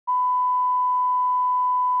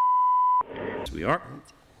Yes, we are.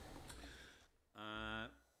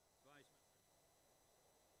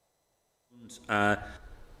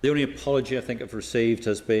 The only apology I think I've received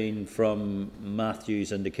has been from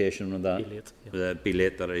Matthew's indication of that be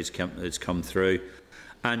late that it's come through.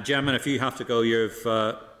 And Gemma, if you have to go,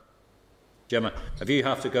 Gemma, if you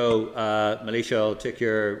have to go, Militia, I'll take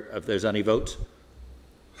your if there's any votes.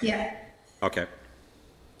 Yeah. Okay.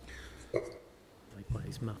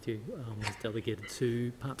 Likewise, Matthew is delegated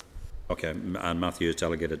to Pat. Okay, and Matthew is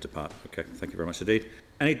delegated to Pat. Okay, thank you very much indeed.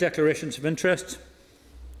 Any declarations of interest?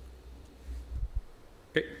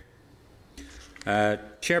 Okay.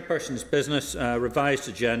 Chairperson's business, revised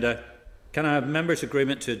agenda. Can I have members'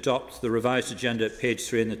 agreement to adopt the revised agenda at page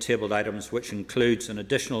 3 in the tabled items, which includes an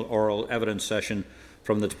additional oral evidence session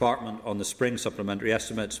from the Department on the spring supplementary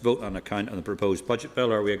estimates, vote on account on the proposed budget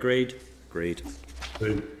bill? Are we agreed? Agreed.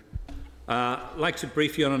 I'd like to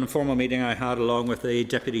brief you on an informal meeting I had along with the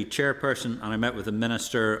Deputy Chairperson, and I met with the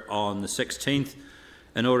Minister on the 16th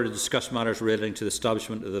in order to discuss matters relating to the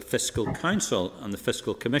establishment of the Fiscal Council and the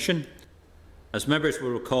Fiscal Commission. As members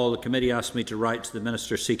will recall, the committee asked me to write to the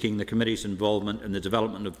Minister seeking the committee's involvement in the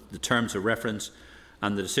development of the terms of reference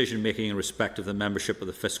and the decision-making in respect of the membership of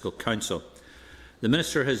the Fiscal Council. The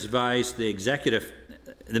Minister has advised the Executive.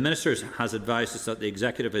 The Minister has advised us that the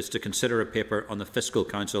Executive is to consider a paper on the Fiscal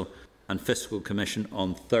Council and Fiscal Commission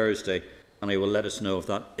on Thursday, and he will let us know if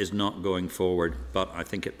that is not going forward, but I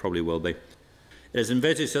think it probably will be. It is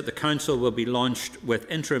envisaged that the Council will be launched with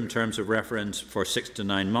interim terms of reference for 6 to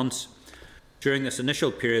 9 months. During this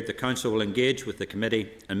initial period, the Council will engage with the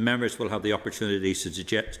Committee and members will have the opportunity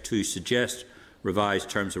to suggest revised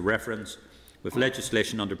terms of reference, with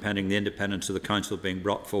legislation underpinning the independence of the Council being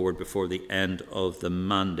brought forward before the end of the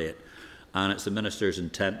mandate. And it's the Minister's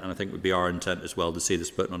intent, and I think it would be our intent as well, to see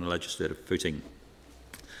this put on a legislative footing.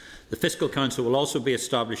 The Fiscal Council will also be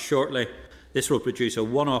established shortly. This will produce a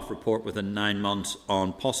one-off report within 9 months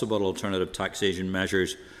on possible alternative taxation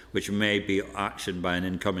measures which may be actioned by an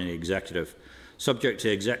incoming Executive. Subject to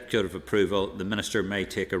Executive approval, the Minister may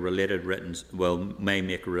make a related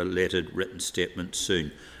written statement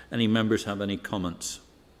soon. Any members have any comments?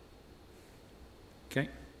 Okay.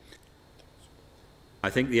 I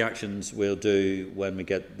think the actions we'll do when we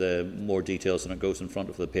get the more details and it goes in front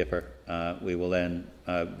of the paper, we will then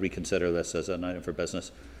reconsider this as an item for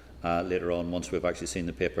business later on once we've actually seen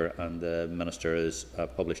the paper and the Minister has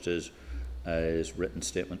published his written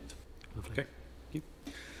statement. Lovely. Okay.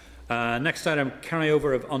 Next item,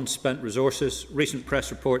 carryover of unspent resources. Recent press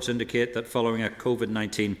reports indicate that following a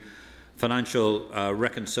COVID-19 financial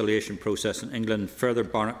reconciliation process in England, further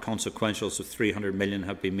Barnett consequentials of £300 million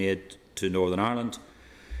have been made to Northern Ireland.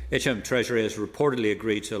 HM Treasury has reportedly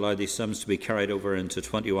agreed to allow these sums to be carried over into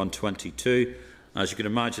 21-22. As you can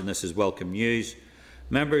imagine, this is welcome news.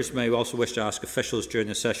 Members may also wish to ask officials during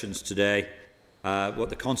the sessions today what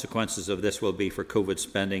the consequences of this will be for COVID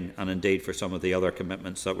spending and indeed for some of the other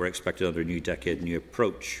commitments that were expected under New Decade, New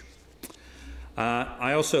Approach.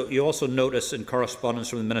 You also notice in correspondence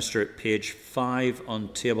from the Minister at page 5 on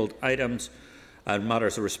tabled items and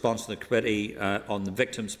matters of response to the committee on the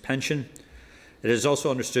victims' pension. It is also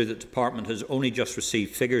understood that the Department has only just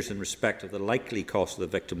received figures in respect of the likely cost of the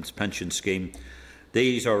victims' pension scheme.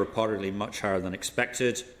 These are reportedly much higher than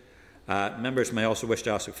expected. Members may also wish to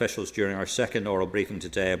ask officials during our second oral briefing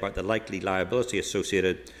today about the likely liability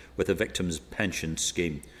associated with the victims' pension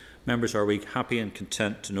scheme. Members, are we happy and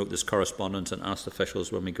content to note this correspondence and ask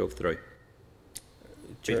officials when we go through?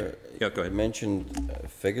 Chair, yeah, go ahead. You mentioned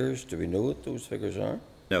figures. Do we know what those figures are?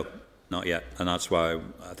 No, not yet, and that's why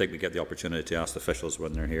I think we get the opportunity to ask the officials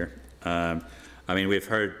when they're here. I mean, we've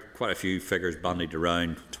heard quite a few figures bandied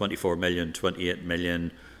around: 24 million, 28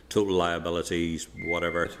 million, total liabilities,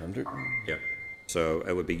 whatever. 800. Yeah, so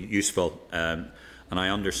it would be useful. And I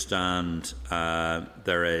understand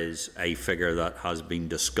there is a figure that has been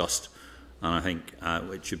discussed, and I think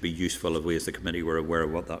it should be useful if we as the committee were aware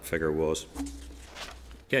of what that figure was.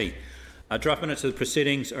 Okay, draft minutes of the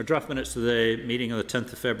proceedings, or draft minutes of the meeting of the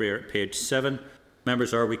 10th of February at page 7.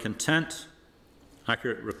 Members, are we content?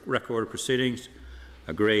 Accurate record of proceedings?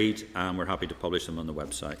 Agreed, and we're happy to publish them on the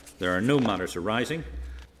website. There are no matters arising,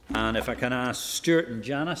 and if I can ask Stuart and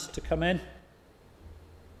Janice to come in.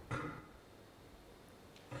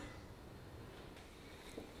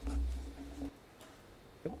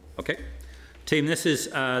 Okay. Team, this is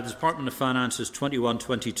the Department of Finance's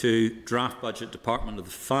 21-22 draft budget Department of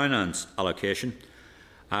the Finance allocation.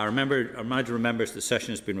 I remind remembers the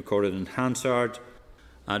session has been recorded in Hansard.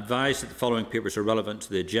 I advise that the following papers are relevant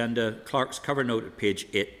to the agenda: Clerk's cover note at page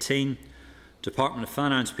 18, Department of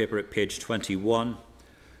Finance paper at page 21,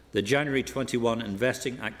 the January 21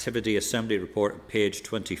 Investing Activity Assembly Report at page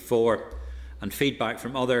 24, and feedback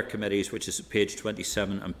from other committees, which is at page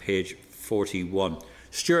 27 and page 41.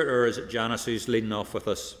 Stuart, or is it Janice who's leading off with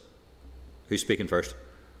us? Who's speaking first?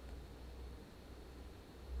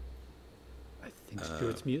 I think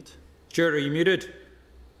Stuart's mute. Stuart, are you muted?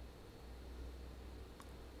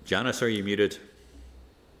 Janice, are you muted?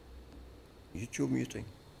 YouTube muting.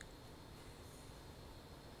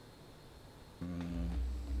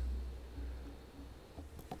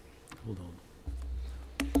 Hold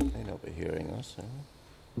on. May not be hearing us.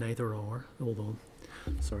 Neither are. Hold on.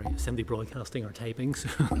 Sorry, Assembly Broadcasting are typing, so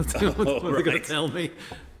Oh, what are they going right. to tell me?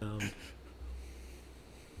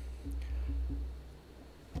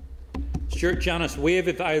 Stuart, Janice, wave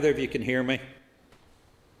if either of you can hear me.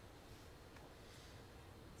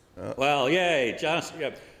 Well, yay, Janice.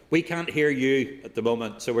 Yeah. We can't hear you at the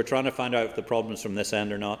moment, so we're trying to find out if the problem's from this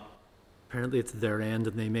end or not. Apparently it's their end,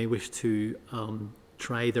 and they may wish to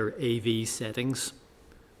try their AV settings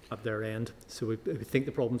at their end. So we think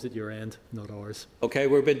the problem's at your end, not ours. Okay,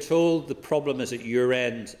 we've been told the problem is at your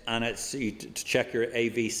end, and it's to check your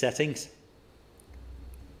AV settings.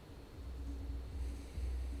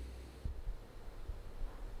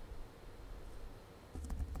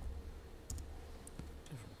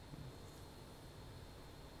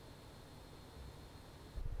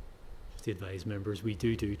 Just to advise members, we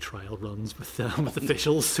do trial runs with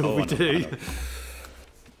officials, so we do.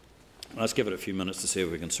 Let's give it a few minutes to see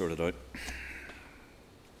if we can sort it out.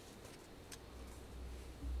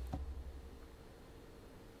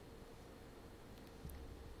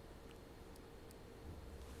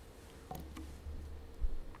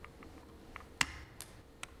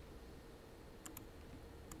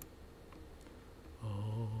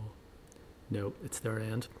 Oh, no, it's their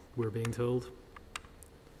end, we're being told.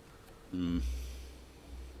 Mm.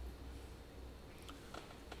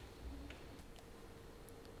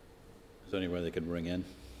 Is there any way they could ring in?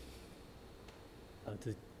 Do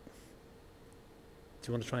you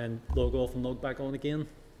want to try and log off and log back on again?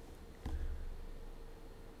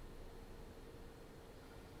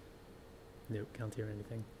 Nope, can't hear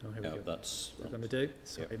anything. Oh, here we go. That's what we're going to do.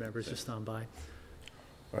 Sorry, members, just stand by.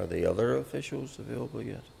 Are the other officials available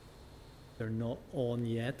yet? They're not on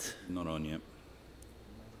yet. not on yet.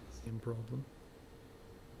 Same problem.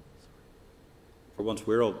 For once,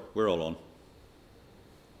 we're all on.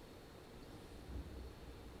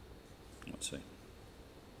 Let's see.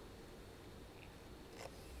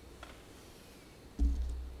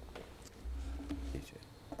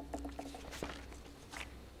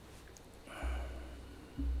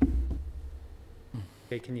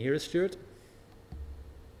 Okay, can you hear us, Stuart?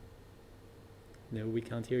 No, we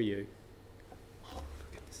can't hear you. Oh,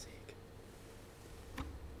 for goodness sake.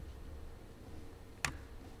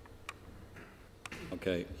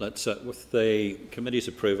 Okay, let's, with the committee's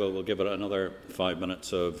approval, we'll give it another 5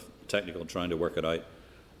 minutes of technical trying to work it out.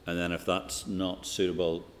 And then if that's not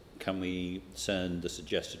suitable, can we send the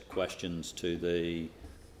suggested questions to the,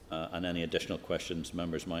 and any additional questions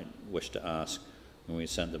members might wish to ask, and we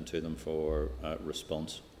send them to them for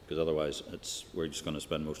response? Because otherwise we're just going to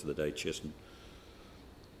spend most of the day chasing.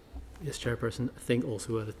 Yes, Chairperson, I think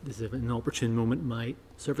also this is an opportune moment. My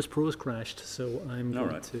Surface Pro has crashed, so I'm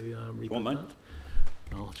going to reboot that.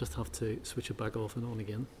 I'll just have to switch it back off and on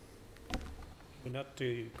again. Can we not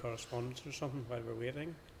do correspondence or something while we're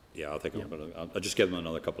waiting? Yeah, I think I'll just give them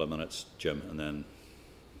another couple of minutes, Jim, and then.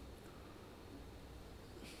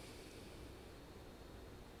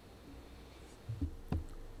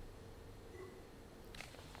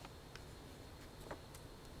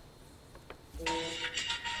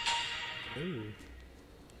 Ooh.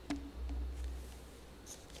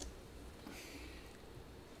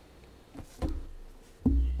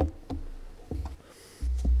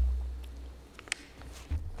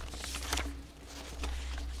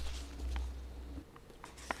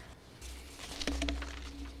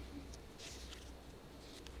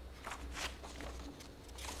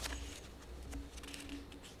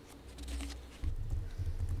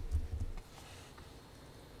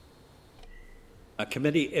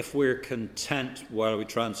 Committee, if we're content while we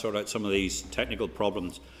try and sort out some of these technical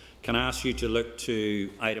problems, can I ask you to look to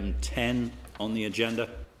item 10 on the agenda,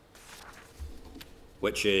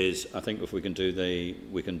 which is, I think if we can do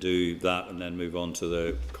that and then move on to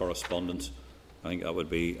the correspondence. I think that would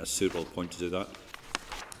be a suitable point to do that.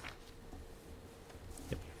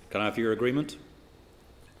 Yep. Can I have your agreement?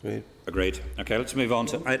 Agreed. Agreed. Okay, let's move on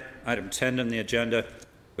to item 10 on the agenda,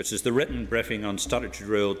 which is the written briefing on Statutory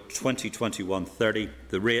Rule 2021-30,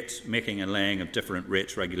 the rates, making and laying of different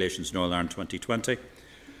rates regulations Northern Ireland 2020.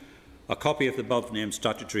 A copy of the above-named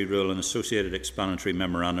statutory rule and associated explanatory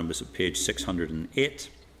memorandum is at page 608.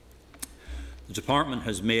 The Department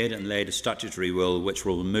has made and laid a statutory rule which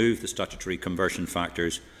will remove the statutory conversion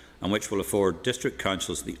factors and which will afford district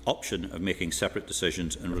councils the option of making separate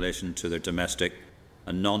decisions in relation to their domestic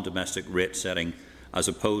and non-domestic rate setting, as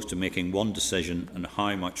opposed to making one decision on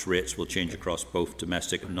how much rates will change across both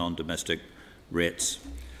domestic and non-domestic rates.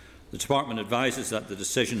 The Department advises that the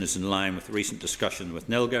decision is in line with recent discussion with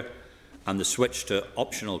NILGA and the switch to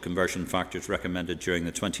optional conversion factors recommended during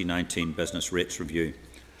the 2019 Business Rates Review.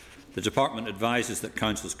 The Department advises that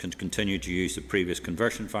councils can continue to use the previous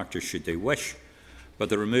conversion factors should they wish, but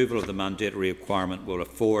the removal of the mandatory requirement will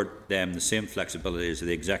afford them the same flexibility as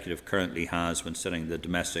the Executive currently has when setting the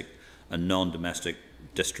domestic and non-domestic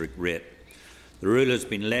district rate. The rule has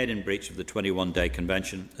been laid in breach of the 21-day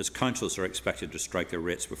convention, as councils are expected to strike their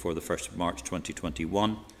rates before the 1st of March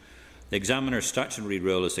 2021. The Examiner's statutory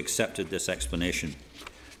rule has accepted this explanation.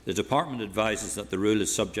 The Department advises that the rule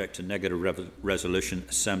is subject to negative resolution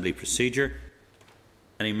assembly procedure.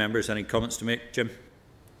 Any members, any comments to make? Jim?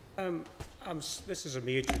 This is a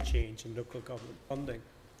major change in local government funding.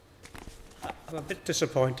 I'm a bit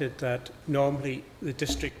disappointed that normally the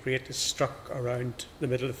district rate is struck around the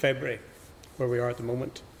middle of February, where we are at the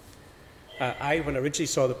moment. When I originally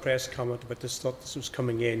saw the press comment about this, thought this was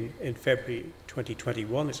coming in February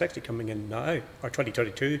 2021. It's actually coming in now, or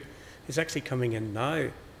 2022. It's actually coming in now.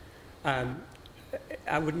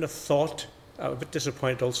 I wouldn't have thought. I'm a bit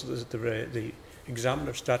disappointed also that the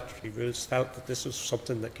Examiner statutory rules felt that this was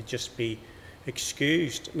something that could just be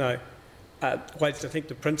excused. Now, whilst I think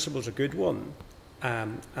the principle is a good one,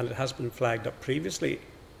 and it has been flagged up previously,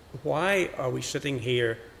 why are we sitting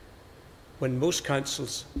here when most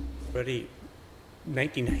councils are already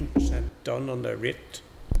 99% done on their rate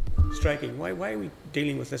striking? Why are we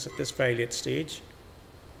dealing with this at this very late stage?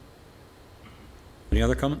 Any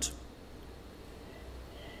other comments?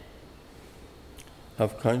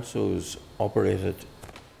 Have councils operated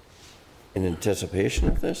in anticipation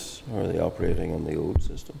of this, or are they operating on the old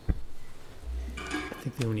system? I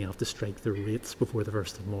think they only have to strike their rates before the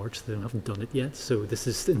 1st of March. They haven't done it yet, so this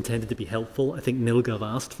is intended to be helpful. I think NILGA have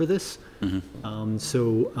asked for this. As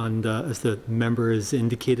the member has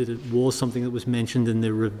indicated, it was something that was mentioned in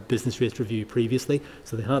the business rates review previously,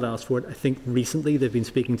 so they had asked for it. I think recently they've been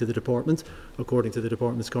speaking to the department, according to the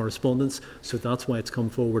department's correspondence, so that's why it's come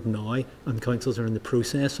forward now, and councils are in the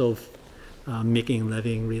process of making and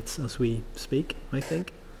levying rates as we speak, I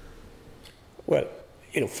think. Well,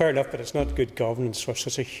 fair enough, but it's not good governance for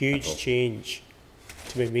such a huge change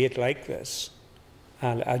to be made like this.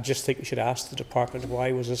 And I just think we should ask the department,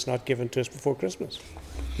 why was this not given to us before Christmas?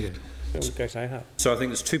 Yeah. So I think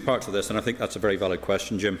there's two parts of this, and I think that's a very valid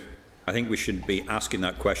question, Jim. I think we should be asking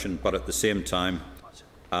that question, but at the same time,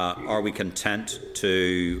 are we content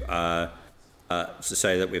to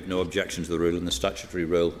say that we have no objection to the rule and the statutory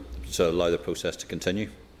rule to allow the process to continue?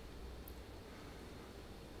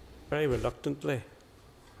 Very reluctantly.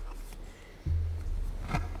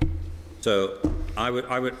 So I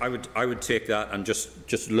would take that, and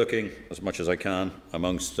just looking as much as I can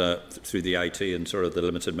amongst through the IT and sort of the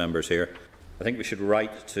limited members here, I think we should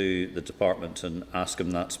write to the department and ask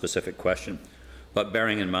them that specific question. But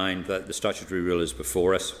bearing in mind that the statutory rule is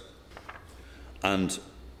before us, and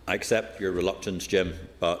I accept your reluctance, Jim,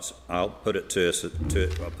 but I'll put it to us.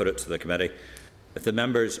 I'll put it to the committee. If the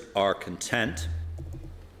members are content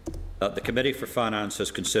that the Committee for Finance has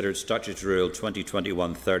considered Statutory Rule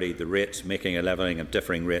 2021-30, the rates making a levelling of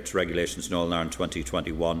differing rates regulations in Northern Ireland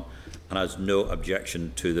 2021, and has no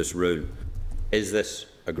objection to this rule. Is this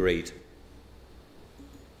agreed?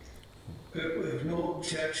 We have no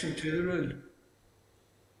objection to the rule.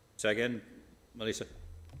 Say again, Melissa.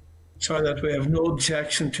 Sorry, that we have no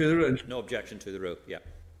objection to the rule. No objection to the rule, yeah.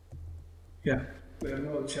 Yeah, we have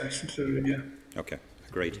no objection to the rule, yeah. Okay,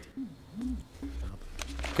 agreed.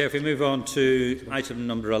 Okay, if we move on to item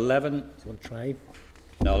number 11. Do you want to try?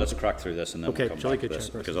 No, let's crack through this and then we'll come back to good, this,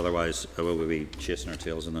 because otherwise we'll be chasing our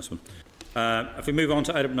tails in this one. If we move on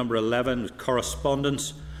to item number 11,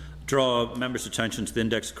 correspondence, draw members' attention to the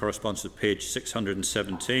index of correspondence at page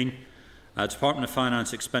 617. Department of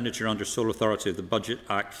Finance expenditure under sole authority of the Budget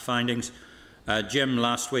Act findings. Jim,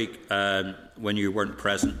 last week when you weren't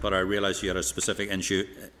present, but I realised you had a specific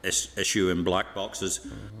issue in black boxes,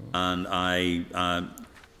 and I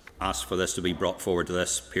asked for this to be brought forward to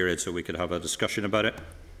this period so we could have a discussion about it.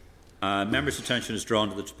 Members' attention is drawn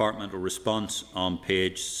to the departmental response on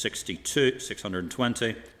page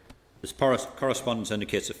 620. This correspondence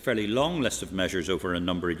indicates a fairly long list of measures over a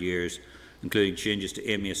number of years, including changes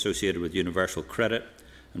to AMI associated with universal credit,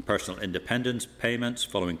 and personal independence payments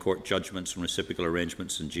following court judgments and reciprocal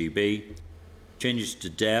arrangements in GB. Changes to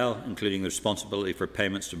DEL, including the responsibility for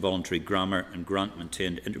payments to voluntary grammar and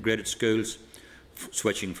grant-maintained integrated schools,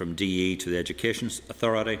 switching from DE to the Education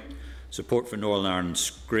Authority. Support for Northern Ireland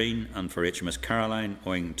Screen and for HMS Caroline,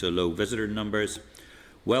 owing to low visitor numbers.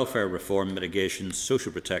 Welfare reform, mitigation,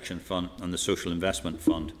 social protection fund and the social investment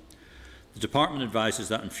fund. The Department advises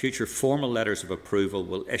that in future formal letters of approval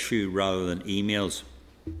will issue rather than emails,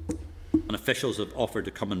 and officials have offered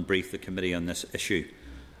to come and brief the committee on this issue.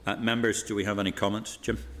 Members, do we have any comments?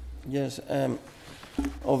 Jim? Yes,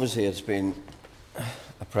 obviously it's been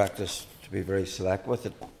a practice to be very select with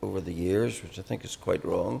it over the years, which I think is quite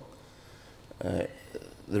wrong. The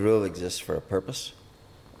rule exists for a purpose,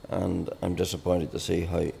 and I'm disappointed to see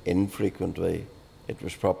how infrequently it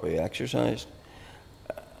was properly exercised.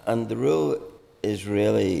 And the rule is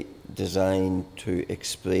really designed to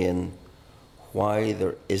explain why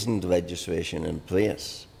there isn't legislation in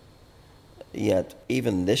place. Yet,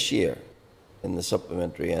 even this year, in the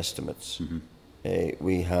supplementary estimates,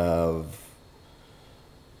 we have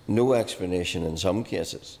no explanation in some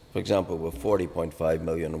cases. For example, with 40.5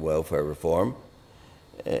 million in welfare reform,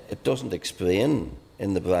 it doesn't explain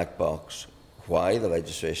in the black box why the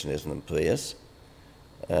legislation isn't in place.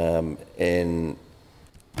 In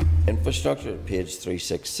infrastructure, at page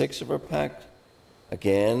 366 of our pact,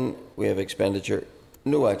 again, we have expenditure,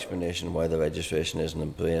 no explanation why the legislation isn't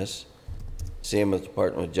in place. Same with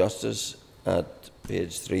Department of Justice at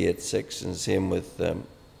page 386, and same with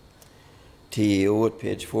TEO at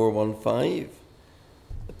page 415.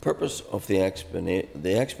 The purpose of the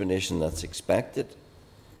explanation that's expected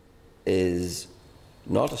is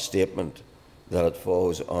not a statement that it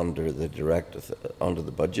falls under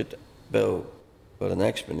the budget bill, but an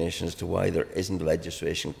explanation as to why there isn't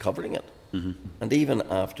legislation covering it. And even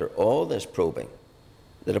after all this probing,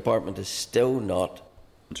 the department is still not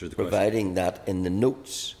providing that in the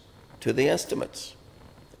notes to the estimates.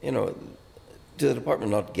 You know, do the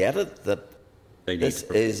department not get it that this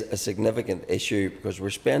is a significant issue because we're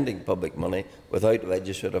spending public money without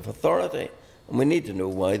legislative authority, and we need to know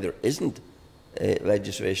why there isn't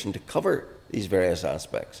legislation to cover these various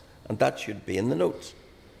aspects, and that should be in the notes.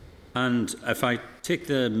 And if I take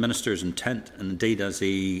the Minister's intent, and indeed as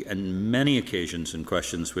he, in many occasions and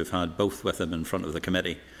questions we've had both with him in front of the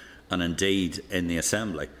committee and indeed in the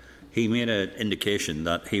Assembly, he made an indication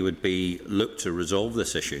that he would be looked to resolve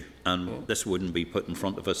this issue, and this wouldn't be put in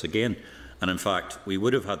front of us again. And in fact, we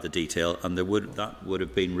would have had the detail, and that would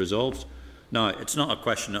have been resolved. Now, it's not a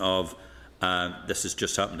question of this has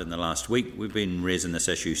just happened in the last week. We've been raising this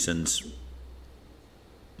issue since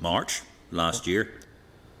March last year.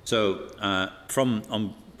 So,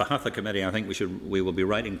 on behalf of the committee, I think we will be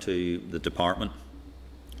writing to the department,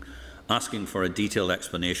 asking for a detailed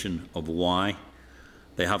explanation of why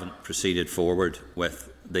they haven't proceeded forward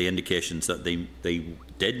with the indications that they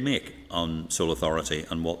did make on sole authority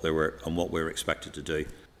and what we were expected to do.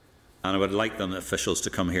 And I would like them officials to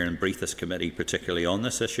come here and brief this committee, particularly on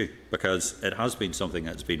this issue, because it has been something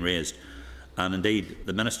that's been raised, and indeed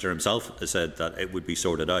the Minister himself has said that it would be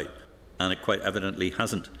sorted out, and it quite evidently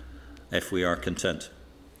hasn't, if we are content.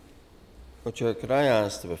 Well, Chair, could I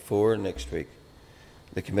ask that before next week,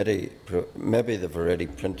 the committee, maybe they've already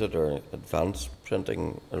printed or advanced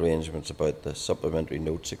printing arrangements about the supplementary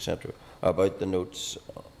notes, etc., about the notes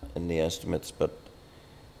in the estimates, but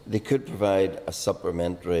they could provide a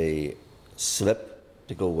supplementary slip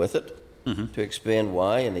to go with it to explain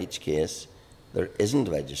why in each case there isn't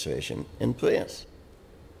legislation in place.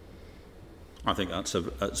 I think that's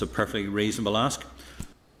a perfectly reasonable ask.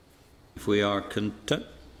 If we are content.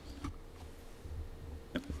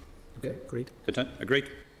 Okay, agreed. Content? Agreed.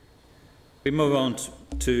 We move on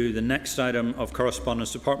to the next item of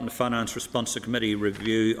correspondence. Department of Finance response to committee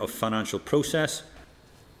review of financial process.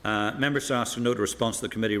 Members are asked to note a response to the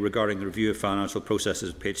committee regarding the review of financial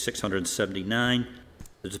processes, page 679.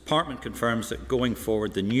 The department confirms that going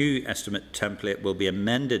forward the new estimate template will be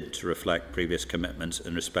amended to reflect previous commitments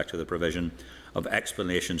in respect of the provision of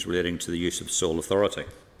explanations relating to the use of sole authority.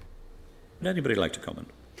 Would anybody like to comment?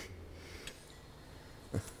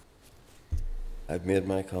 I've made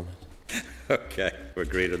my comment. Okay, we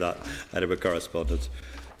agree to that. Item of correspondence.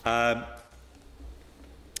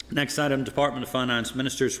 Next item, Department of Finance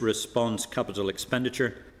Minister's response capital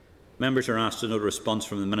expenditure. Members are asked to note a response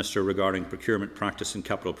from the Minister regarding procurement practice and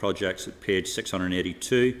capital projects at page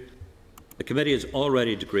 682. The committee has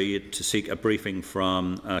already agreed to seek a briefing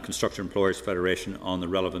from Construction Employers Federation on the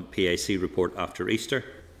relevant PAC report after Easter.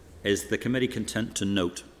 Is the committee content to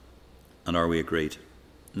note, and are we agreed?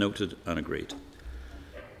 Noted and agreed.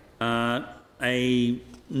 A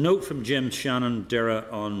Note from Jim Shannon, DERA,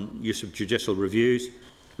 on use of judicial reviews.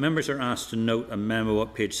 Members are asked to note a memo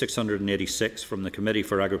at page 686 from the Committee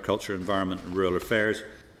for Agriculture, Environment and Rural Affairs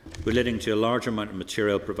relating to a large amount of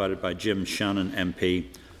material provided by Jim Shannon MP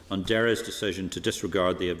on DERA's decision to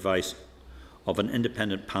disregard the advice of an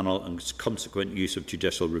independent panel and consequent use of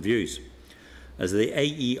judicial reviews. As the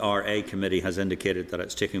AERA committee has indicated that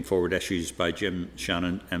it's taking forward issues by Jim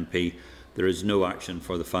Shannon MP, there is no action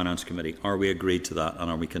for the Finance Committee. Are we agreed to that, and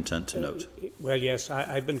are we content to note? Well, yes,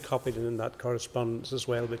 I've been copied in that correspondence as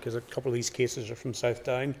well, because a couple of these cases are from South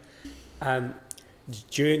Down.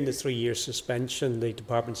 During the 3-year suspension, the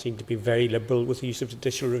department seemed to be very liberal with the use of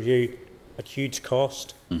judicial review at huge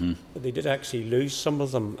cost. But they did actually lose some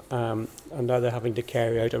of them, and now they're having to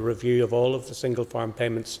carry out a review of all of the single farm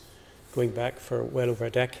payments going back for well over a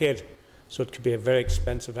decade. So it could be a very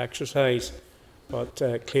expensive exercise. But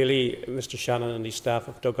clearly, Mr. Shannon and his staff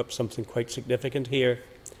have dug up something quite significant here,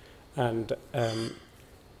 and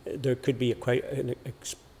there could be quite an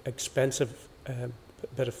expensive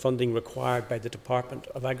bit of funding required by the Department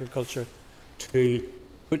of Agriculture to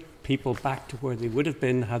put people back to where they would have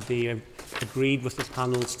been had they agreed with the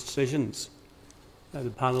panel's decisions. The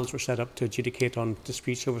panels were set up to adjudicate on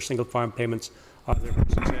disputes over single farm payments, or their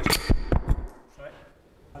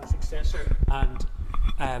successor, and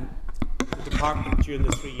the department during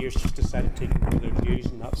the 3 years just decided to ignore their views,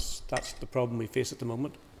 and that's the problem we face at the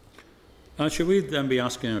moment. Should we then be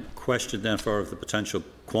asking a question then for the potential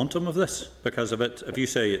quantum of this? Because if you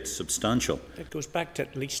say it's substantial. It goes back to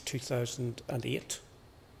at least 2008.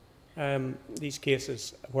 These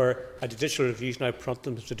cases where a judicial review now prompt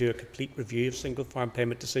them to do a complete review of single farm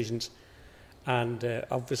payment decisions, and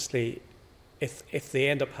obviously if they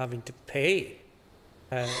end up having to pay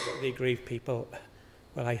the aggrieved people,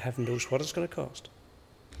 well, I heaven knows what it's going to cost.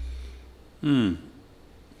 In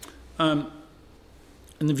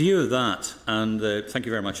the view of that, and thank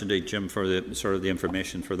you very much indeed, Jim, for the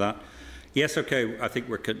information for that. Yes, okay, I think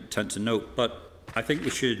we're content to note, but I think we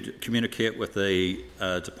should communicate with the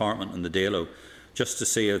department and the DALO just to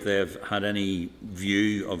see if they've had any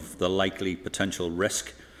view of the likely potential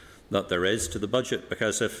risk that there is to the budget.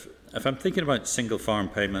 Because if I'm thinking about single farm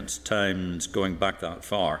payments times going back that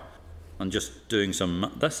far, and just doing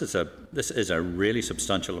some, this is a really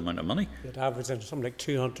substantial amount of money. It averages something like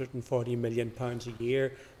 £240 million a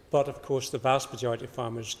year, but of course the vast majority of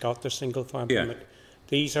farmers got their single farm payment.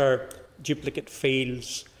 These are duplicate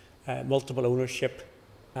fields, multiple ownership,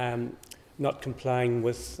 not complying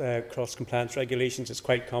with cross-compliance regulations. It's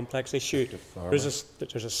quite a complex issue. There's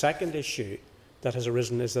a second issue that has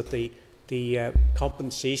arisen, is that the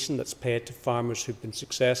compensation that's paid to farmers who've been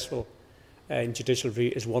successful in judicial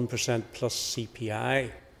review is 1% plus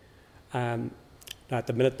CPI. Now at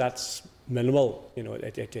the minute that's minimal. You know,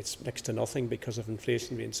 it's next to nothing because of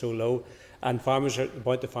inflation being so low. And the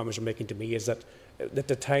point the farmers are making to me is that at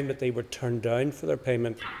the time that they were turned down for their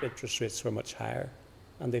payment, interest rates were much higher,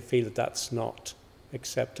 and they feel that that's not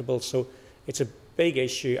acceptable. So it's a big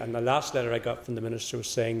issue. And the last letter I got from the Minister was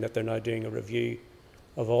saying that they're now doing a review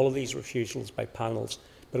of all of these refusals by panels.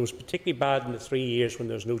 But it was particularly bad in the 3 years when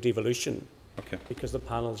there was no devolution. Okay. Because the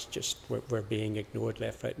panels just were being ignored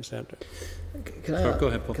left, right and centre. Go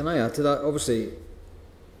ahead, Paul. Can I add to that? Obviously,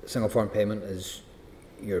 single farm payment is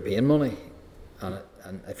European money, and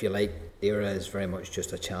if you like, NERI is very much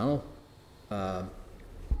just a channel,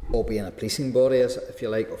 albeit a policing body, if you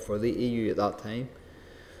like, for the EU at that time.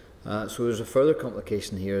 So there's a further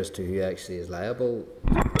complication here as to who actually is liable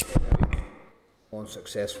on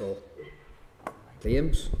successful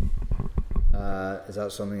claims. Is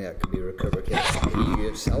that something that can be recovered against the EU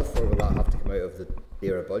itself, or will that have to come out of the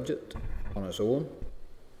NERI budget on its own?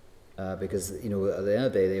 Because, you know, at the end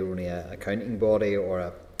of the day, they were only an accounting body or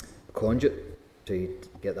a conduit to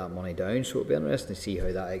get that money down. So it'll be interesting to see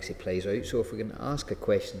how that actually plays out. So if we can ask a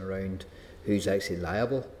question around who's actually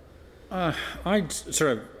liable. I'm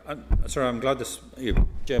glad this,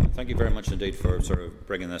 Jim, thank you very much indeed for sort of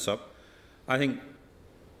bringing this up. I think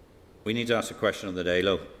we need to ask a question of the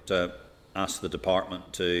DALO to ask the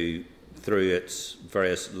department to, through its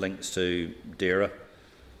various links to DERA,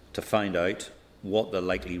 to find out what the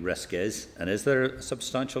likely risk is, and is there a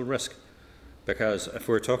substantial risk? Because if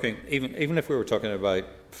we're talking, even if we were talking about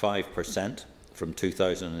 5% from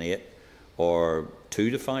 2008, or 2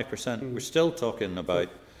 to 5%, we're still talking about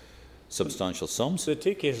substantial sums. So the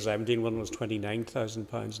two cases I'm dealing with, one was £29,000 and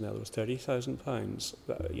the other was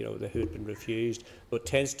 £30,000. You know, who had been refused. But it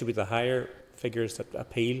tends to be the higher figures that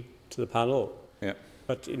appeal to the panel. Yeah.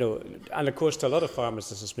 But you know, and of course, to a lot of farmers,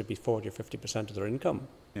 this is maybe 40 or 50% of their income.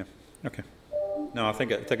 Yeah. Okay. No, I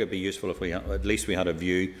think it'd be useful if we at least we had a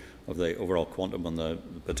view of the overall quantum on the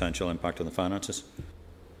potential impact on the finances.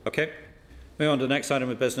 Okay. Moving on to the next item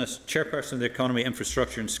of business. Chairperson of the Economy,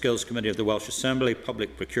 Infrastructure and Skills Committee of the Welsh Assembly,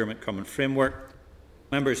 Public Procurement Common Framework.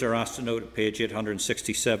 Members are asked to note at page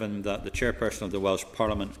 867 that the Chairperson of the Welsh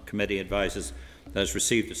Parliament Committee advises that has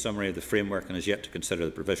received a summary of the framework and is yet to consider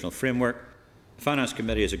the provisional framework. The Finance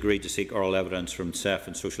Committee has agreed to seek oral evidence from CEF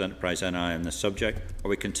and Social Enterprise NI on this subject. Are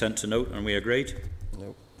we content to note and we agreed?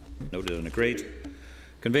 No. Noted and agreed.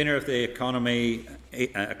 Convener of the Economy,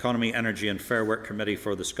 Energy and Fair Work Committee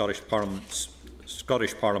for the Scottish Parliament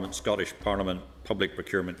Public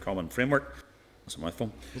Procurement Common Framework. That's a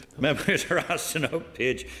mouthful. Members are asked to note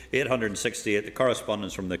page 868 the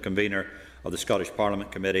correspondence from the convener of the Scottish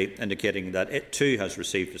Parliament Committee indicating that it too has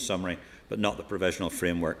received a summary but not the provisional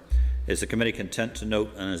framework. Is the committee content to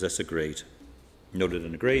note and is this agreed? Noted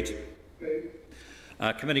and agreed.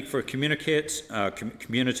 Committee for Communities,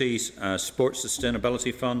 Sports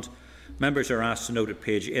Sustainability Fund. Members are asked to note at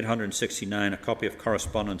page 869 a copy of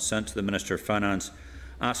correspondence sent to the Minister of Finance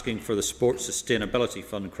asking for the Sports Sustainability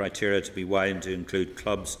Fund criteria to be widened to include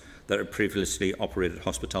clubs that have previously operated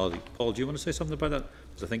hospitality. Paul, do you want to say something about that?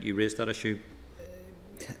 Because I think you raised that issue.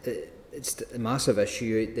 It's a massive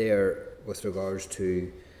issue out there with regards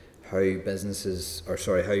to how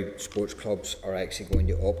sports clubs are actually going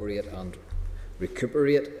to operate and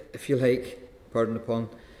recuperate, if you like, pardon the pun,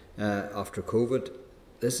 after COVID.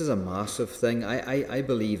 This is a massive thing. I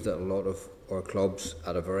believe that a lot of our clubs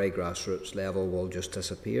at a very grassroots level will just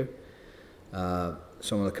disappear.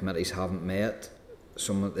 Some of the committees haven't met,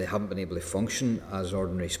 they haven't been able to function as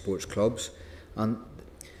ordinary sports clubs. And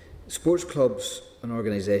sports clubs and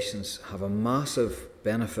organisations have a massive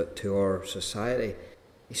benefit to our society,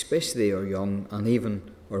 especially our young and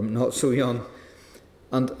even or not so young.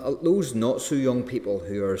 And those not so young people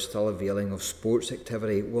who are still availing of sports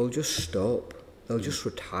activity will just stop. They'll just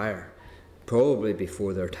retire, probably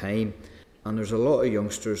before their time. And there's a lot of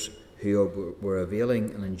youngsters who were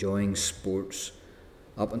availing and enjoying sports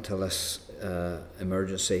up until this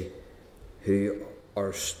emergency, who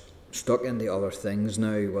are stuck into other things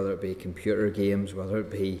now, whether it be computer games, whether it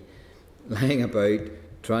be lying about,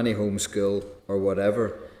 trying to homeschool or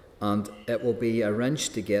whatever. And it will be a wrench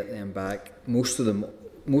to get them back. Most of them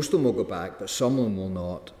will go back, but some of them will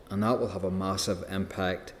not. And that will have a massive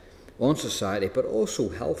impact on society, but also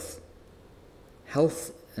health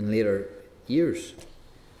in later years.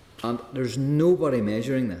 And there's nobody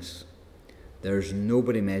measuring this.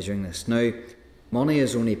 Now, money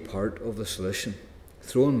is only part of the solution.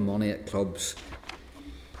 Throwing money at clubs,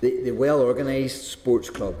 the well-organised sports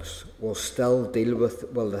clubs will still deal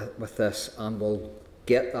with this and will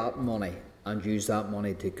get that money and use that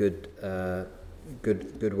money to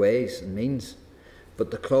good ways and means. But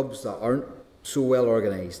the clubs that aren't so well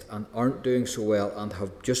organised and aren't doing so well and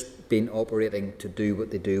have just been operating to do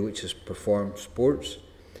what they do, which is perform sports,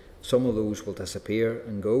 some of those will disappear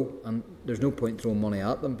and go, and there's no point throwing money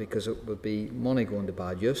at them because it would be money going to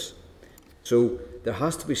bad use. So there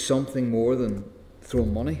has to be something more than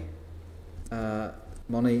throwing money.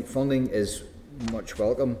 Funding is much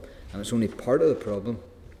welcome and it's only part of the problem,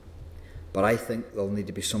 but I think there'll need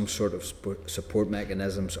to be some sort of support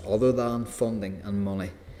mechanisms other than funding and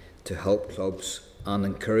money to help clubs and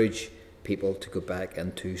encourage people to go back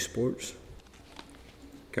into sports.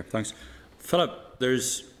 Okay, thanks. Philip,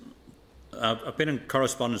 I've been in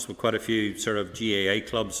correspondence with quite a few sort of GAA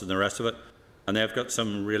clubs and the rest of it, and they've got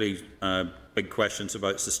some really big questions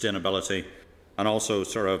about sustainability and also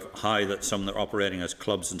sort of how that some that are operating as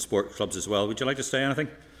clubs and sport clubs as well. Would you like to say anything?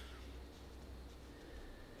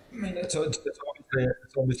 I mean, it's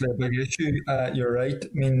obviously a big issue. You're right. I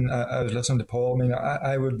mean, I was listening to Paul. I mean,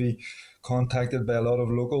 I would be contacted by a lot of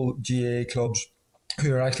local GAA clubs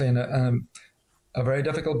who are actually in a very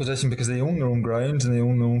difficult position because they own their own grounds and they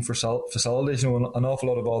own their own facilities. You know, an awful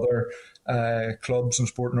lot of other clubs and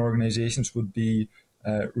sporting organisations would be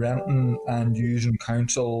renting and using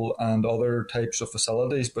council and other types of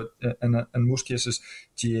facilities, but in most cases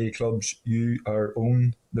GAA clubs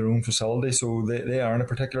own their own facility, so they are in a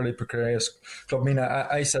particularly precarious club. I mean,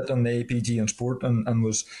 I sit on the APG and sport and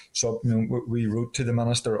we wrote to the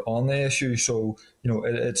Minister on the issue, so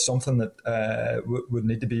it's something that would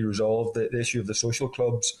need to be resolved, the issue of the social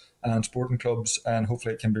clubs and sporting clubs, and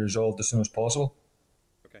hopefully it can be resolved as soon as possible.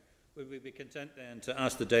 Would we be content then to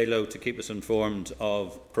ask the DALO to keep us informed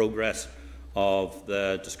of progress of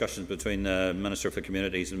the discussions between the Minister for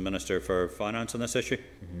Communities and Minister for Finance on this issue?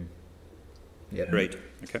 Mm-hmm. Yeah. Great.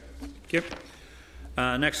 Okay. Thank you.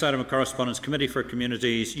 Next item of correspondence, Committee for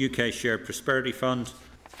Communities UK Shared Prosperity Fund.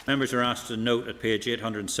 Members are asked to note at page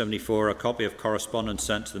 874 a copy of correspondence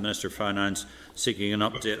sent to the Minister of Finance seeking an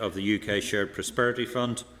update of the UK Shared Prosperity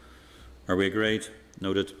Fund. Are we agreed?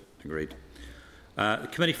 Noted. Agreed. The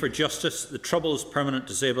Committee for Justice, the Troubles Permanent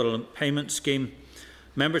Disablement Payment Scheme.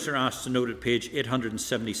 Members are asked to note at page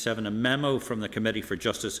 877 a memo from the Committee for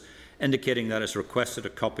Justice indicating that it has requested a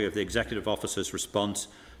copy of the Executive Office's response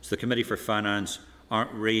to the Committee for Finance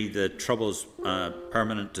re the Troubles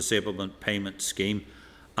Permanent Disablement Payment Scheme,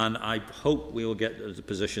 and I hope we will get to the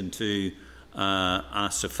position to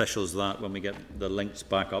ask officials that when we get the links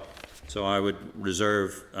back up. So I would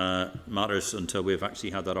reserve matters until we have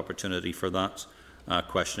actually had that opportunity for that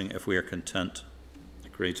questioning, if we are content.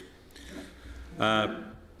 Agreed.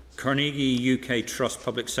 Carnegie UK Trust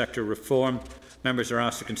Public Sector Reform. Members are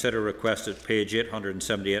asked to consider a request at page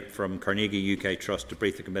 878 from Carnegie UK Trust to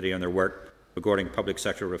brief the committee on their work regarding public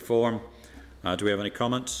sector reform. Do we have any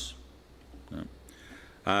comments? No.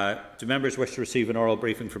 Do members wish to receive an oral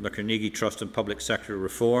briefing from the Carnegie Trust on public sector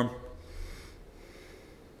reform?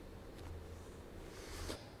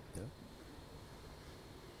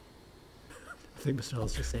 I think Mr.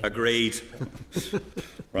 Hall's just saying. Agreed.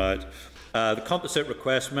 Right. The composite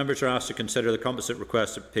request. Members are asked to consider the composite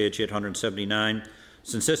request at page 879.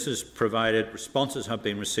 Since this is provided, responses have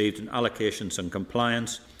been received in allocations and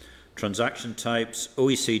compliance, transaction types,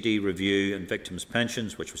 OECD review and victims'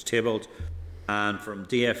 pensions, which was tabled, and from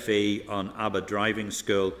DFE on ABBA Driving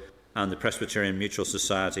School and the Presbyterian Mutual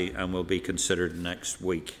Society, and will be considered next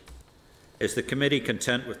week. Is the committee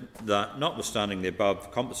content with that, notwithstanding the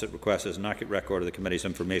above, composite request is an accurate record of the committee's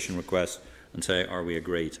information request, and say, are we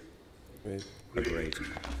agreed? Agreed. Agreed.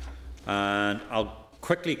 And I'll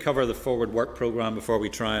quickly cover the forward work programme before we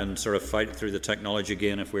try and sort of fight through the technology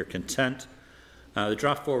again, if we're content. The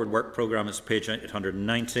draft forward work programme is page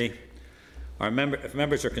 890. If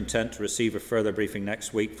members are content to receive a further briefing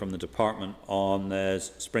next week from the Department on the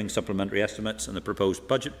spring supplementary estimates and the proposed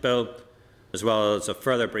budget bill, as well as a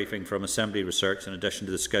further briefing from Assembly Research in addition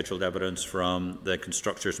to the scheduled evidence from the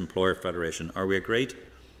Constructors Employer Federation. Are we agreed?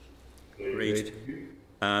 Agreed.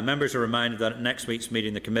 Members are reminded that at next week's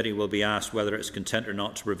meeting the committee will be asked whether it is content or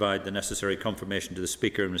not to provide the necessary confirmation to the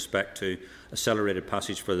Speaker in respect to accelerated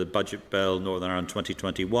passage for the budget bill Northern Ireland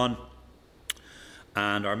 2021.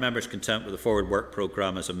 And are members content with the forward work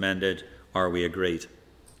programme as amended? Are we agreed?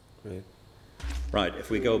 Agreed. Right, if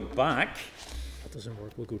we go back... Doesn't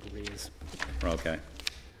work, we'll go to raise. Okay.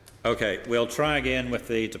 Okay, we'll try again with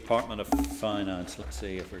the Department of Finance. Let's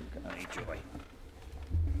see if we're any joy.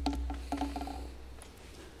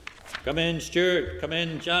 Come in, Stuart. Come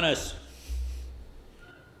in, Janice.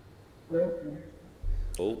 Oh,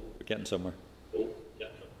 we're getting somewhere.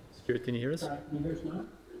 Stuart, can you hear us?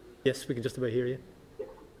 Yes, we can just about hear you.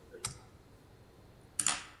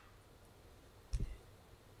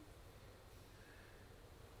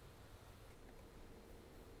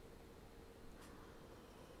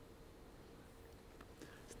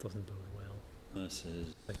 Doesn't bode well. This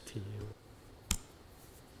is back to you.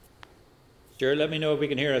 Stuart, let me know if we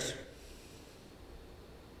can hear us.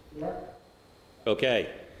 Yeah. Okay.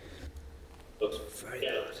 Looks very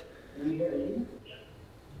good.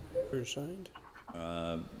 We're signed.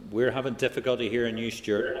 We're having difficulty hearing you,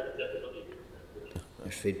 Stuart.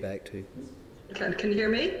 There's feedback too. Can you hear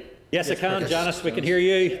me? Yes, I can, Janice. We can hear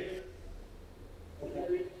you.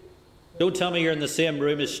 Don't tell me you're in the same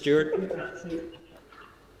room as Stuart. Maybe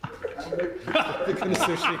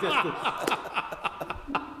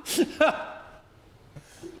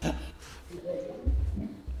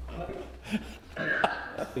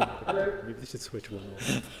they should switch one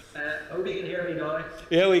off. Hope you can hear me now.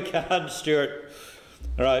 Yeah, we can, Stuart.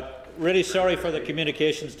 All right. Really sorry for the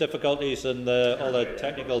communications difficulties and all the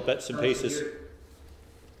technical bits and pieces.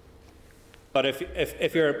 But if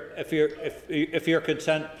you're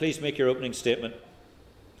content, please make your opening statement.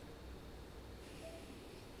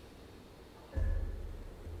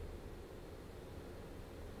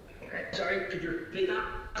 Sorry, could you repeat that?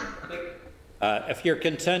 If you're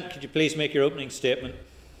content, could you please make your opening statement?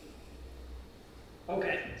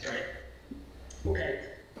 Okay, sorry. Okay,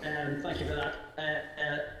 thank you for that.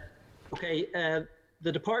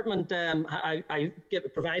 The department, I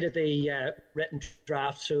provided the written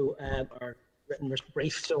draft, so or written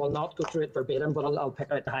brief, so I'll not go through it verbatim, but I'll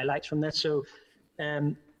pick out the highlights from this. So,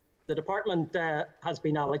 the department has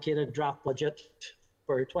been allocated a draft budget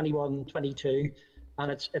for 21-22. And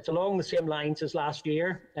it's along the same lines as last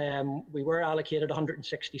year. We were allocated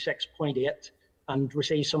 166.8 and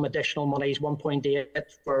received some additional monies, 1.8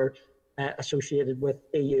 for associated with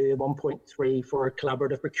EU, 1.3 for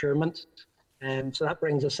collaborative procurement. So that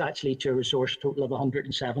brings us actually to a resource total of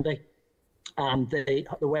 170. and the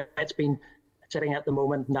way it's been sitting at the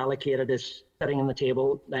moment and allocated is sitting on the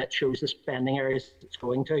table that shows the spending areas it's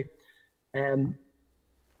going to.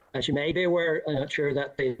 As you may be aware, I'm not sure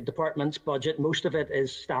that the department's budget, most of it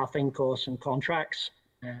is staffing costs and contracts.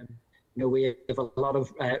 We have a lot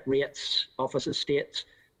of rates, office estates,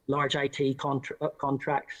 large IT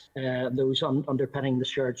contracts, those underpinning the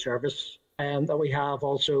shared service that we have.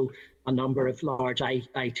 Also, a number of large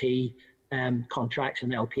IT contracts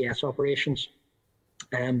and LPS operations.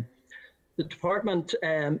 The department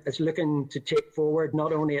is looking to take forward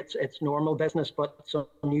not only its normal business, but some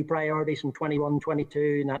new priorities in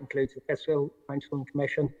 21-22, and that includes the Fiscal Council and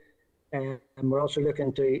Commission. And we're also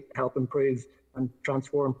looking to help improve and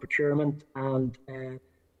transform procurement and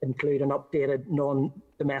include an updated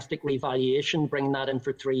non-domestic revaluation, bringing that in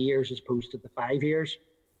for 3 years as opposed to the 5 years.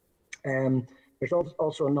 There's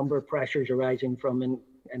also a number of pressures arising from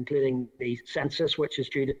including the census, which is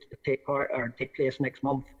due to take place next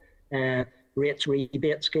month. Rates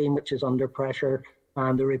rebate scheme, which is under pressure,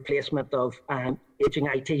 and the replacement of aging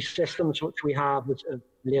IT systems, which we have, which are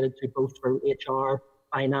related to both for HR,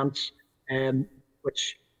 finance,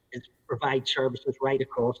 which provide services right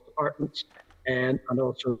across departments, and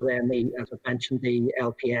also then as I mentioned, the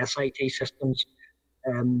LPS IT systems,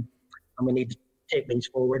 and we need to take these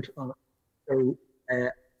forward. So,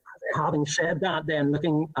 having said that, then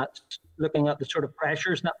looking at the sort of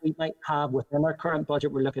pressures that we might have within our current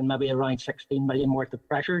budget, we're looking maybe around 16 million worth of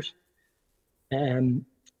pressures. And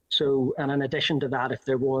in addition to that, if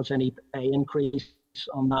there was any pay increase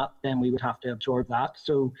on that, then we would have to absorb that.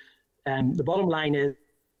 So the bottom line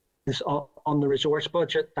is on the resource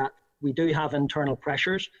budget that we do have internal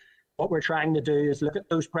pressures. What we're trying to do is look at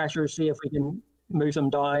those pressures, see if we can move them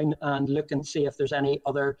down, and look and see if there's any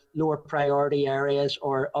other lower priority areas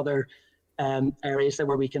or other areas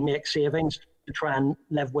where we can make savings to try and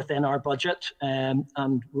live within our budget. And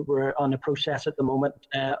we're on a process at the moment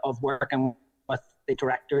of working with the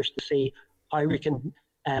directors to see how we can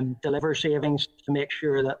deliver savings to make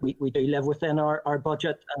sure that we do live within our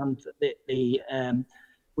budget. And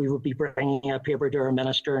we will be bringing a paper to our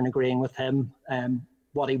minister and agreeing with him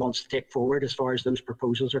what he wants to take forward as far as those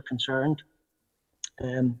proposals are concerned.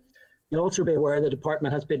 You'll also be aware the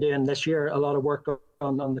department has been doing this year a lot of work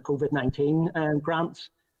on the COVID-19 grants,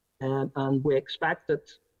 and we expect that,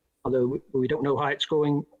 although we don't know how it's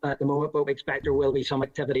going at the moment, but we expect there will be some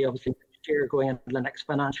activity obviously next year going into the next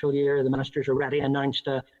financial year. The minister's already announced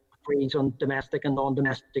a freeze on domestic and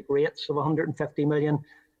non-domestic rates of 150 million,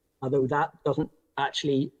 although that doesn't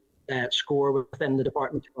actually score within the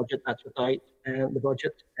department's budget. That's without the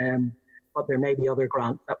budget. But there may be other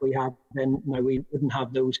grants that we have. Then now we wouldn't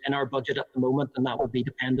have those in our budget at the moment, and that would be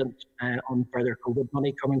dependent on further COVID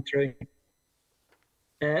money coming through.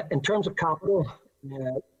 In terms of capital,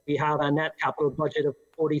 we have a net capital budget of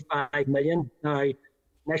 45 million. Now,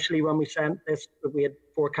 initially when we sent this, we had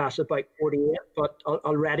forecasted about 48, but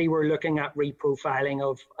already we're looking at reprofiling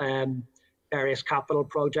of various capital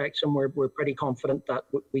projects, and we're pretty confident that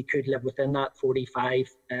we could live within that 45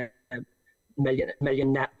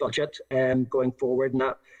 million net budget going forward, and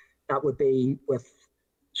that would be with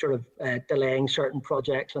sort of delaying certain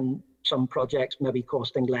projects and some projects maybe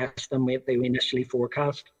costing less than they initially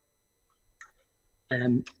forecast.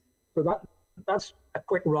 So that's a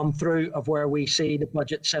quick run through of where we see the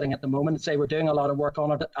budget sitting at the moment. I'd say we're doing a lot of work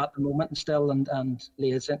on it at the moment still, and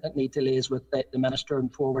need to liaise with the minister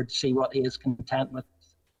and forward to see what he is content with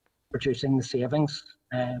producing the savings.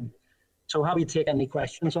 So happy to take any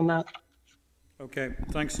questions on that. Okay,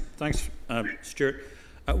 thanks, Stuart.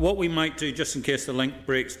 What we might do, just in case the link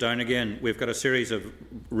breaks down again, we've got a series of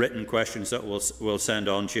written questions that we'll send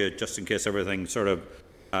on to you, just in case everything sort of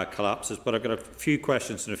collapses. But I've got a few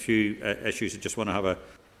questions and a few issues I just want to have a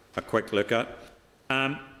quick look at.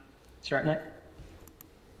 Certainly.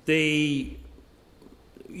 You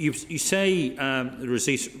say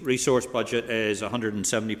the resource budget is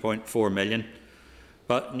 170.4 million.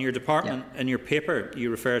 But in your department, in your paper,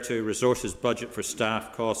 you refer to resources budget for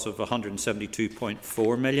staff costs of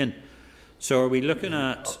 172.4 million. So are we looking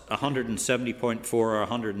at 170.4 or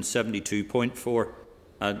 172.4?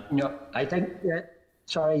 No, I think,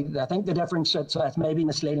 I think the difference, it's maybe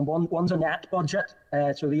misleading. One's a net budget,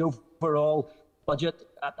 so the overall budget,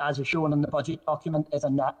 as is shown in the budget document, is a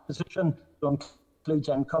net position, so includes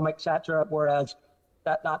income, etc., whereas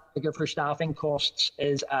that figure for staffing costs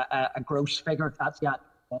is a gross figure. That's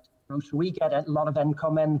gross. We get a lot of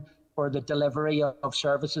income in for the delivery of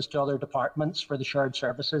services to other departments for the shared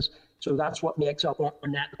services. So that's what makes up our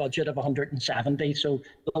net budget of 170. So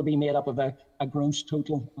it'll be made up of a gross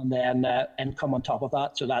total and then income on top of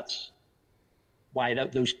that. So that's why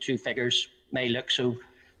those two figures may look. So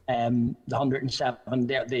the 107,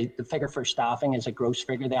 the figure for staffing is a gross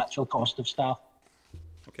figure, the actual cost of staff.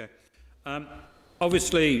 Okay.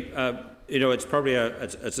 Obviously, it's probably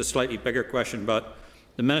it's a slightly bigger question, but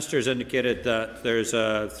the Minister has indicated that there's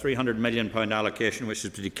a £300 million allocation which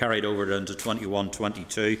is to be carried over into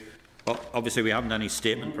 21-22. Well, obviously, we haven't any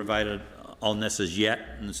statement provided on this as yet,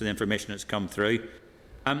 and so the information that's come through.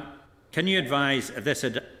 Can you advise if this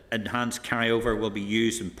enhanced carryover will be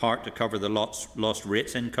used in part to cover the lost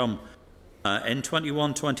rates income in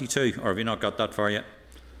 21-22, or have you not got that far yet?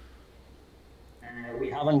 We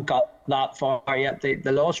haven't got that far yet.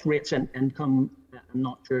 The lost rates in income, I'm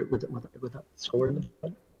not sure with that score.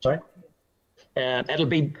 Sorry, it'll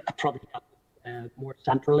be probably more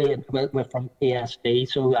centrally from PSD.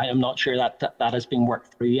 So I am not sure that has been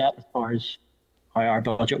worked through yet as far as how our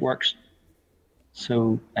budget works.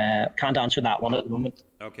 So can't answer that one at the moment.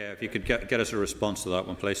 Okay, if you could get us a response to that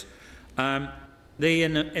one, please. In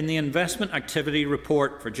the investment activity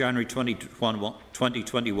report for January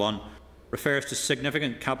 2021 refers to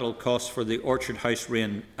significant capital costs for the Orchard House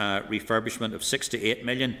refurbishment of 6 to 8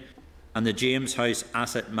 million and the James House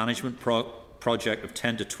asset management project of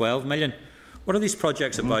 10 to 12 million. What are these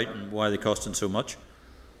projects about and why are they costing so much?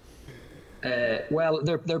 Well,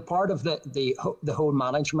 they're part of the whole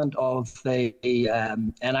management of the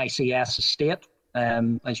NICS estate.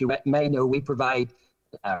 As you may know, we provide,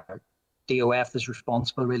 DOF is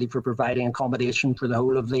responsible really for providing accommodation for the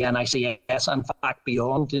whole of the NICS, in fact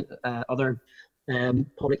beyond other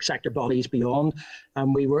public sector bodies beyond.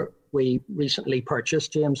 And we recently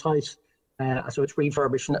purchased James House, so it's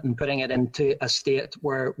refurbishing it and putting it into a state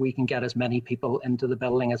where we can get as many people into the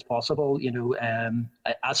building as possible,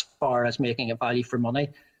 as far as making it value for money.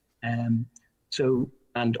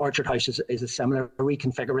 And Orchard House is a similar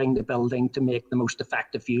reconfiguring the building to make the most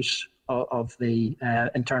effective use of the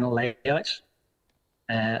internal layouts.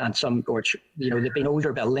 And some, they've been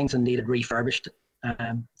older buildings and needed refurbished.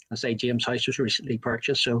 I say James House was recently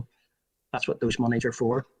purchased, so that's what those monies are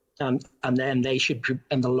for. And then they should,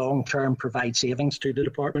 in the long term, provide savings to the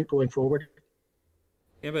department going forward.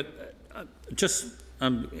 Yeah, but just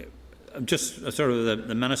sort of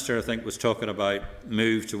the Minister, I think, was talking about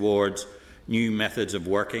move towards new methods of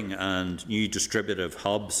working and new distributive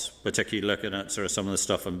hubs, particularly looking at sort of some of the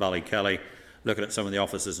stuff in Ballykelly, looking at some of the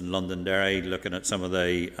offices in Londonderry, looking at some of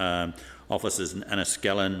the offices in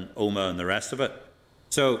Enniskillen, Omagh and the rest of it.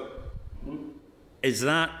 So is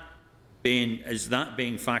that being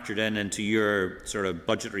factored into your sort of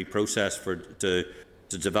budgetary process to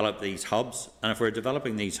develop these hubs? And if we're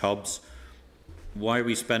developing these hubs, why are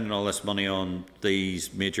we spending all this money on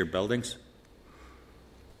these major buildings?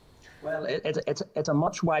 Well, it's a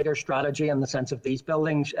much wider strategy in the sense of these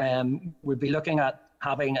buildings. We'd be looking at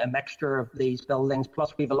having a mixture of these buildings,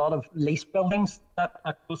 plus we have a lot of lease buildings that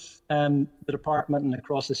across the department and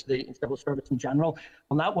across the civil service in general,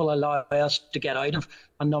 and that will allow us to get out of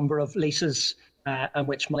a number of leases in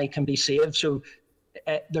which money can be saved. So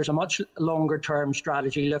there's a much longer term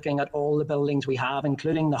strategy looking at all the buildings we have,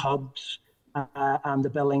 including the hubs and the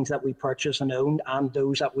buildings that we purchase and own and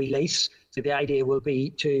those that we lease. So the idea will be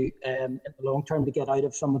to, in the long term, to get out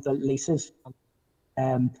of some of the leases,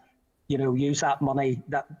 use that money,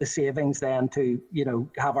 the savings then to,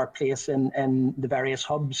 have our place in the various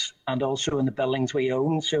hubs and also in the buildings we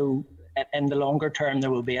own. So in the longer term,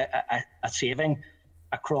 there will be a saving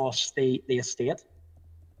across the estate.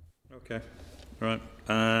 Okay, right.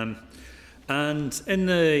 And in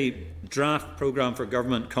the draft programme for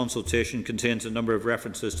government consultation contains a number of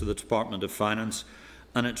references to the Department of Finance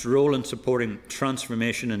and its role in supporting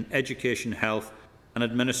transformation in education, health and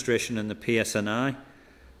administration in the PSNI,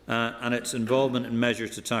 and its involvement in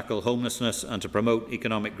measures to tackle homelessness and to promote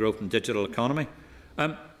economic growth and digital economy.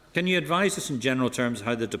 Can you advise us in general terms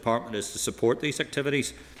how the department is to support these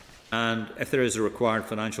activities and if there is a required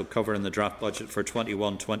financial cover in the draft budget for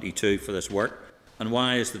 21-22 for this work? And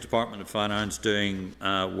why is the Department of Finance doing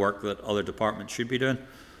work that other departments should be doing?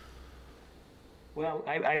 Well,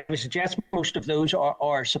 I would suggest most of those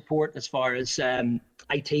are support as far as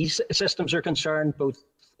IT systems are concerned, both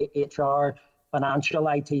HR, financial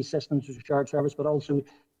IT systems, shared service, but also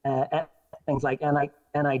things like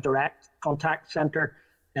NI Direct Contact Centre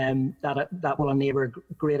that will enable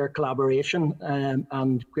greater collaboration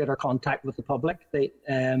and greater contact with the public.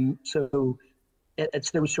 So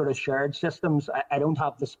it's those sort of shared systems. I don't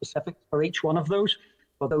have the specifics for each one of those,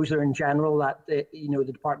 but those are in general that the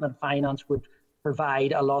Department of Finance would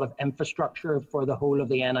provide a lot of infrastructure for the whole of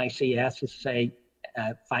the NICS, say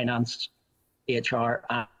finance, HR,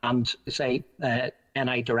 and say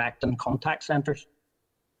NI Direct and contact centres.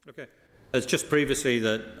 Okay. It's just previously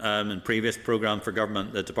that in previous programme for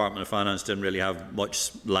government, the Department of Finance didn't really have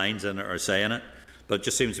much lines in it or say in it, but it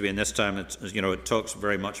just seems to be in this time it talks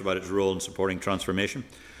very much about its role in supporting transformation.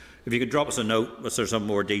 If you could drop us a note with some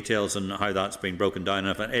more details on how that's been broken down,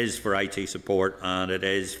 if it is for IT support and it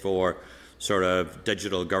is for sort of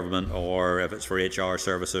digital government, or if it's for HR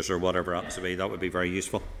services or whatever it happens to be, that would be very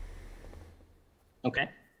useful. Okay.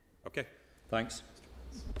 Okay. Thanks.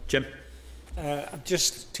 Jim. I'm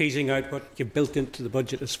just teasing out what you built into the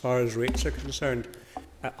budget as far as rates are concerned.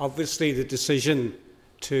 Obviously, the decision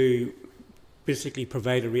to basically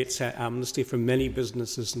provide a rate set amnesty for many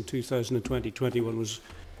businesses in 2020-21 was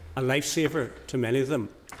a lifesaver to many of them.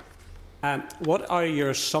 What are your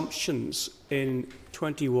assumptions in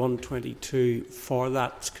 21-22 for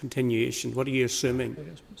that continuation? What are you assuming?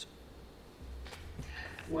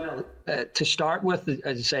 Well, to start with,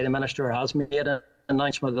 as you say, the Minister has made an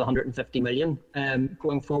announcement of the 150 million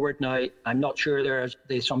going forward. Now, I'm not sure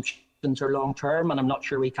the assumptions are long term, and I'm not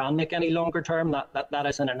sure we can make any longer term. That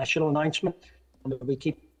is an initial announcement, and we'll be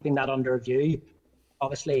keeping that under review.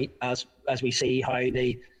 Obviously, as we see how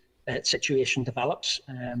the situation develops,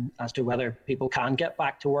 as to whether people can get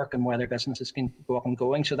back to work and whether businesses can go up and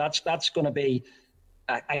going. So that's going to be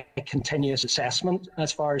a continuous assessment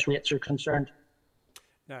as far as rates are concerned.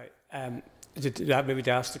 Now, maybe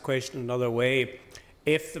to ask the question another way,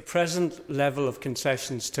 if the present level of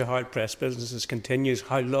concessions to hard-pressed businesses continues,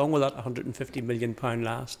 how long will that £150 million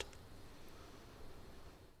last?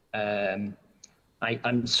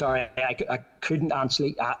 I'm sorry, I couldn't answer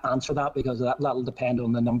that, because that'll depend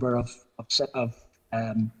on the number of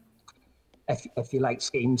if you like,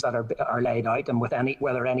 schemes that are laid out, and with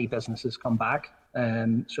whether any businesses come back.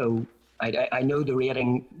 So I know the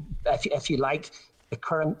rating, if you like, the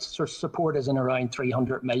current sort of support is in around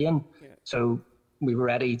 300 million. Yeah. So we've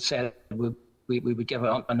already said we would give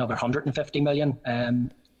another 150 million,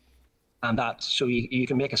 and that, so you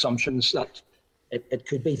can make assumptions that it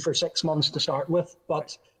could be for 6 months to start with,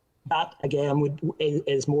 but that again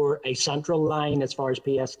is more a central line as far as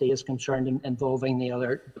PSD is concerned, involving the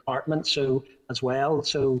other departments as well.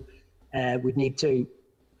 So we'd need to.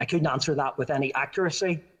 I couldn't answer that with any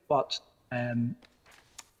accuracy, but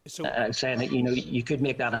saying that you could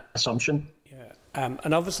make that assumption. Yeah,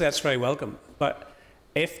 and obviously that's very welcome. But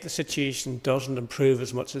if the situation doesn't improve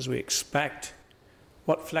as much as we expect,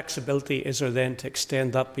 what flexibility is there then to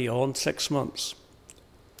extend that beyond 6 months?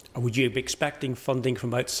 Or would you be expecting funding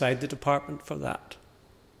from outside the department for that?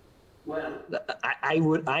 Well, I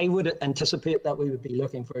would anticipate that we would be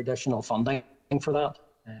looking for additional funding for that,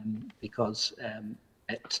 because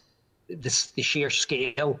the sheer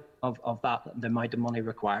scale of that, the amount of money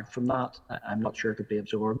required from that, I'm not sure could be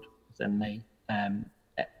absorbed within the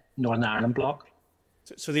Northern Ireland bloc.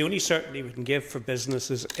 So the only certainty we can give for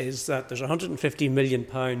businesses is that there's £150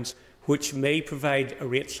 million which may provide a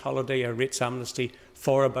rates holiday or rates amnesty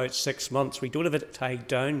for about 6 months. We don't have it tied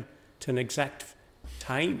down to an exact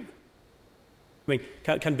time. I mean,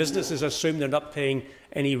 can businesses assume they're not paying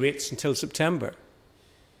any rates until September?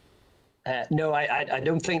 No, I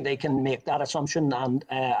don't think they can make that assumption, and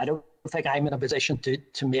I don't think I'm in a position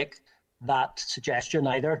to make that suggestion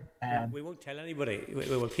either. We won't tell anybody.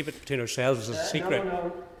 We will keep it between ourselves as a secret.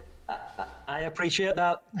 No. I appreciate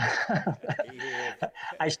that.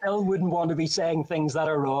 I still wouldn't want to be saying things that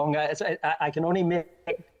are wrong. I can only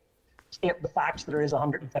state the facts that there is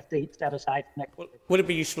 150 set aside next week. Would it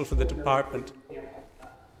be useful for the department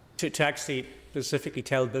to actually specifically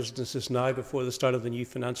tell businesses now, before the start of the new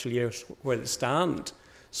financial year, where they stand,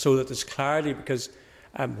 so that there's clarity? Because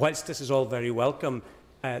whilst this is all very welcome,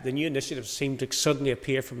 the new initiatives seem to suddenly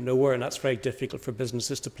appear from nowhere, and that's very difficult for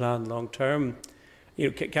businesses to plan long term.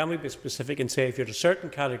 Can we be specific and say, if you're a certain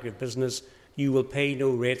category of business, you will pay no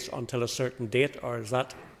rates until a certain date, or is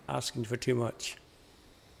that asking for too much?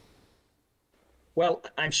 Well,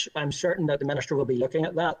 I'm certain that the Minister will be looking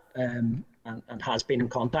at that, and has been in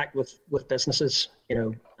contact with businesses,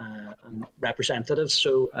 and representatives.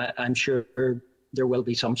 So I'm sure there will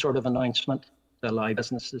be some sort of announcement to allow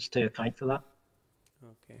businesses to account for that.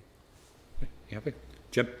 Okay. You happy?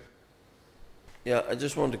 Jim? Yeah, I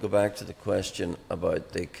just wanted to go back to the question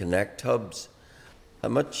about the Connect hubs. How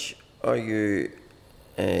much are you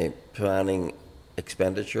planning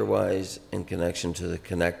expenditure-wise in connection to the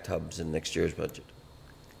Connect hubs in next year's budget?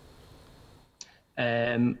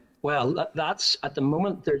 Well, that's at the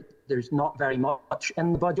moment there's not very much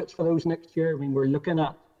in the budgets for those next year. I mean, we're looking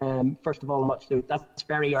at first of all, that's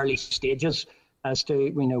very early stages as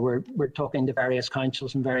to we're talking to various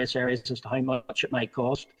councils in various areas as to how much it might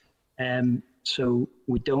cost. So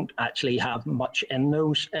we don't actually have much in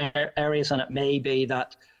those areas, and it may be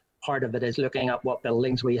that part of it is looking at what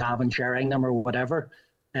buildings we have and sharing them or whatever.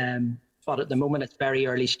 But at the moment, it's very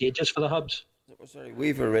early stages for the hubs. Sorry,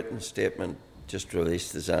 we've a written statement just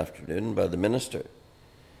released this afternoon by the Minister,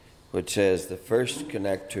 which says the first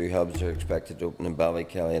Connect 2 hubs are expected to open in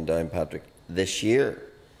Ballykelly and Downpatrick this year.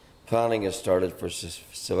 Planning has started for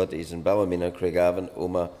facilities in Ballymena, Craigavon,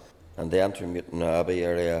 Omagh and the Antrim Abbey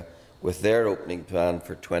area, with their opening plan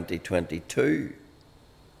for 2022.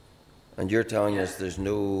 And you're telling us there's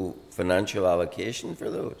no financial allocation for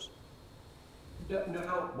those?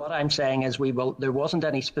 No, what I'm saying is there wasn't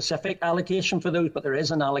any specific allocation for those, but there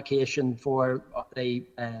is an allocation for the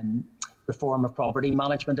reform of property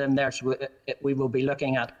management in there. So we will be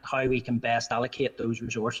looking at how we can best allocate those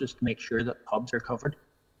resources to make sure that hubs are covered.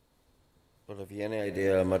 But have you any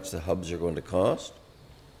idea how much the hubs are going to cost?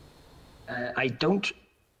 I don't.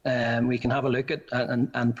 We can have a look at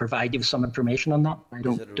and provide you with some information on that. I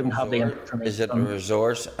don't have the information. Is it a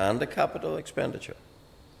resource and a capital expenditure?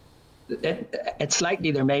 It's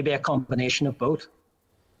likely there may be a combination of both.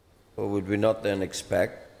 Well, would we not then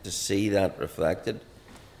expect to see that reflected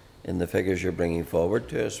in the figures you're bringing forward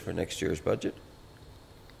to us for next year's budget?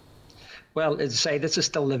 Well, as I say, this is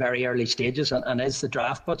still the very early stages, and is the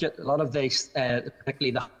draft budget. A lot of these,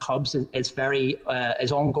 particularly the hubs,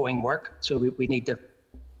 is ongoing work. So we need to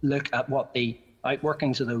look at what the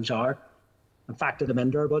outworkings of those are and factor them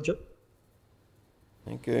into our budget.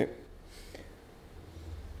 Thank you.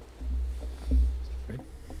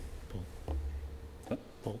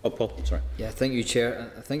 Paul, sorry. Yeah, thank you,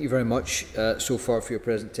 Chair. Thank you very much so far for your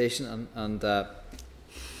presentation. And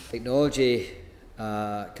technology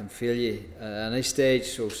can fail you at any stage,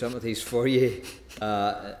 so sympathies for you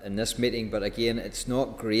in this meeting. But again, it's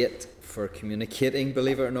not great for communicating,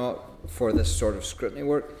 believe it or not, for this sort of scrutiny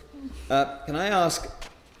work. Can I ask,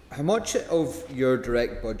 how much of your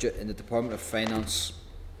direct budget in the Department of Finance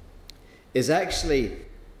is actually,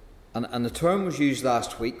 and the term was used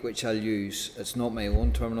last week, which I'll use, it's not my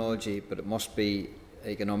own terminology, but it must be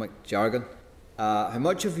economic jargon. How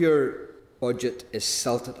much of your budget is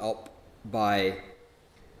silted up by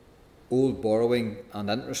old borrowing and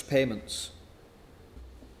interest payments?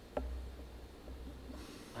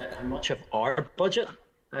 How much of our budget?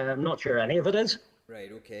 I'm not sure any of it is. Right,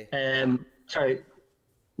 okay. Sorry.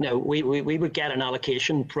 No, we would get an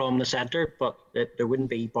allocation from the centre, but there wouldn't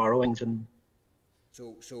be borrowings and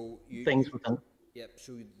things within. Yep,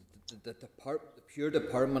 so the pure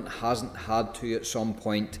department hasn't had to at some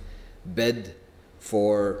point bid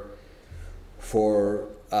for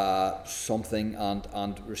something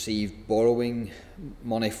and receive borrowing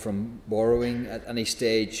money from borrowing at any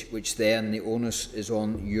stage, which then the onus is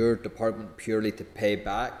on your department purely to pay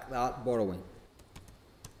back that borrowing?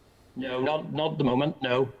 No, not at the moment.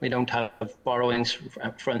 No, we don't have borrowings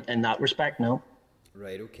in that respect. No.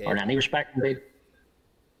 Right. Okay. Or in any respect, indeed.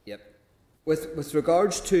 Yep. With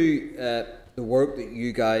regards to the work that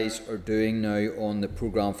you guys are doing now on the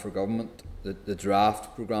programme for government, the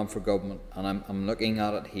draft programme for government, and I'm looking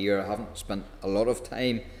at it here. I haven't spent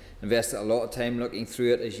invested a lot of time looking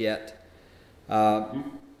through it as yet.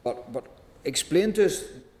 But explain to us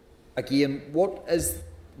again, what is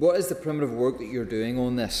the primitive work that you're doing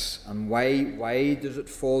on this, and why does it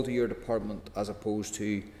fall to your department as opposed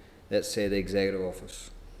to, let's say, the executive office?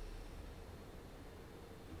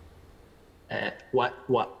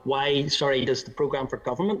 Why? Sorry, does the programme for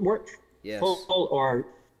government work? Yes. Or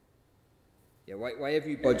yeah, why have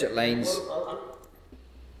you budget lines?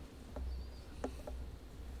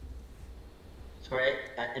 Sorry,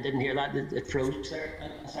 I didn't hear that. It froze there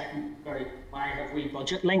a second. Sorry, why have we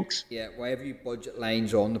budget links? Yeah, why have you budget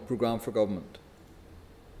lines on the programme for government?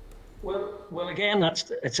 Well, again,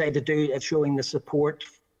 it's showing the support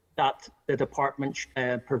that the department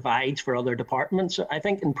provides for other departments. I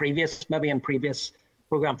think in previous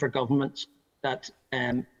programme for government that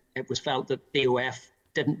it was felt that DOF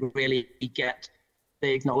didn't really get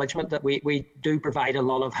the acknowledgement that we do provide a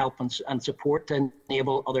lot of help and support to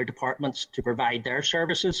enable other departments to provide their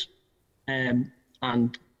services. And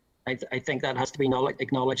I think that has to be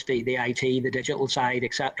acknowledged, the IT, the digital side,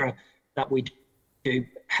 etc., that we do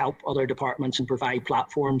help other departments and provide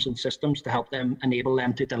platforms and systems to help them, enable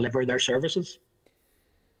them to deliver their services.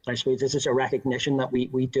 I suppose this is a recognition that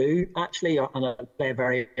we do actually and play a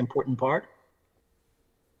very important part.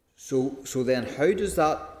 So then how does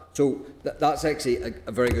that, that's actually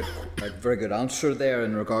a very good answer there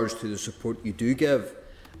in regards to the support you do give,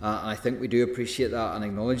 and I think we do appreciate that and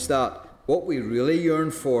acknowledge that. What we really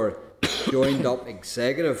yearn for is joined up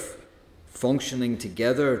executive functioning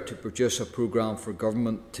together to produce a programme for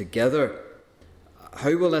government together.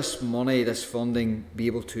 How will this money, this funding, be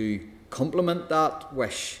able to complement that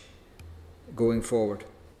wish going forward?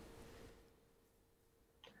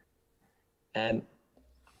 I'm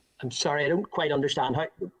sorry, I don't quite understand.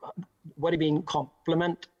 What do you mean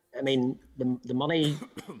complement? I mean, the money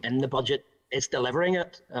in the budget is delivering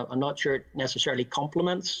it. I'm not sure it necessarily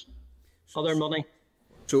complements other money.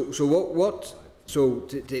 So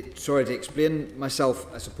to explain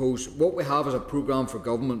myself, I suppose what we have is a programme for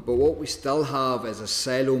government, but what we still have is a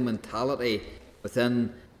silo mentality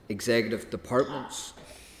within executive departments.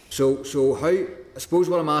 So how, I suppose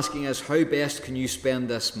what I'm asking is, how best can you spend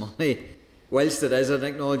this money, whilst it is an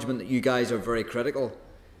acknowledgement that you guys are very critical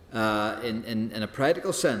in a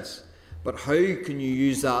practical sense, but how can you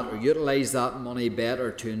use that or utilise that money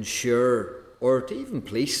better to ensure, or to even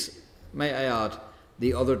police, might I add,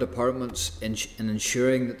 the other departments in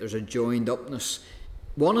ensuring that there's a joined upness,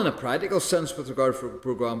 one in a practical sense with regard to a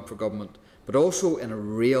programme for government, but also in a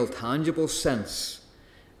real tangible sense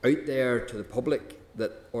out there to the public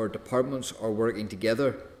that our departments are working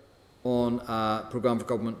together on a programme for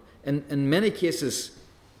government. In many cases,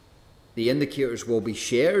 the indicators will be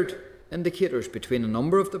shared indicators between a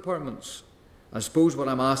number of departments. I suppose what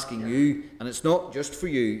I'm asking you, and it's not just for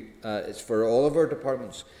you, it's for all of our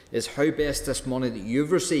departments, is how best this money that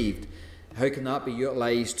you've received, how can that be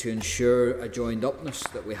utilised to ensure a joined upness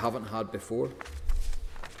that we haven't had before?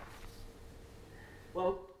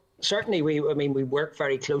 Well, certainly we work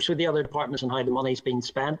very close with the other departments on how the money's been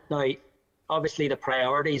spent. Now, obviously the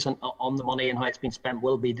priorities on the money and how it's been spent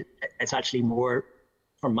will be, it's actually more,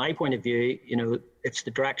 from my point of view, it's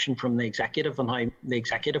the direction from the executive and how the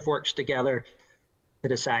executive works together to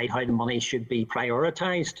decide how the money should be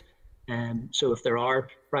prioritised. So if there are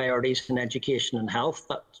priorities in education and health,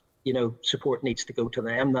 that support needs to go to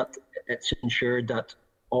them, that it's ensured that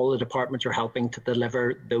all the departments are helping to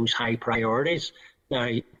deliver those high priorities. Now,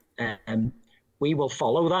 we will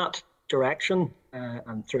follow that direction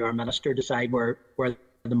and through our minister decide where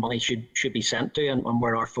the money should be sent to and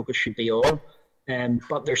where our focus should be on.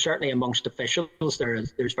 But there's certainly amongst officials,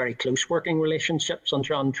 there's very close working relationships on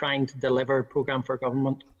trying to deliver programme for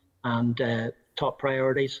government and top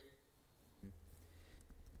priorities.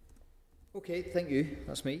 Okay, thank you.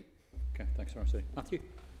 That's me. Okay, thanks, RC. Matthew.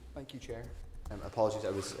 Thank you, Chair. Apologies, I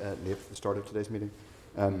was late for the start of today's meeting.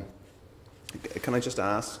 Can I just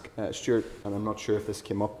ask, Stuart, and I'm not sure if this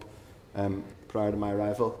came up prior to my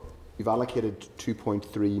arrival, you've allocated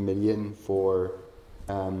 2.3 million for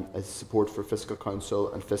as support for Fiscal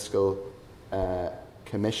Council and Fiscal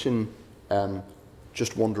Commission.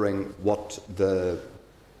 Just wondering what the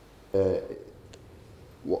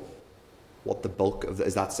bulk of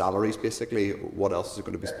is that salaries basically? What else is it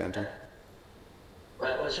going to be spent on?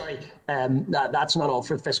 Well, sorry, that's not all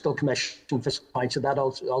for Fiscal Commission, Fiscal Council. That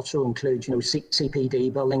also includes,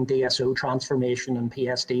 CPD building, DSO transformation, and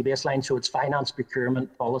PSD baseline. So it's finance,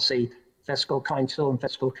 procurement, policy, Fiscal Council, and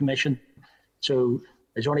Fiscal Commission. So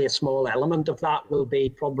there's only a small element of that will be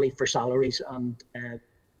probably for salaries and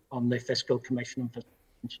on the Fiscal Commission and Fiscal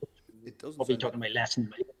Council. We'll be talking about less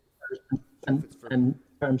than in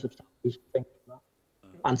terms of salaries, things like that.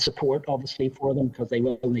 And support, obviously, for them because they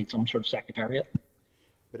will need some sort of secretariat.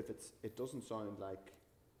 But it doesn't sound like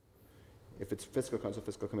if it's Fiscal Council,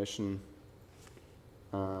 Fiscal Commission,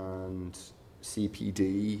 and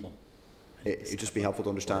CPD, it'd just be helpful to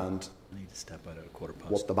understand I need to step out at 15:15.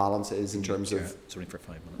 What the balance is in terms of it's only for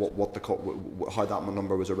 5 minutes. How that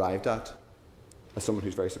number was arrived at, as someone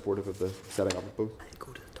who's very supportive of the setting up of both.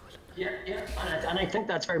 Yeah, and I think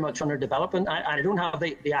that's very much under development. I don't have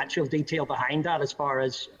the actual detail behind that as far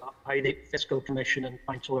as how the Fiscal Commission and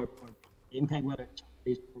Council are impacting, whether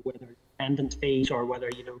attendance fees or whether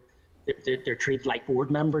they're treated like board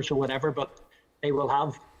members or whatever, but they will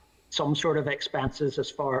have some sort of expenses as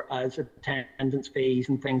far as attendance fees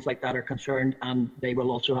and things like that are concerned, and they will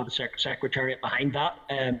also have a secretariat behind that.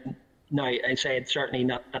 Now, I say it's certainly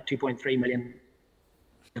not that 2.3 million.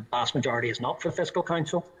 The vast majority is not for Fiscal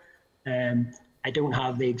Council. I don't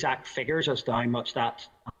have the exact figures as to how much that,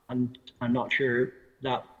 and I'm not sure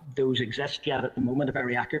that those exist yet at the moment, the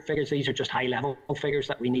very accurate figures. These are just high-level figures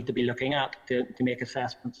that we need to be looking at to make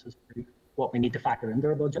assessments as to what we need to factor into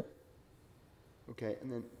our budget. Okay,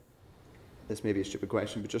 and then this may be a stupid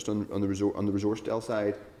question, but just on the resource del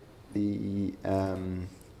side, the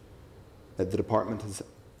department has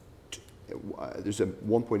there's a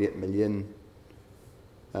 1.8 million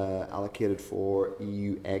allocated for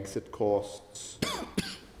EU exit costs.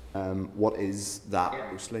 What is that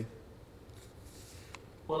mostly?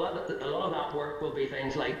 Well, a lot of that work will be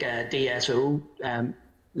things like DSO,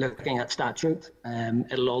 looking at statute.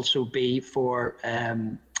 It'll also be for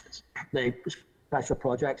the Special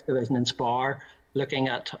Projects Division in SPAR, looking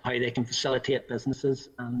at how they can facilitate businesses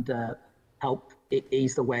and help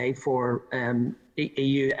ease the way for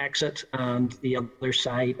EU exit, and the other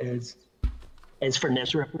side is for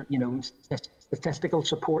NISR, you know, statistical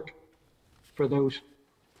support for those.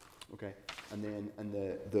 Okay, and then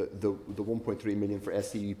the 1.3 million for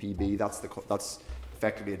SEUPB, that's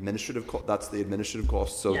effectively administrative. That's the administrative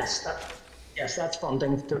cost. So yes, that's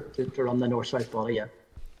funding to run the north-south body. Yeah.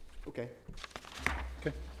 Okay.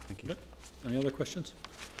 Okay. Thank you. Good. Any other questions?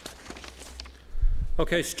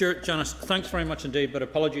 Okay, Stuart, Janice, thanks very much indeed, but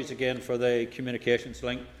apologies again for the communications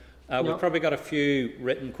link. No. We've probably got a few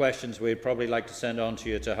written questions we'd probably like to send on to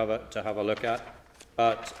you to have a look at,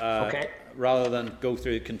 but okay. Rather than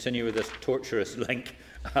continue with this torturous link,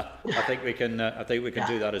 I think we can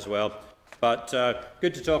do that as well. But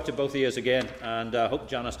good to talk to both of you again, and I hope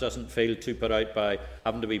Janice doesn't feel too put out by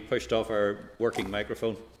having to be pushed off her working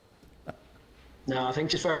microphone. No, I think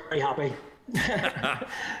she's very happy.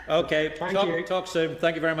 Okay, talk soon.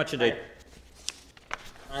 Thank you very much indeed.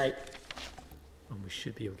 Right. And we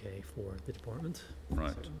should be okay for the department.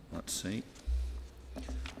 Right, so. Let's see.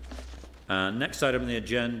 Next item on the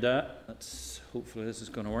agenda, hopefully this is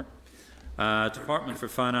going to work. Department for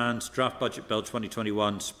Finance, Draft Budget Bill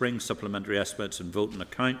 2021, Spring Supplementary Estimates and Vote and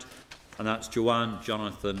Account. And that's Joanne,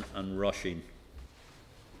 Jonathan and Roisin.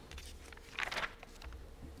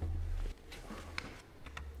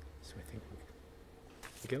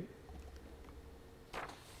 Go.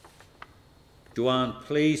 Joanne,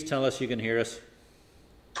 please tell us you can hear us.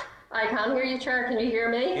 I can hear you, Chair. Can you hear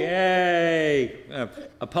me? Yay!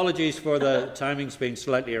 Apologies for the timings being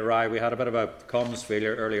slightly awry. We had a bit of a comms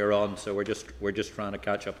failure earlier on, so we're just trying to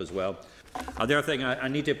catch up as well. The other thing, I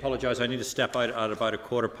need to apologise. I need to step out at about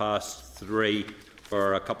 3:15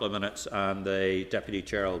 for a couple of minutes, and the Deputy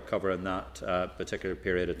Chair will cover in that particular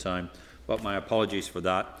period of time. But my apologies for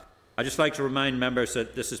that. I'd just like to remind members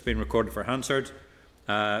that this has been recorded for Hansard.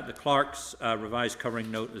 The Clerk's revised covering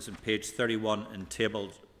note is on page 31 in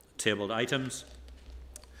tabled items.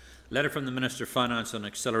 Letter from the Minister of Finance on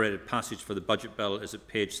accelerated passage for the budget bill is at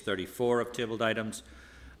page 34 of tabled items,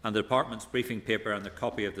 and the Department's briefing paper and the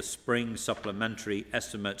copy of the Spring Supplementary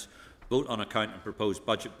Estimates, Vote on Account and Proposed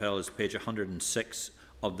Budget Bill is page 106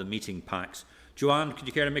 of the meeting packs. Joanne, could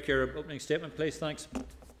you care to make your opening statement, please? Thanks.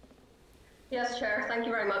 Yes, Chair. Thank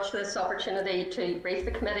you very much for this opportunity to brief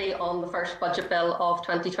the committee on the first budget bill of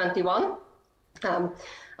 2021.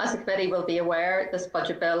 As the committee will be aware, this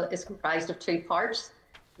budget bill is comprised of two parts: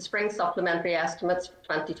 the Spring Supplementary Estimates for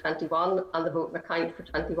 2021 and the Vote and Account for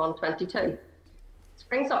 21-22.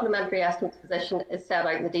 Spring Supplementary Estimates position is set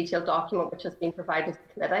out in the detailed document which has been provided to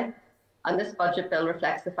the committee, and this budget bill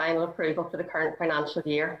reflects the final approval for the current financial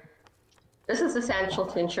year. This is essential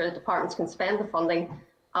to ensure that departments can spend the funding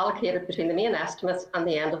allocated between the main estimates and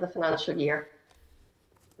the end of the financial year.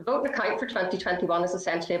 The Vote and Account for 2021 is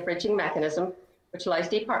essentially a bridging mechanism which allows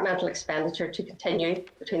departmental expenditure to continue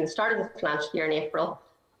between the start of the financial year in April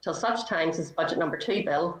till such times as Budget Number 2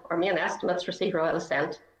 bill or main estimates receive royal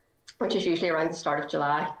assent, which is usually around the start of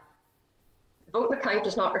July. The Vote and Account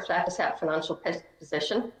does not reflect a set financial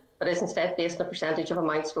position, but is instead based on a percentage of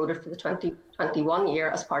amounts voted for the 2021 year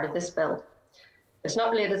as part of this bill. It's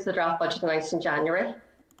not related to the draft budget announced in January.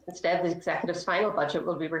 Instead, the Executive's final budget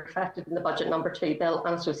will be reflected in the Budget Number 2 bill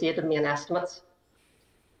and associated main estimates.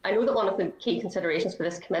 I know that one of the key considerations for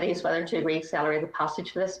this committee is whether to agree accelerated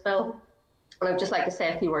passage for this bill, and I would just like to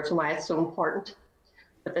say a few words on why it's so important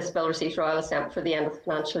that this bill receives royal assent for the end of the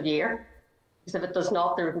financial year, because if it does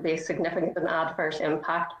not, there will be a significant and adverse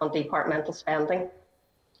impact on departmental spending.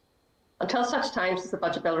 Until such times as the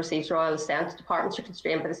budget bill receives royal assent, departments are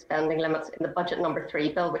constrained by the spending limits in the Budget Number 3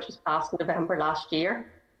 bill, which was passed in November last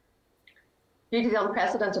year. Due to the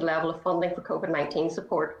unprecedented level of funding for COVID-19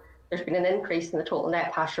 support, there's been an increase in the total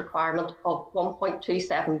net cash requirement of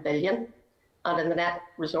 1.27 billion and in the net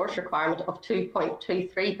resource requirement of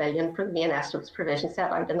 2.23 billion for the main estimates provision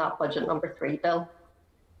set out in that Budget Number 3 bill.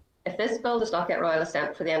 If this bill does not get royal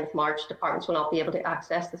assent for the end of March, departments will not be able to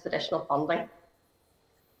access this additional funding.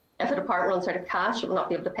 If a department runs out of cash, it will not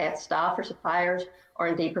be able to pay its staff or suppliers, or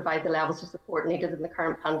indeed provide the levels of support needed in the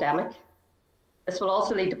current pandemic. This will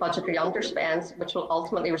also lead to budgetary underspends, which will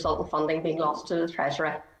ultimately result in funding being lost to the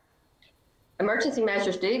Treasury. Emergency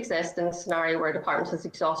measures do exist in a scenario where a department has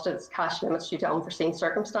exhausted its cash limits due to unforeseen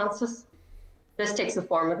circumstances. This takes the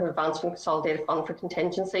form of an advance from Consolidated Fund for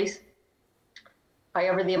contingencies.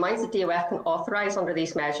 However, the amounts that DOF can authorise under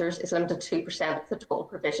these measures is limited to 2% of the total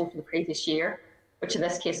provision for the previous year, which in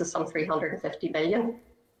this case is some 350 million.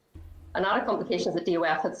 An added complication is that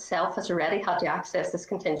DOF itself has already had to access this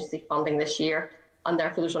contingency funding this year, and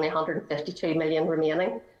therefore there's only 152 million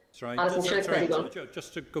remaining. Sorry,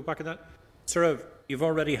 just to go back on that, You've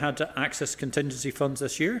already had to access contingency funds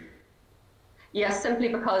this year? Yes, simply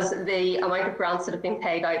because the amount of grants that have been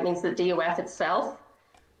paid out means that DOF itself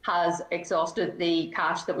has exhausted the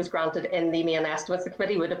cash that was granted in the main estimates. The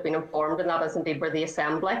committee would have been informed, and that is indeed where the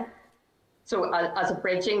Assembly. So as a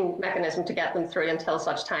bridging mechanism to get them through until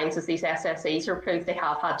such times as these SSEs are approved, they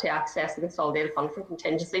have had to access the Consolidated Fund for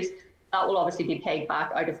contingencies. That will obviously be paid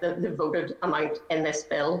back out of the voted amount in this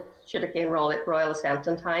bill, should it gain royal assent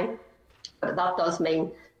in time. But that does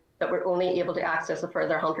mean that we're only able to access a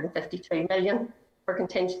further 152 million for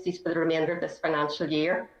contingencies for the remainder of this financial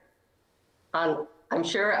year. And I'm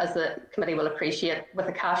sure, as the committee will appreciate, with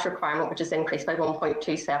the cash requirement, which is increased by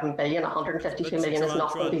 1.27 billion, 152 million is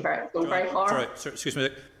not going to be very far. Sorry, excuse me,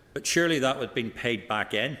 but surely that would have been paid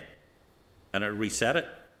back in, and it reset it.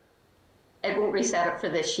 It won't reset it for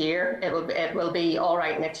this year. It will be all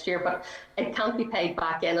right next year, but it can't be paid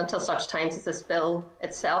back in until such times as this bill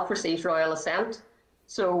itself receives royal assent.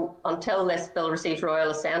 So until this bill receives royal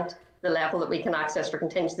assent, the level that we can access for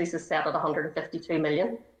contingencies is set at 152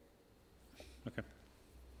 million. Okay.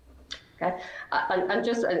 Okay, and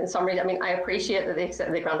just in summary, I mean, I appreciate that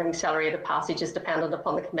the granting accelerated passage is dependent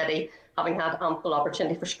upon the committee having had ample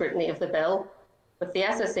opportunity for scrutiny of the bill. With the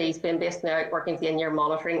SSEs being based now working with the in-year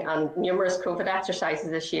monitoring and numerous COVID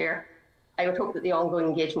exercises this year, I would hope that the ongoing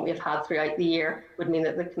engagement we've had throughout the year would mean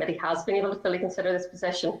that the committee has been able to fully consider this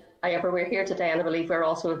position. However, we're here today, and I believe we're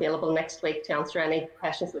also available next week to answer any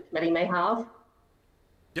questions the committee may have.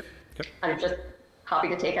 Yep. Okay. I'm just happy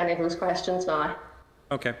to take any of those questions now.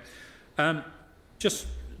 Okay. Just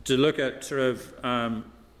to look at the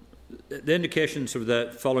indications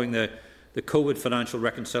of following the COVID financial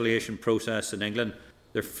reconciliation process in England,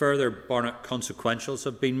 there further Barnett consequentials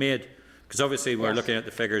have been made, because obviously we're looking at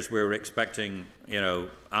the figures we were expecting. You know,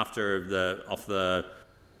 after of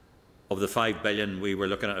the 5 billion, we were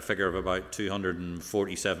looking at a figure of about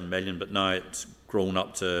 247 million, but now it's grown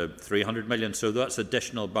up to 300 million. So that's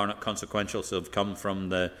additional Barnett consequentials that have come from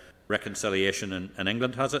the reconciliation in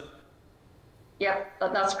England, has it? Yep,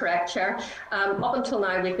 that's correct, Chair. Up until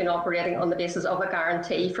now, we've been operating on the basis of a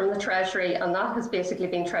guarantee from the Treasury, and that has basically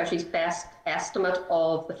been Treasury's best estimate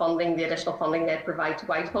of the funding, the additional funding they provide to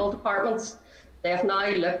Whitehall departments. They have now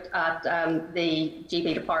looked at the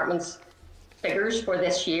GB department's figures for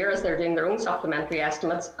this year as they're doing their own supplementary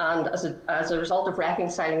estimates, and as a result of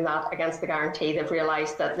reconciling that against the guarantee, they've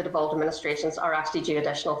realised that the devolved administrations are actually due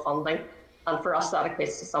additional funding, and for us that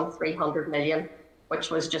equates to some 300 million. Which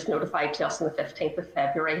was just notified to us on the 15th of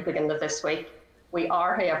February, beginning of this week. We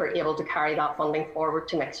are, however, able to carry that funding forward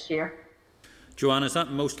to next year. Joanne, is that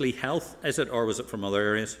mostly health, is it, or was it from other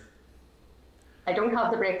areas? I don't have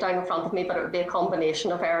the breakdown in front of me, but it would be a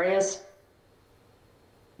combination of areas.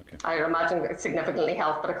 Okay. I imagine it's significantly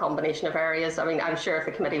health, but a combination of areas. I mean, I'm sure if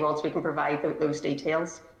the committee wants, we can provide those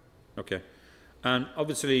details. Okay. And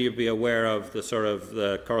obviously you'll be aware of the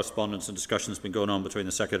the correspondence and discussions been going on between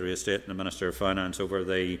the Secretary of State and the Minister of Finance over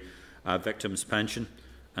the victims' pension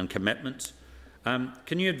and commitments.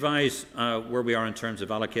 Can you advise where we are in terms of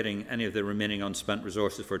allocating any of the remaining unspent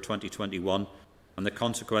resources for 2021 and the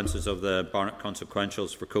consequences of the Barnett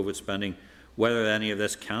consequentials for COVID spending, whether any of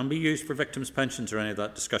this can be used for victims' pensions or any of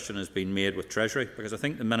that discussion has been made with Treasury? Because I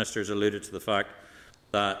think the Minister has alluded to the fact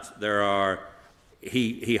that there are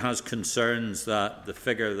He has concerns that the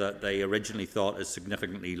figure that they originally thought is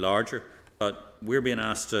significantly larger, but we're being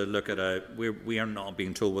asked to look at we are not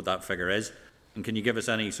being told what that figure is. And can you give us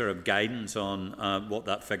any sort of guidance on what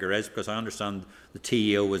that figure is? Because I understand the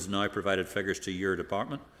TEO has now provided figures to your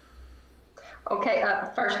department. Okay,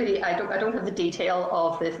 firstly, I don't have the detail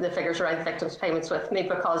of the figures around victims' payments with me,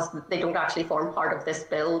 because they don't actually form part of this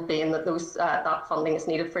bill, being that that funding is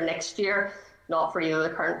needed for next year, not for either the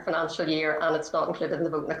current financial year, and it's not included in the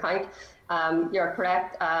voting account. You're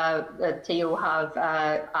correct. The TO have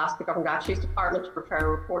asked the Government Actuaries Department to prepare a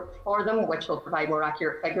report for them, which will provide more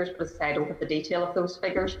accurate figures, but as I say, I don't have the detail of those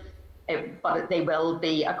figures. But they will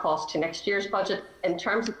be a cost to next year's budget. In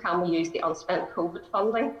terms of can we use the unspent COVID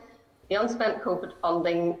funding, the unspent COVID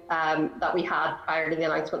funding that we had prior to the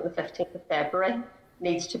announcement on the 15th of February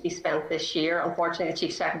needs to be spent this year. Unfortunately, the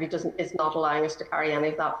Chief Secretary is not allowing us to carry any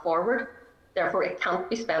of that forward. Therefore, it can't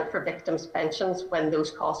be spent for victims' pensions when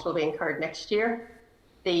those costs will be incurred next year.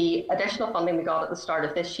 The additional funding we got at the start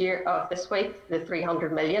of this week, the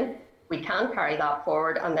 300 million, we can carry that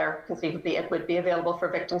forward, and there conceivably it would be available for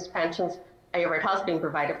victims' pensions. However, it has been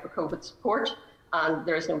provided for COVID support, and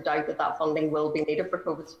there is no doubt that that funding will be needed for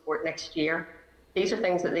COVID support next year. These are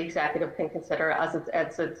things that the Executive can consider as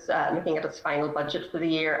it's looking at its final budget for the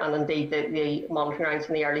year, and indeed the monitoring rounds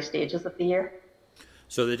in the early stages of the year.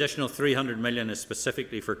 So the additional 300 million is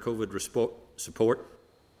specifically for COVID support?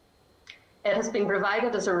 It has been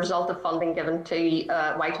provided as a result of funding given to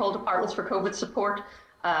Whitehall departments for COVID support.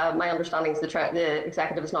 My understanding is the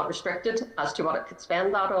executive is not restricted as to what it could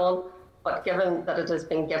spend that on, but given that it has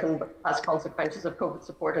been given as consequences of COVID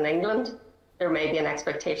support in England, there may be an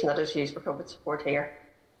expectation that it's used for COVID support here.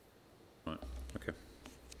 Right. Okay.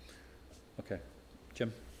 Okay.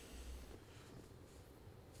 Jim?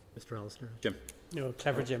 Mr. Alistair? Jim? No,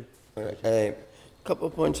 clever Jim. A couple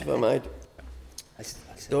of points, if I might.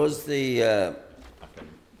 Does the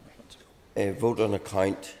vote on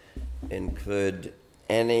account include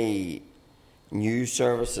any new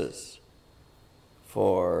services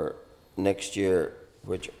for next year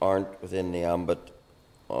which aren't within the ambit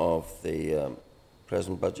of the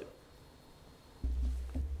present budget?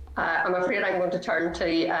 I'm afraid I'm going to turn to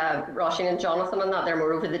Roisin and Jonathan on that. They're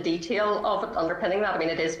more over the detail of it underpinning that. I mean,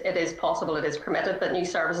 it is possible, it is permitted that new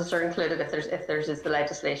services are included if there's the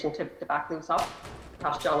legislation to back those up.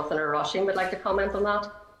 Perhaps Jonathan or Roisin would like to comment on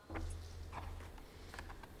that.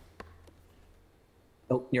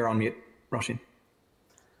 Oh, you're on mute, Roisin.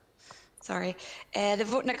 Sorry. The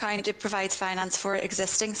voting account, it provides finance for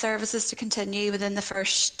existing services to continue within the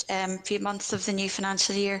first few months of the new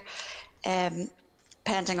financial year,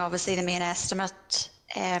 pending obviously the main estimate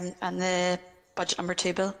and the budget number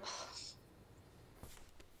 2 bill.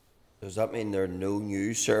 Does that mean there are no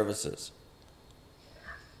new services?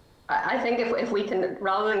 I think if we can,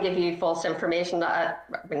 rather than give you false information, I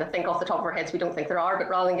mean, I think off the top of our heads we don't think there are, but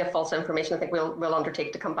rather than give false information, I think we'll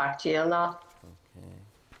undertake to come back to you on that. Okay.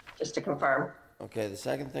 Just to confirm. Okay, the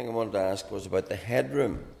second thing I wanted to ask was about the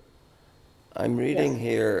headroom. I'm reading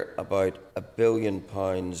here about £1 billion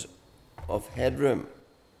of headroom.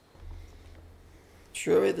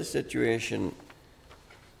 Surely the situation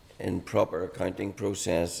in proper accounting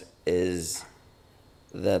process is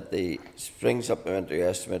that the spring supplementary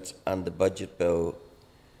estimates and the budget bill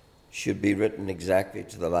should be written exactly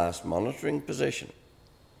to the last monitoring position,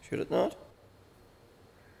 should it not?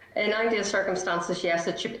 In ideal circumstances, yes,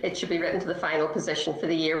 it should be written to the final position for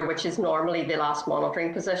the year, which is normally the last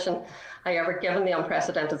monitoring position. However, given the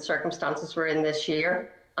unprecedented circumstances we're in this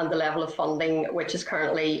year and the level of funding which is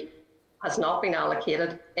currently has not been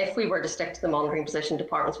allocated, if we were to stick to the monitoring position,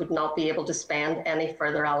 departments would not be able to spend any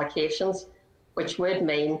further allocations, which would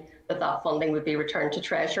mean that that funding would be returned to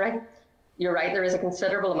Treasury. You're right, there is a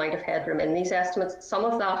considerable amount of headroom in these estimates. Some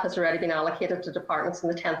of that has already been allocated to departments on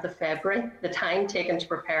the 10th of February. The time taken to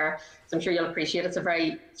prepare, as I'm sure you'll appreciate, it's a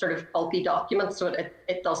very sort of bulky document, so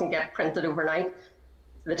it doesn't get printed overnight.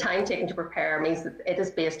 The time taken to prepare means that it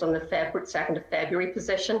is based on the 2nd of February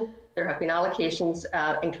position. There have been allocations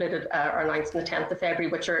included or announced on the 10th of February,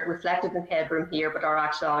 which are reflected in headroom here, but are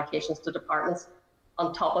actual allocations to departments.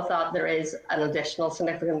 On top of that, there is an additional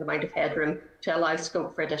significant amount of headroom to allow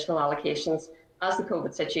scope for additional allocations as the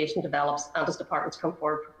COVID situation develops and as departments come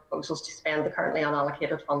forward with proposals to spend the currently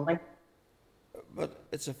unallocated funding. But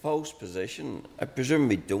it's a false position. I presume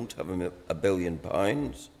we don't have £1 billion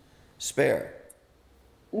spare.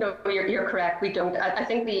 No, you're correct. We don't. I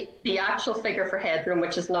think the actual figure for headroom,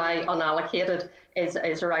 which is now unallocated,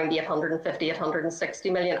 is around 850, 860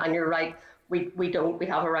 million. And you're right. We don't. We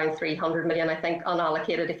have around 300 million, I think,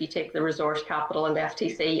 unallocated if you take the resource capital and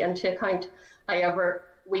FTC into account. However,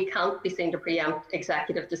 we can't be seen to preempt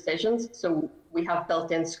executive decisions. So we have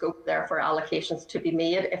built-in scope there for allocations to be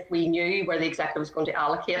made. If we knew where the executive was going to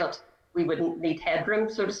allocate it, we wouldn't need headroom,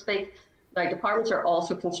 so to speak. Now, departments are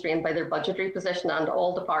also constrained by their budgetary position, and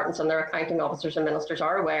all departments and their accounting officers and ministers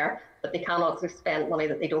are aware that they cannot spend money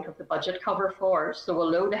that they don't have the budget cover for. So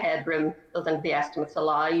although the headroom built into the estimates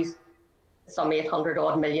allows some 800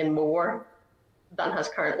 odd million more than has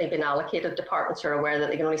currently been allocated, departments are aware that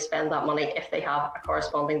they can only spend that money if they have a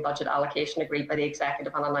corresponding budget allocation agreed by the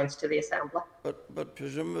executive and announced to the Assembly. But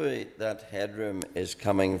presumably that headroom is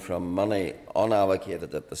coming from money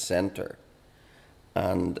unallocated at the centre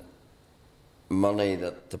and money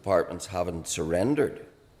that departments haven't surrendered.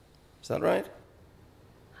 Is that right?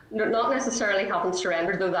 No, not necessarily haven't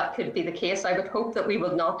surrendered, though that could be the case. I would hope that we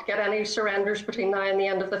will not get any surrenders between now and the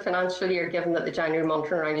end of the financial year, given that the January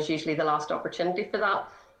monitoring round is usually the last opportunity for that.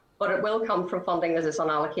 But it will come from funding that is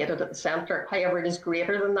unallocated at the centre. However, it is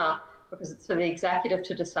greater than that because it's for the executive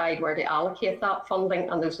to decide where to allocate that funding,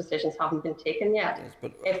 and those decisions haven't been taken yet. Yes,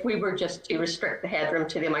 but if we were just to restrict the headroom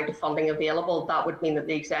to the amount of funding available, that would mean that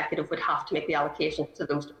the executive would have to make the allocation to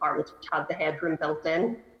those departments which had the headroom built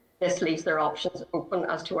in. This leaves their options open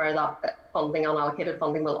as to where that funding, unallocated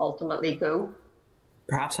funding, will ultimately go.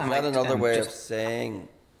 Perhaps I might. Is that another way of saying?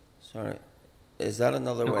 Sorry, is that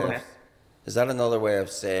another way? Is that another way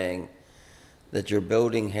of saying that you're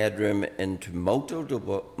building headroom into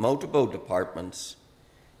multiple departments,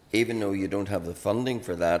 even though you don't have the funding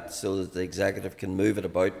for that, so that the executive can move it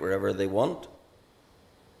about wherever they want?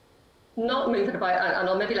 Not move it about, and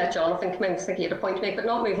I'll maybe let Jonathan come in because I think he had a point to make, but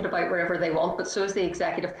not move it about wherever they want, but so as the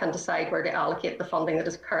executive can decide where to allocate the funding that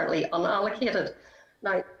is currently unallocated.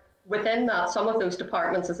 Now, within that, some of those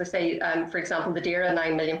departments, as I say, for example, the DERA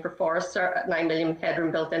 9 million for forest, 9 million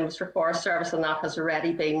headroom built in was for Forest Service, and that has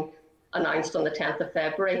already been announced on the 10th of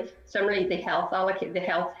February. Similarly, the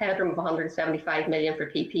health headroom of 175 million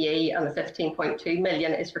for PPE and the 15.2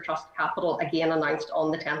 million is for Trust Capital, again announced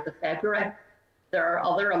on the 10th of February. There are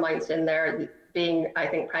other amounts in there being, I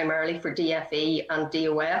think, primarily for DFE and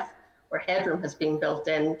DOF, where headroom has been built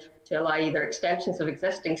in to allow either extensions of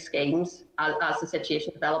existing schemes as the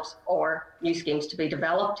situation develops or new schemes to be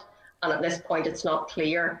developed. And at this point, it's not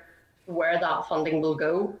clear where that funding will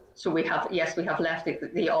go. So we have left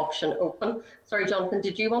the option open. Sorry, Jonathan,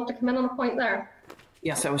 did you want to come in on a point there?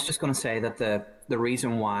 Yes, I was just going to say that the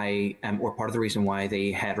reason why, or part of the reason why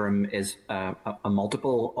the headroom is a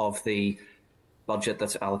multiple of the budget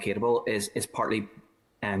that's allocatable is partly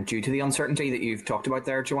due to the uncertainty that you've talked about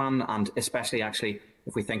there, Joanne, and especially actually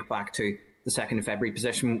if we think back to the 2nd of February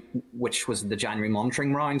position, which was the January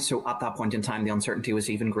monitoring round. So at that point in time, the uncertainty was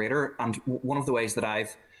even greater. And one of the ways that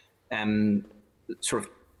I've sort of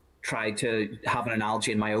tried to have an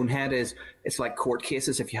analogy in my own head is it's like court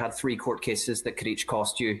cases. If you had 3 court cases that could each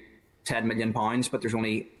cost you £10 million, but there's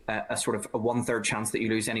only a sort of a 1/3 chance that you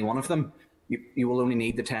lose any one of them, you will only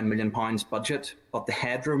need the £10 million budget, but the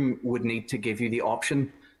headroom would need to give you the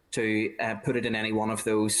option to put it in any one of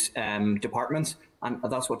those departments. And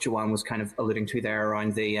that's what Joanne was kind of alluding to there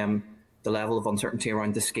around the level of uncertainty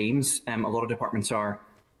around the schemes. A lot of departments are,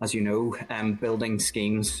 as you know, building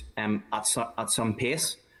schemes at some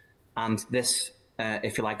pace. And this,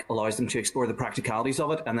 if you like, allows them to explore the practicalities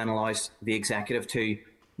of it and then allows the executive to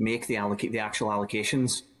make the actual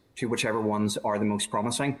allocations to whichever ones are the most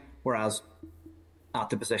promising. Whereas at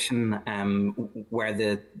the position where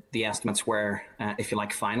the estimates were, if you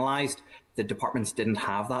like, finalised, the departments didn't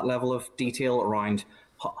have that level of detail around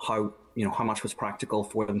how much was practical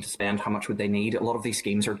for them to spend, how much would they need. A lot of these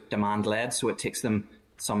schemes are demand-led, so it takes them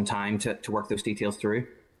some time to work those details through.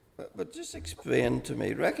 But just explain to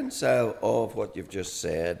me, reconcile all of what you've just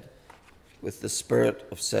said with the spirit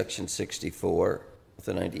of Section 64 of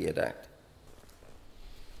the 98 Act.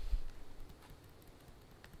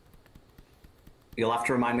 You'll have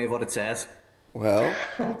to remind me of what it says. Well,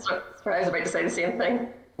 I was about to say the same thing.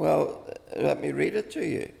 Well, let me read it to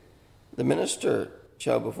you. The Minister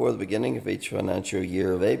shall, before the beginning of each financial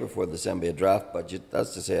year, lay before the Assembly a draft budget,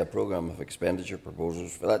 that's to say a programme of expenditure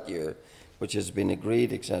proposals for that year, which has been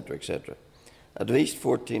agreed, etc., etc. At least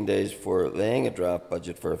 14 days before laying a draft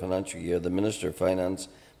budget for a financial year, the Minister of Finance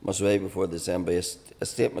must lay before the Assembly a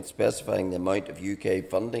statement specifying the amount of UK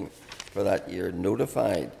funding for that year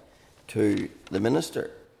notified to the Minister.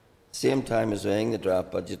 Same time as laying the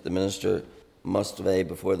draft budget, the Minister must lay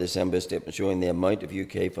before the Assembly a statement showing the amount of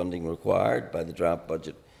UK funding required by the draft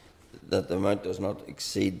budget, that the amount does not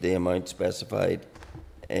exceed the amount specified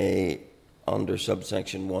under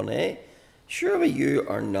subsection 1A. Surely you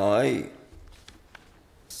are now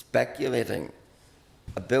speculating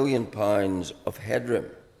 £1 billion of headroom,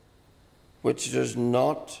 which does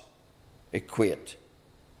not equate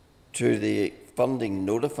to the funding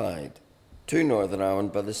notified to Northern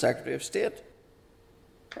Ireland by the Secretary of State.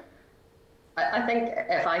 I think,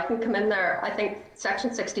 if I can come in there, I think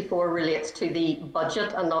Section 64 relates to the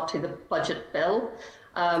budget and not to the budget bill.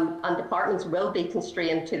 And departments will be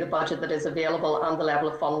constrained to the budget that is available and the level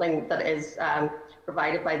of funding that is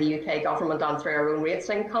provided by the UK government and through our own rates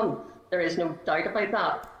income. There is no doubt about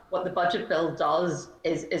that. What the budget bill does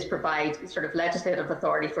is provide sort of legislative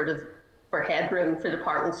authority for headroom for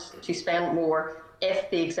departments to spend more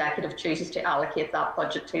if the executive chooses to allocate that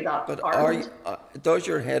budget to that department. Does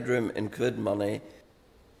your headroom include money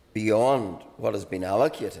beyond what has been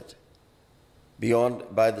allocated, beyond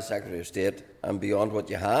by the Secretary of State and beyond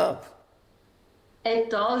what you have?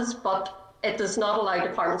 It does, but it does not allow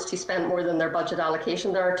departments to spend more than their budget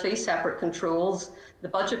allocation. There are 2 separate controls. The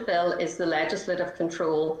budget bill is the legislative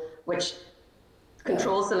control, which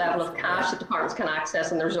controls the level of cash that departments can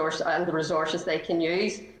access and the resources they can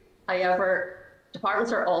use. However,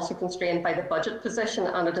 departments are also constrained by the budget position,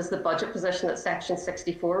 and it is the budget position that Section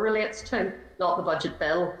 64 relates to, not the budget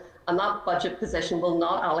bill. And that budget position will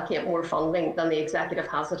not allocate more funding than the executive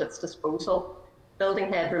has at its disposal.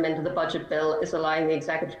 Building headroom into the budget bill is allowing the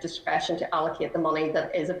executive discretion to allocate the money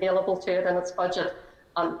that is available to it in its budget.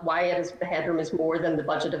 And why the headroom is more than the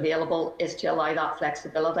budget available is to allow that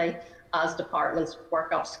flexibility as departments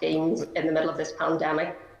work up schemes in the middle of this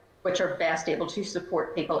pandemic, which are best able to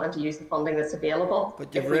support people and to use the funding that's available.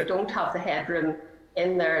 If we don't have the headroom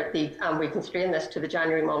in there, and we constrain this to the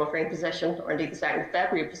January monitoring position, or indeed the 2nd of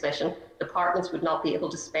February position, departments would not be able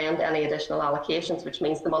to spend any additional allocations, which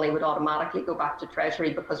means the money would automatically go back to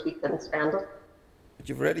Treasury because we couldn't spend it. But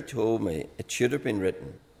you've already told me it should have been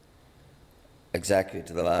written exactly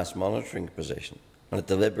to the last monitoring position, and it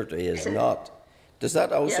deliberately is not. Does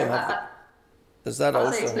that also have? Does that as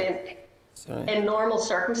also? I explained, in normal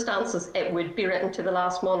circumstances, it would be written to the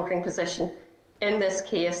last monitoring position. In this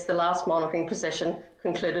case, the last monitoring position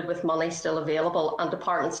concluded with money still available and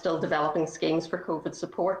departments still developing schemes for COVID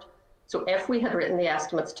support. So if we had written the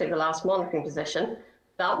estimates to the last monitoring position,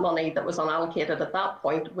 that money that was unallocated at that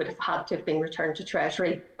point would have had to have been returned to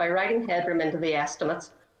Treasury. By writing headroom into the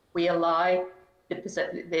estimates, we allow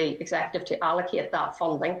the executive to allocate that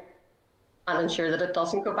funding and ensure that it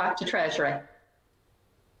doesn't go back to Treasury.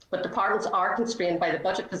 But departments are constrained by the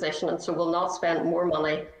budget position and so will not spend more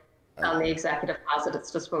money than the executive has at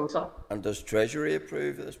its disposal. And does Treasury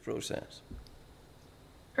approve of this process?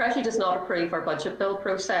 Treasury does not approve our budget bill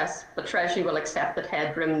process, but Treasury will accept that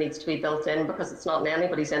headroom needs to be built in because it's not in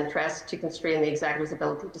anybody's interest to constrain the executive's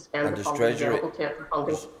ability to spend the funding available to it for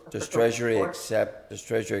funding. Does Treasury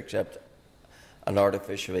accept an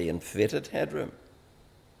artificially inflated headroom?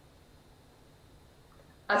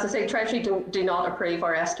 As I say, Treasury do not approve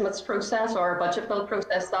our estimates process or our budget bill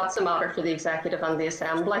process. That's a matter for the Executive and the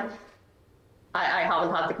Assembly. I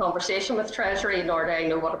haven't had the conversation with Treasury, nor do I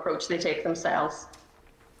know what approach they take themselves.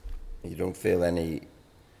 You don't feel any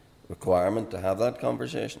requirement to have that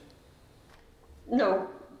conversation? No,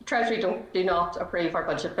 Treasury do not approve our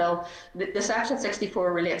budget bill. The Section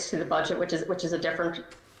 64 relates to the budget, which is a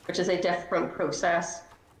different process.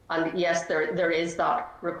 And yes, there is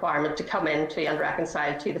that requirement to come into and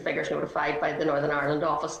reconcile to the figures notified by the Northern Ireland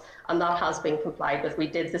office, and that has been complied with. We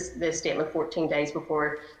did this statement 14 days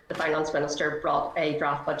before the Finance Minister brought a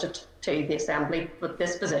draft budget to the Assembly, but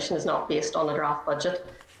this position is not based on a draft budget.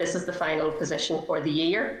 This is the final position for the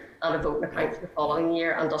year and a vote and account for the following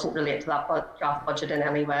year and doesn't relate to that draft budget in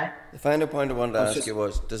any way. The final point I wanted to ask you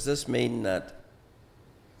was, does this mean that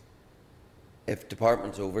if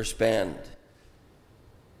departments overspend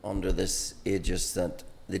under this aegis that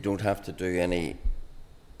they don't have to do any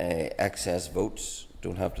excess votes,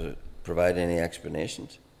 don't have to provide any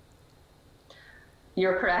explanations?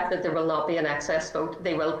 You're correct that there will not be an excess vote.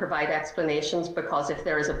 They will provide explanations because if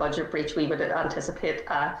there is a budget breach, we would anticipate,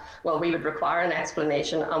 we would require an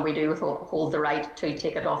explanation, and we do hold the right to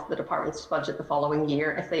take it off the department's budget the following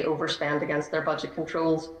year if they overspend against their budget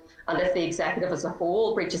controls. And if the executive as a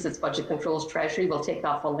whole breaches its budget controls, Treasury will take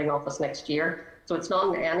that funding off us next year. So it's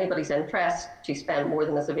not in anybody's interest to spend more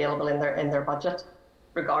than is available in their budget,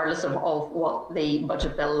 regardless of what the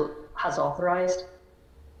budget bill has authorised.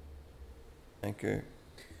 Thank you.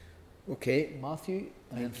 Okay, Matthew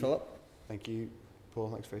and Philip. Thank you,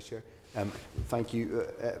 Paul. Thanks, Vice Chair. Thank you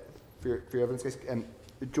for your evidence, guys.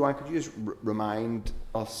 Joanne, could you just remind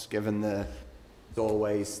us, given as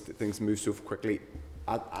always things move so quickly,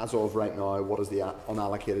 as of right now, what is the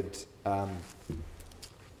unallocated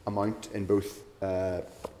amount in both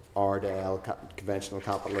RDL, conventional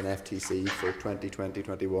capital, and FTC for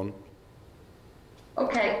 2020-21?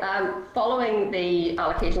 Okay, following the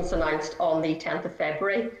allocations announced on the 10th of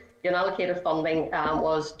February, the unallocated funding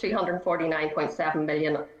was 249.7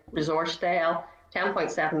 million resource DEL,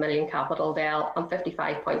 10.7 million capital DEL, and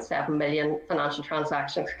 55.7 million financial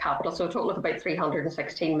transactions capital, so a total of about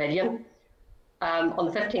 316 million. On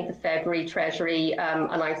the 15th of February, Treasury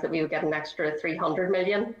announced that we would get an extra 300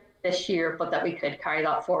 million this year, but that we could carry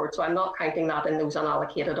that forward. So I'm not counting that in those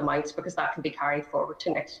unallocated amounts because that can be carried forward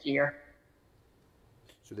to next year.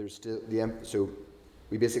 So there's still so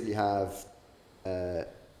we basically have,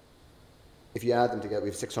 if you add them together, we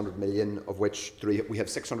have 600 million, of which we have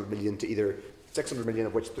 600 million to either 600 million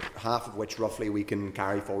of which half of which roughly we can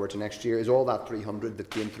carry forward to next year. Is all that 300 that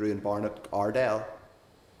came through in Barnett Ardell?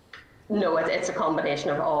 No, it's a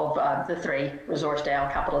combination of the three: resource DEL,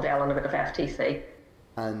 capital DEL, and a bit of FTC.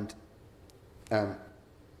 And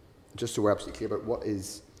just so we're absolutely clear about what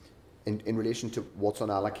is in relation to what's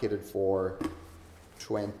unallocated for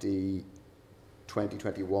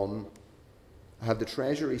 2021, have the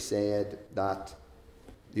Treasury said that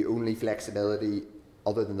the only flexibility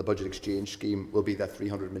other than the budget exchange scheme will be that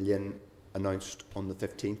 300 million announced on the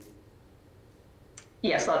 15th?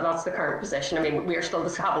 Yes, that's the current position. I mean, we're still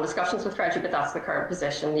having discussions with Treasury, but that's the current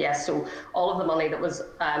position, yes. So all of the money that was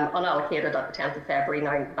unallocated at the 10th of February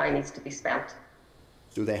now needs to be spent.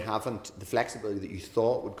 So they haven't, the flexibility that you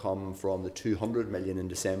thought would come from the 200 million in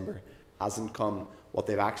December hasn't come. What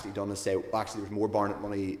they've actually done is say, well, actually there's more Barnett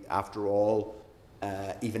money after all,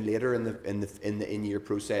 even later in the in-year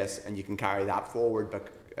process, and you can carry that forward. But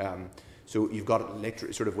so you've got it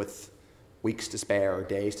literally sort of with weeks to spare or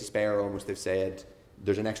days to spare almost. They've said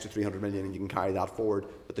there's an extra 300 million and you can carry that forward,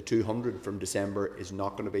 but the 200 from December is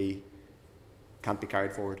not going to be, can't be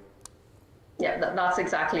carried forward. Yeah, that's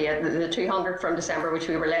exactly it. The 200 from December, which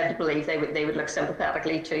we were led to believe they would look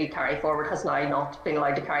sympathetically to carry forward, has now not been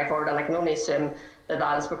allowed to carry forward, and I can only assume that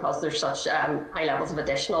that is because there's such high levels of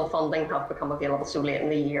additional funding have become available so late in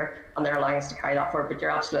the year, and they're allowing us to carry that forward. But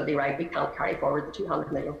you're absolutely right, we can't carry forward the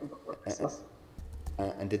 200 million from before Christmas.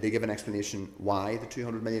 And did they give an explanation why the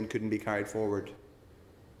 200 million couldn't be carried forward?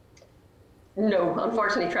 No,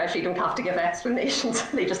 unfortunately, Treasury don't have to give explanations.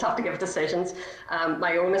 They just have to give decisions.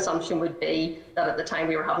 My own assumption would be that at the time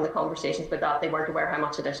we were having the conversations about that, they weren't aware how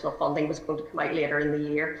much additional funding was going to come out later in the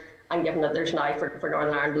year. And given that there's now, for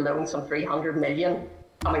Northern Ireland alone, some 300 million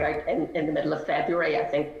coming out in the middle of February, I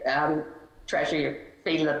think Treasury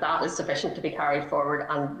feel that that is sufficient to be carried forward,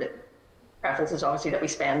 and the preference is obviously that we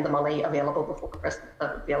spend the money available before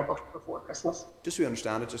Christmas. Just so we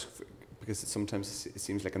understand it, just because sometimes it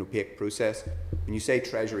seems like an opaque process. When you say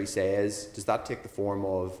Treasury says, does that take the form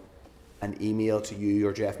of an email to you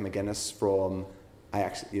or Jeff McGuinness from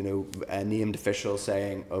a named official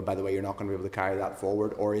saying, oh, by the way, you're not going to be able to carry that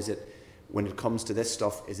forward? Or is it, when it comes to this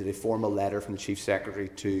stuff, is it a formal letter from the Chief Secretary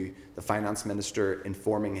to the Finance Minister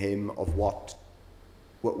informing him of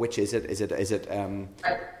which is it? Is it in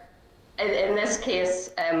this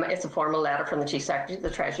case, it's a formal letter from the Chief Secretary to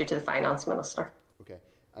the Treasury to the Finance Minister. Okay.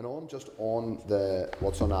 And on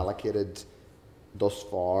what's unallocated thus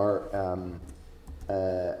far,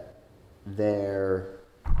 are there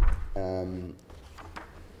any,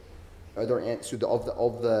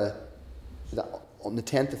 on the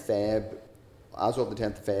 10th of Feb, as of the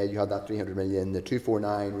 10th of Feb, you had that 300 million, the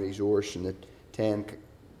 249 resource, and the 10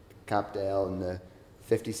 CapDel, and the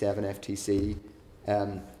 57 FTC.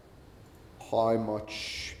 How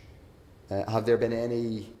much have there been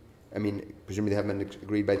any? I mean, presumably they haven't been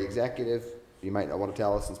agreed by the executive. You might not want to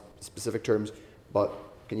tell us in specific terms, but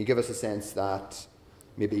can you give us a sense that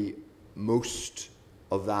maybe most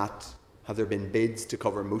of that, have there been bids to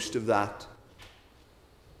cover most of that?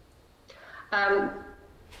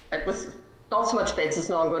 It was not so much bids as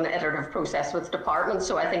an ongoing iterative process with departments.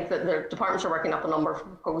 So I think that the departments are working up a number of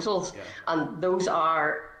proposals, and those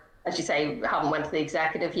are, as you say, haven't went to the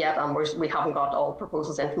executive yet, and we haven't got all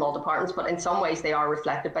proposals in from all departments, but in some ways they are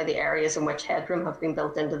reflected by the areas in which headroom have been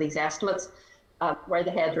built into these estimates. Where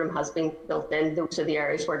the headroom has been built in, those are the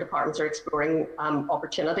areas where departments are exploring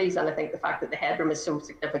opportunities, and I think the fact that the headroom is so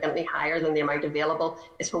significantly higher than the amount available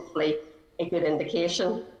is hopefully a good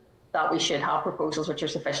indication that we should have proposals which are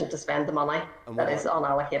sufficient to spend the money that is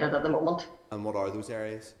unallocated at the moment. And what are those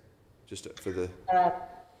areas? Just for the...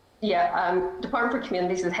 Department for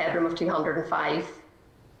Communities has a headroom of 205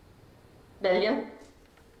 million.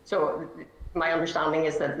 So my understanding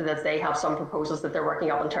is that they have some proposals that they're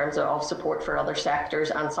working up in terms of support for other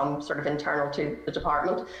sectors and some sort of internal to the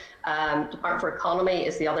department. Department for Economy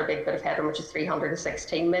is the other big bit of headroom, which is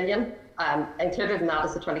 316 million. Included in that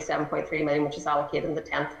is the 27.3 million, which is allocated on the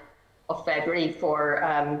 10th of February for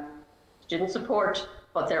student support.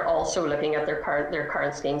 But they're also looking at their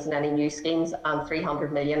current schemes and any new schemes, and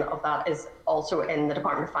 300 million of that is also in the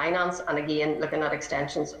Department of Finance, and again looking at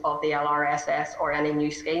extensions of the LRSS or any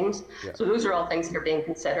new schemes. So those are all things that are being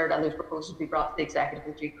considered, and those proposals will be brought to the executive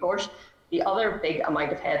in due course. The other big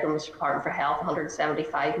amount of headroom was Department for Health,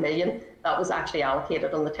 175 million. That was actually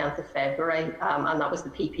allocated on the 10th of February, and that was the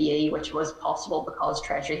PPE, which was possible because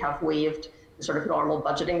Treasury have waived the sort of normal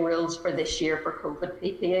budgeting rules for this year for COVID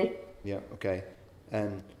PPE. Yeah, okay.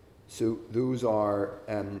 So those are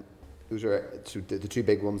so the two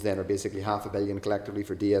big ones then are basically £500 million collectively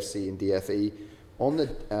for DFC and DFE. On the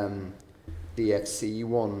DFC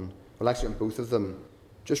one, well actually on both of them,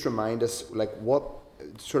 just remind us, like, what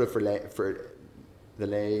sort of for the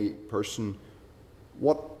lay person,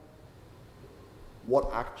 how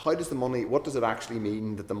does the money, what does it actually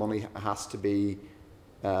mean that the money has to be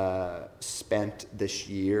spent this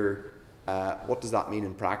year? What does that mean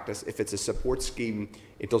in practice? If it's a support scheme,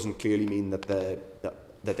 it doesn't clearly mean that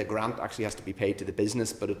the grant actually has to be paid to the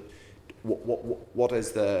business, but what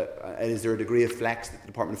is is there a degree of flex that the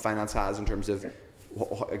Department of Finance has in terms of,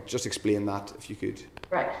 just explain that if you could.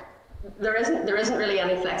 Right. There isn't really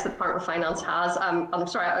any flex that the Department of Finance has. I'm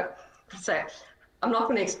sorry, I'm not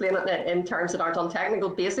going to explain it in terms that aren't untechnical.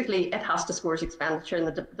 Basically, it has to score its expenditure in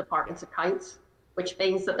the department's accounts. which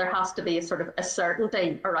means that there has to be a sort of a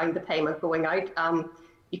certainty around the payment going out.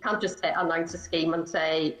 You can't just announce a scheme and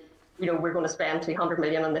say, you know, we're going to spend 300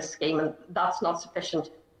 million on this scheme, and that's not sufficient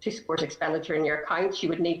to support expenditure in your accounts. You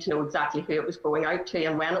would need to know exactly who it was going out to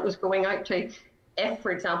and when it was going out to. If,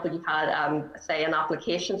 for example, you had, say, an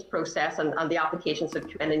applications process and the applications had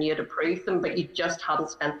come in and you had approved them, but you just hadn't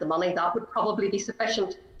spent the money, that would probably be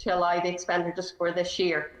sufficient to allow the expenditure to score this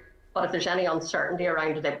year. But if there's any uncertainty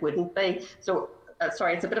around it, it wouldn't be. So,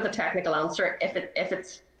 sorry, it's a bit of a technical answer. If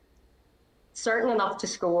it's certain enough to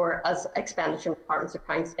score as expenditure in department's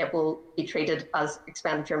accounts, it will be treated as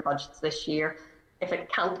expenditure in budgets this year. If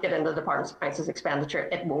it can't get into the department's accounts as expenditure,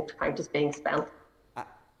 it won't count as being spent.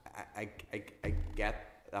 I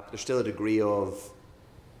get that, but there's still a degree of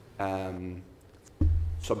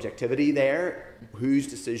subjectivity there. Whose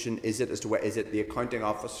decision is it as to is it the accounting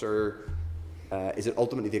officer? Is it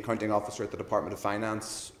ultimately the accounting officer at the Department of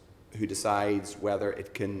Finance who decides whether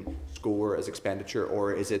it can score as expenditure,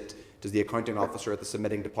 or is it, does the accounting officer at the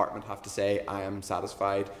submitting department have to say, I am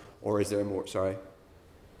satisfied, or is there more? Sorry.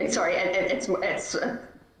 Sorry,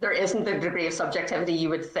 there isn't the degree of subjectivity you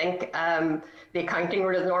would think. The accounting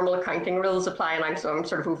rules, normal accounting rules apply, and I'm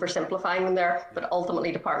sort of oversimplifying them there, but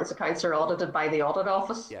ultimately department's accounts are audited by the audit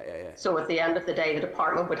office. So at the end of the day, the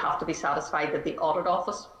department would have to be satisfied that the audit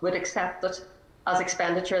office would accept it as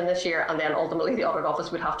expenditure in this year, and then ultimately the audit office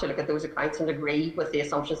would have to look at those accounts and agree with the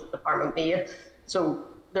assumptions that the department made. So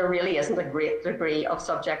there really isn't a great degree of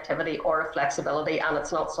subjectivity or of flexibility, and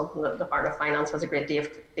it's not something that the Department of Finance has a great deal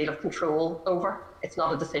of control over. It's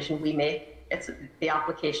not a decision we make, it's the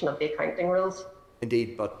application of the accounting rules.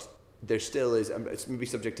 Indeed, but there still is, it's maybe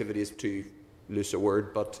subjectivity is too loose a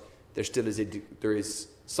word, but there still is there is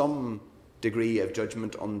some degree of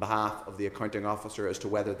judgment on behalf of the accounting officer as to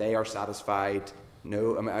whether they are satisfied.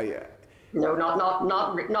 No, no,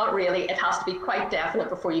 not really. It has to be quite definite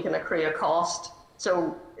before you can accrue a cost.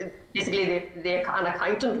 So basically, an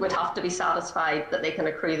accountant would have to be satisfied that they can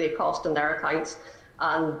accrue the cost in their accounts.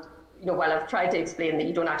 And you know, while I've tried to explain that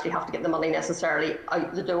you don't actually have to get the money necessarily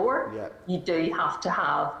out the door, you do have to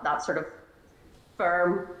have that sort of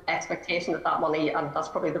firm expectation that money, and that's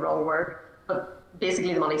probably the wrong word, but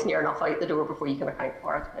basically the money's near enough out the door before you can account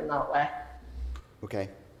for it in that way. Okay.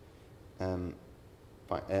 And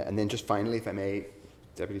then just finally, if I may,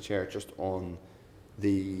 Deputy Chair, just on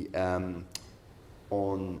the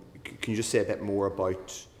can you just say a bit more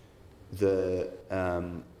about the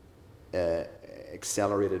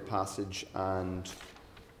accelerated passage? And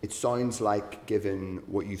it sounds like, given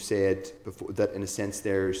what you've said before, that in a sense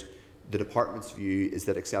there's the department's view is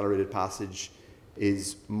that accelerated passage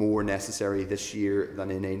is more necessary this year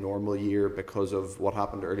than in a normal year because of what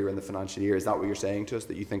happened earlier in the financial year. Is that what you're saying to us,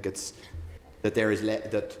 that you think it's that there is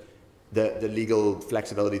that the legal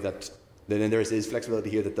flexibility that then there is flexibility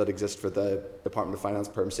here that exists for the Department of Finance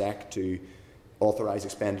per sec to authorise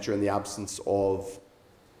expenditure in the absence of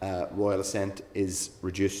royal assent is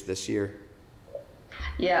reduced this year?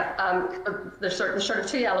 Yeah, there's sort of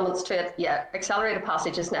two elements to it. Yeah, accelerated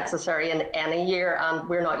passage is necessary in any year, and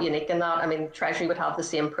we're not unique in that. I mean, Treasury would have the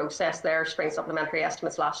same process there. Spring supplementary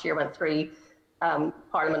estimates last year went through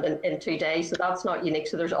Parliament in 2 days, so that's not unique.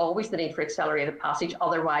 So there's always the need for accelerated passage.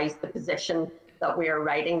 Otherwise, the position that we are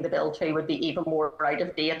writing the bill to would be even more out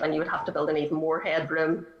of date, and you would have to build an even more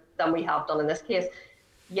headroom than we have done in this case.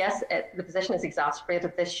 Yes, the position is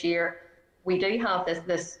exacerbated this year. We do have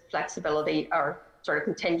this flexibility or sort of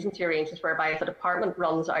contingency arrangements whereby if a department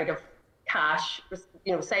runs out of cash,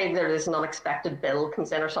 you know, say there is an unexpected bill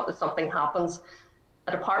comes in or something happens,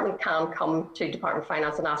 a department can come to Department of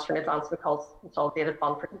Finance and ask for an advance of the consolidated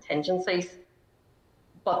fund for contingencies,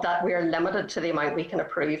 but that we are limited to the amount we can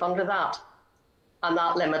approve under that, and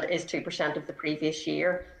that limit is 2% of the previous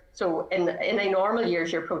year. So in a normal year,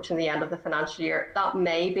 as you're approaching the end of the financial year, that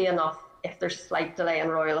may be enough if there's a slight delay in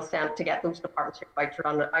royal assent to get those departments who are about to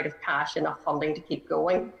run out of cash enough funding to keep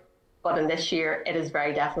going. But in this year, it is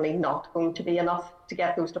very definitely not going to be enough to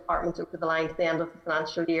get those departments over the line to the end of the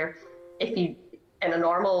financial year. If you, in a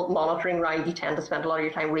normal monitoring round, you tend to spend a lot of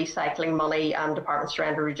your time recycling money and departments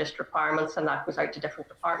surrender reduced requirements, and that goes out to different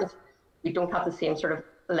departments. We don't have the same sort of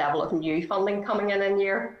level of new funding coming in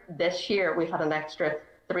year. This year, we've had an extra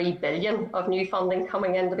 3 billion of new funding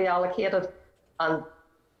coming in to be allocated, and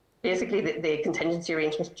basically the contingency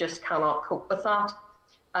arrangements just cannot cope with that.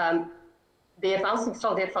 The advanced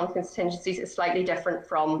consolidated fund contingencies is slightly different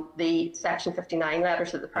from the Section 59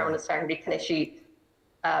 letters that the Permanent Secretary can issue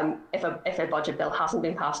if a budget bill hasn't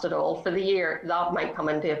been passed at all for the year. That might come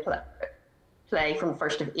into play from the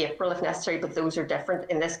 1st of April if necessary, but those are different.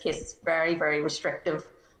 In this case, it's very, very restrictive,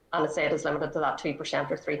 and it is limited to that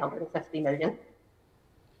 2% or 350 million.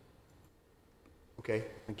 Okay,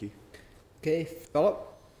 thank you. Okay, Philip.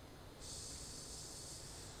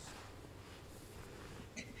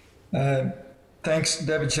 Thanks,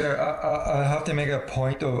 Deputy Chair. I have to make a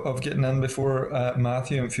point of getting in before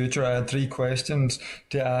Matthew in future. I had 3 questions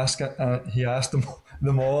to ask, he asked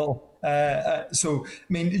them all. So, I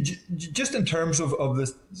mean, just in terms of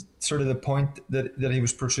the sort of the point that he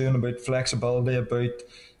was pursuing about flexibility,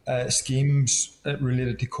 about schemes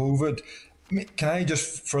related to COVID, I mean, can I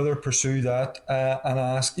just further pursue that and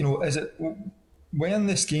ask, is it when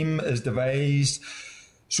the scheme is devised,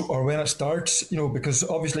 so, or when it starts, because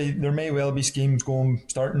obviously there may well be schemes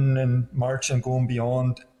starting in March and going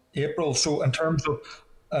beyond April. So, in terms of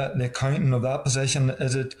the accounting of that position,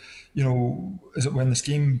 is it when the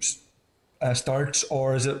scheme starts,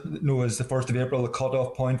 or is it is the 1st of April the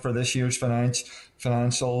cut-off point for this year's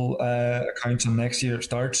financial accounts, and next year it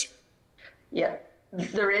starts? Yeah.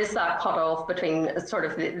 There is that cut-off between sort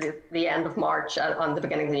of the end of March and the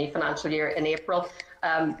beginning of the new financial year in April.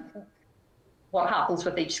 What happens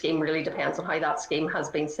with each scheme really depends on how that scheme has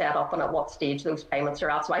been set up and at what stage those payments are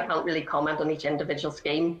at. So I can't really comment on each individual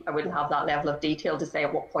scheme. I wouldn't have that level of detail to say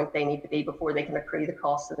at what point they need to be before they can accrue the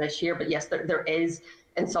costs of this year. But yes, there is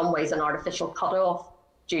in some ways an artificial cut-off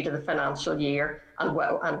due to the financial year and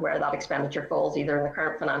where that expenditure falls, either in the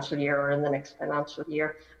current financial year or in the next financial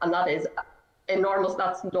year. And that is enormous.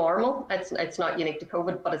 That's normal. It's not unique to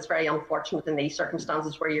COVID, but it's very unfortunate in these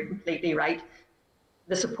circumstances where you're completely right.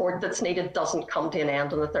 The support that's needed doesn't come to an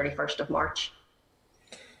end on the 31st of March.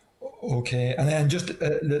 Okay, and then just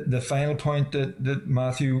the final point that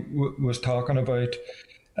Matthew was talking about,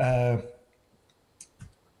 I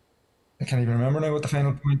can't even remember now what the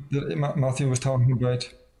final point that Matthew was talking about.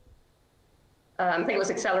 I think it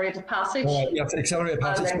was accelerated passage. Yes, accelerated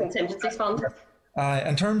passage. And the contingencies fund.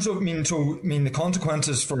 In terms of, the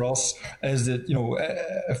consequences for us is that,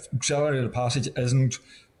 if accelerated passage isn't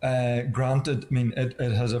granted,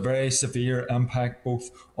 it has a very severe impact both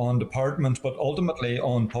on departments but ultimately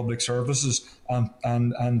on public services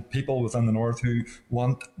and people within the North who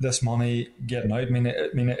want this money getting out.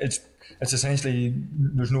 It's essentially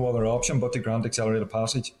there's no other option but to grant accelerated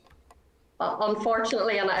passage.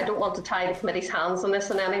 Unfortunately, and I don't want to tie the committee's hands on this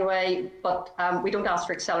in any way, but we don't ask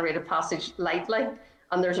for accelerated passage lightly.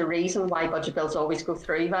 And there's a reason why budget bills always go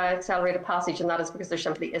through via accelerated passage, and that is because there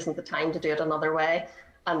simply isn't the time to do it another way.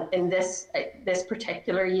 And in this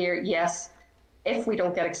particular year, yes, if we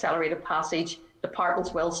don't get accelerated passage,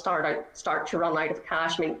 departments will start to run out of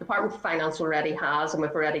cash. Department of Finance already has, and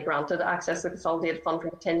we've already granted access to the Consolidated Fund for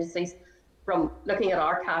Contingencies. From looking at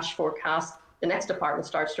our cash forecast, the next department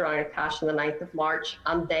starts to run out of cash on the 9th of March,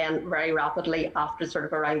 and then very rapidly after sort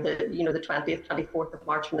of around the 20th, 24th of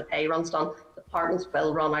March when the pay runs done, departments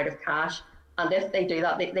will run out of cash. And if they do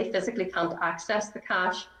that, they physically can't access the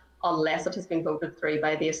cash unless it has been voted through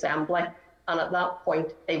by the Assembly. And at that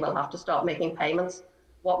point, they will have to stop making payments.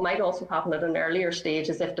 What might also happen at an earlier stage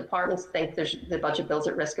is if departments think the budget bill's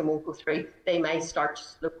at risk and won't go through, they may start to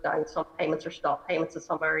slow down some payments or stop payments in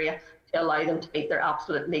some area to allow them to meet their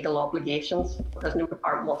absolute legal obligations, because no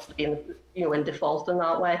department wants to be in default in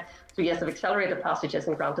that way. So yes, if accelerated passage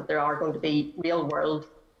isn't granted, there are going to be real world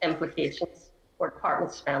implications for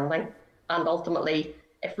department spending. And ultimately,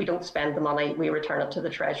 if we don't spend the money, we return it to the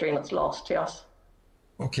Treasury and it's lost to us.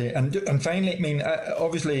 Okay, and finally,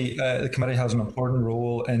 obviously the committee has an important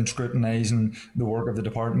role in scrutinising the work of the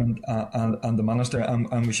department and the Minister,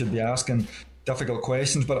 and we should be asking difficult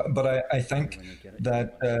questions, but I think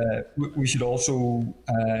that we should also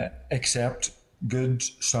accept good,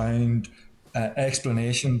 sound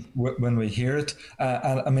explanation when we hear it.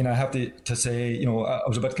 And I have to say, I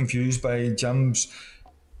was a bit confused by Jim's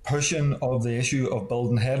pushing of the issue of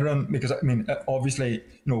building headroom, because obviously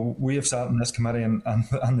we have sat in this committee and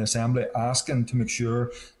the Assembly asking to make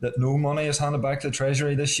sure that no money is handed back to the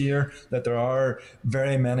Treasury this year, that there are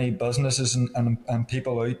very many businesses and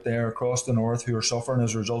people out there across the North who are suffering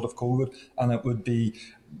as a result of COVID, and it would be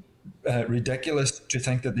ridiculous to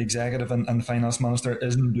think that the Executive and the Finance Minister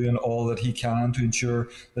isn't doing all that he can to ensure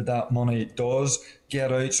that money does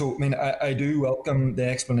get out. So, I do welcome the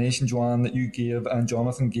explanation, Joanne, that you gave and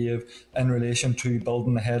Jonathan gave in relation to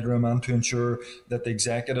building the headroom and to ensure that the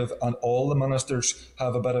Executive and all the Ministers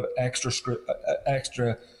have a bit of extra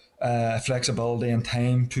flexibility and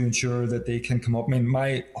time to ensure that they can come up.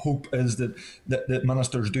 My hope is that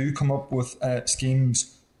Ministers do come up with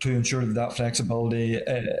schemes to ensure that flexibility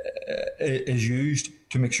is used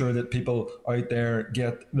to make sure that people out there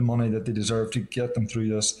get the money that they deserve to get them through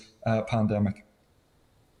this pandemic.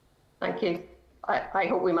 Thank you. I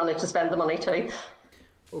hope we manage to spend the money too.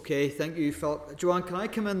 Okay, thank you, Philip. Joanne, can I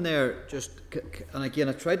come in there? And again,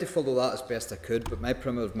 I tried to follow that as best I could, but my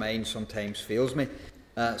primitive mind sometimes fails me,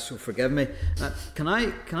 so forgive me. Can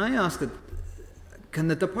I ask that? Can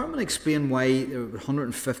the department explain why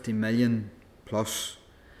 150 million plus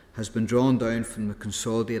has been drawn down from the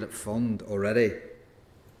consolidated fund already?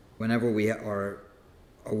 Whenever we are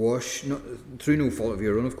awash, through no fault of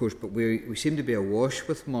your own, of course, but we seem to be awash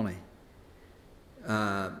with money.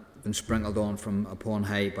 Been sprinkled on from upon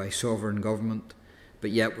high by sovereign government,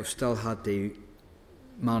 but yet we've still had to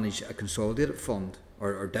manage a consolidated fund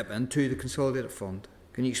or dip into the consolidated fund.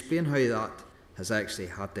 Can you explain how that has actually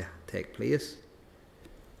had to take place?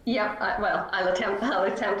 Yeah, well, I'll attempt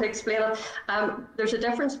to explain it. There's a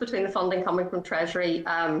difference between the funding coming from Treasury,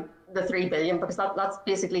 the 3 billion, because that's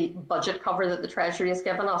basically budget cover that the Treasury has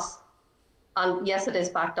given us. And yes, it is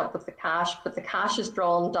backed up with the cash, but the cash is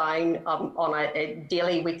drawn down on a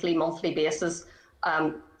daily, weekly, monthly basis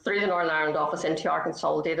through the Northern Ireland office into our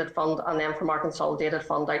consolidated fund, and then from our consolidated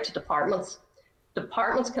fund out to departments.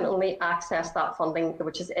 Departments can only access that funding,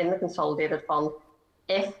 which is in the consolidated fund,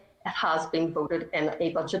 if it has been voted in a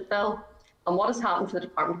budget bill. And what has happened for the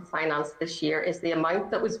Department of Finance this year is the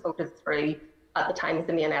amount that was voted through at the time of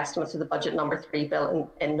the main estimates of the budget number 3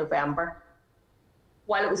 bill in November,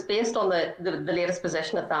 while it was based on the latest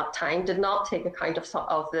position at that time, did not take account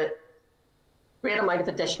of the great amount of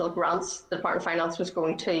additional grants the Department of Finance was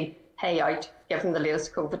going to pay out given the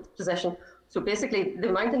latest COVID position. So basically, the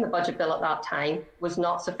amount in the budget bill at that time was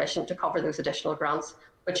not sufficient to cover those additional grants,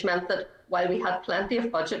 which meant that while we had plenty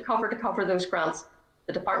of budget cover to cover those grants,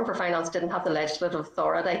 the Department for Finance didn't have the legislative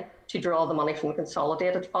authority to draw the money from the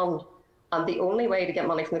consolidated fund. And the only way to get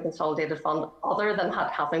money from the consolidated fund, other than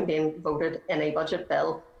having been voted in a budget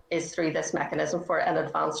bill, is through this mechanism for an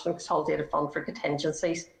advance from consolidated fund for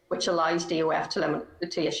contingencies, which allows DOF to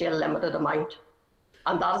issue a limited amount.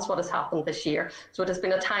 And that is what has happened this year. So it has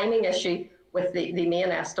been a timing issue with the main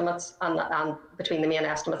estimates and between the main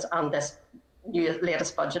estimates and this new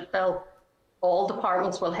latest budget bill. All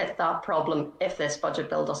departments will hit that problem if this budget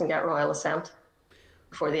bill doesn't get royal assent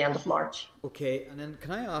before the end of March. Okay, and then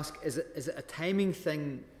can I ask, is it a timing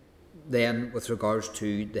thing then with regards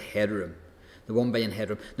to the headroom, the 1 billion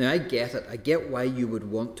headroom? Now I get it, I get why you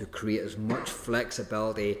would want to create as much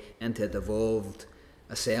flexibility into a devolved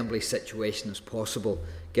assembly situation as possible,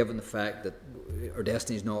 given the fact that our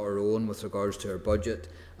destiny is not our own with regards to our budget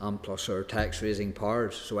and plus our tax raising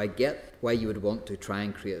powers. So I get why you would want to try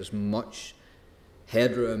and create as much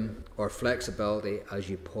headroom or flexibility as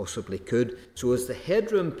you possibly could. So is the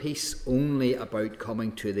headroom piece only about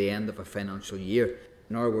coming to the end of a financial year?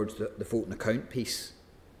 In other words, the vote and account piece?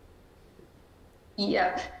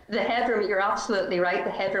 Yeah, the headroom, you're absolutely right.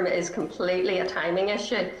 The headroom is completely a timing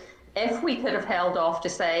issue. If we could have held off to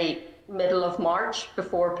say middle of March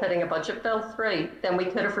before putting a budget bill through, then we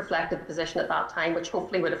could have reflected the position at that time, which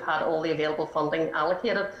hopefully would have had all the available funding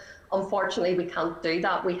allocated. Unfortunately, we can't do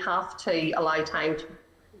that. We have to allow time to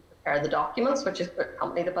prepare the documents, which is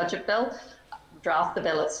accompany the budget bill, draft the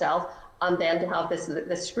bill itself, and then to have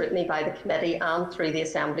this scrutiny by the committee and through the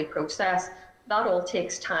assembly process. That all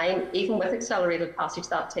takes time. Even with accelerated passage,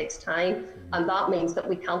 that takes time. And that means that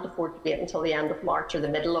we can't afford to wait until the end of March or the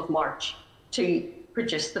middle of March to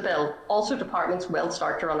produce the bill. Also, departments will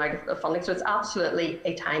start to run out of funding. So it's absolutely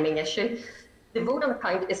a timing issue. The vote on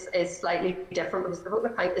account is slightly different because the vote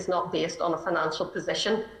on account is not based on a financial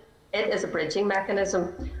position. It is a bridging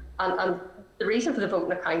mechanism. And the reason for the vote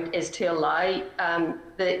on account is to allow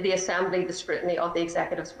the Assembly the scrutiny of the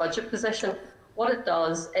Executive's budget position. What it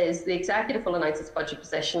does is the Executive will announce its budget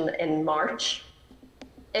position in March.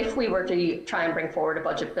 If we were to try and bring forward a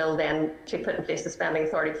budget bill then to put in place the spending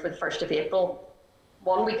authority for the 1st of April,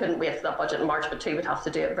 one, we couldn't wait for that budget in March, but two, we'd have to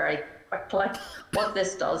do it very quickly. What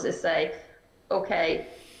this does is say, okay,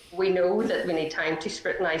 we know that we need time to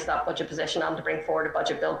scrutinise that budget position and to bring forward a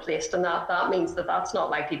budget bill placed in that. That means that that's not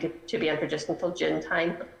likely to be introduced until June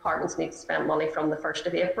time. But departments need to spend money from the 1st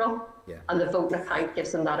of April. Yeah. And the vote and account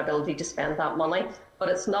gives them that ability to spend that money. But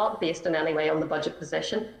it's not based in any way on the budget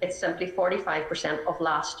position. It's simply 45% of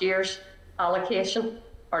last year's allocation,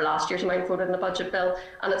 or last year's amount voted in the budget bill.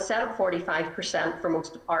 And it's set at 45% for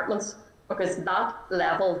most departments, because that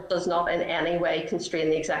level does not in any way constrain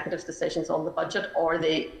the Executive's decisions on the budget or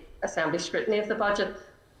the Assembly scrutiny of the budget,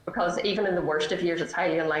 because even in the worst of years, it's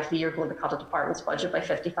highly unlikely you're going to cut a department's budget by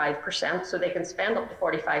 55%, so they can spend up to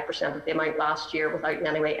 45% of the amount last year without in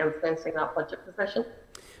any way influencing that budget position.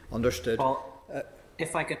 Understood. Well,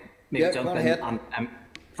 if I could maybe jump in,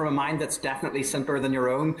 from a mind that's definitely simpler than your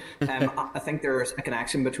own, I think there's a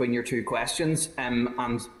connection between your two questions, and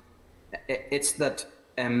it's that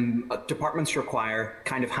departments require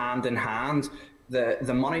kind of hand in hand.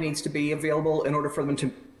 The money needs to be available in order for them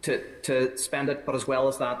to spend it, but as well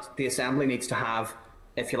as that, the Assembly needs to have,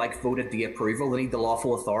 if you like, voted the approval. They need the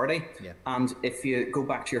lawful authority. Yeah. And if you go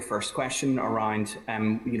back to your first question around,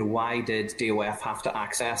 why did DOF have to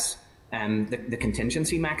access the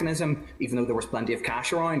contingency mechanism, even though there was plenty of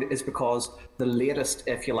cash around, is because the latest,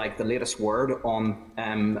 if you like, the latest word on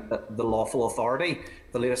the lawful authority,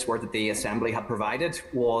 the latest word that the Assembly had provided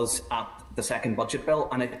was at the second budget bill,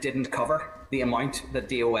 and it didn't cover the amount that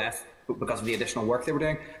DOF, because of the additional work they were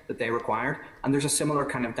doing, that they required. And there's a similar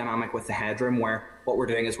kind of dynamic with the headroom, where what we're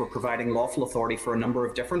doing is we're providing lawful authority for a number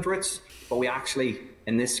of different routes, but we actually,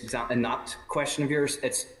 in that question of yours,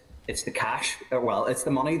 it's the cash, well, it's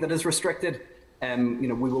the money that is restricted. We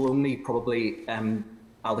will only probably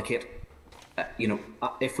allocate,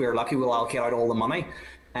 if we're lucky, we'll allocate out all the money,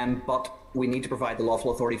 but we need to provide the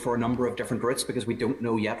lawful authority for a number of different routes because we don't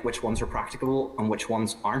know yet which ones are practicable and which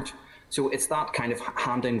ones aren't. So it's that kind of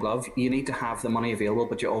hand in glove. You need to have the money available,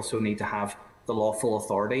 but you also need to have the lawful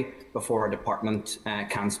authority before a department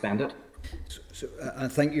can spend it.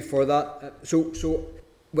 And thank you for that. So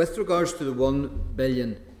with regards to the $1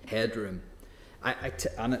 billion headroom,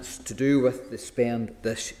 and it's to do with the spend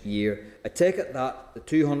this year, I take it that the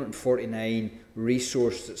 249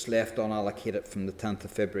 resource that's left unallocated from the 10th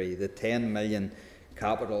of February, the 10 million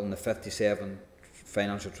capital and the 57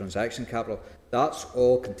 financial transaction capital, that's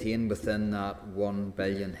all contained within that $1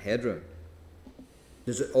 billion headroom.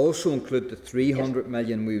 Does it also include the 300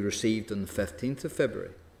 million we received on the 15th of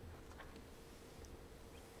February?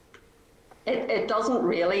 It doesn't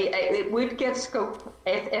really. It would give scope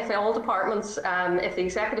if all departments, if the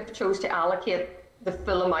executive chose to allocate the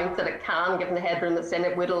full amount that it can, given the headroom that's in,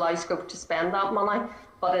 it would allow scope to spend that money.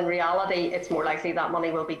 But in reality, it's more likely that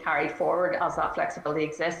money will be carried forward as that flexibility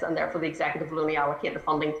exists, and therefore the executive will only allocate the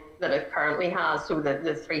funding that it currently has, so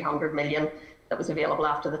the 300 million that was available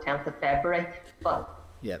after the 10th of February. But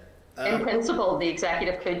in principle, the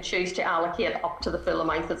executive could choose to allocate up to the full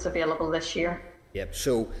amount that's available this year. Yep,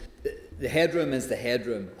 so the headroom is the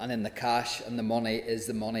headroom, and then the cash and the money is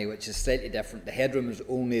the money, which is slightly different. The headroom is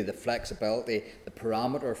only the flexibility, the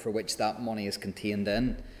parameter for which that money is contained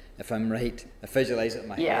in. If I'm right, I visualise it in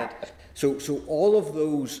my head. So all of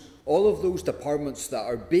those departments that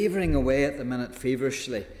are beavering away at the minute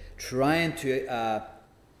feverishly, trying to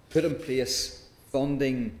put in place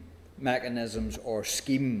funding mechanisms or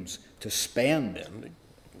schemes to spend,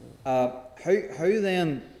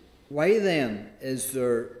 why then is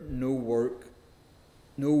there no work,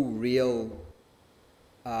 no real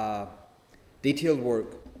detailed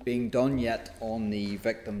work being done yet on the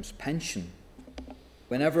victim's pension?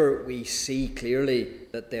 Whenever we see clearly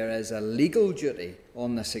that there is a legal duty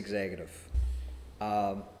on this executive.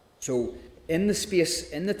 So in the space,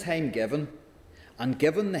 in the time given, and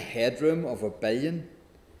given the headroom of $1 billion,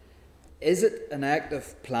 is it an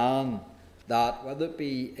active plan that, whether it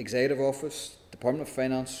be Executive Office, Department of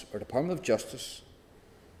Finance or Department of Justice,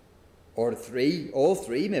 or all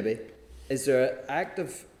three maybe, is there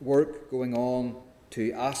active work going on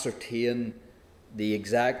to ascertain the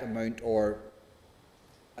exact amount, or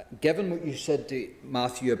given what you said to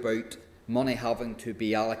Matthew about money having to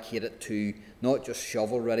be allocated to not just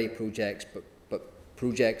shovel-ready projects, but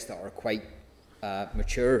projects that are quite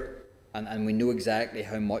mature, and we know exactly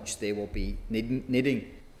how much they will be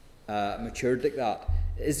needing matured like that.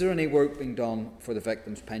 Is there any work being done for the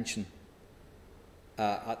victim's pension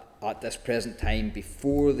at this present time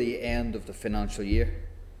before the end of the financial year?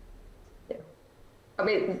 I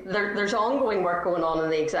mean, there's ongoing work going on in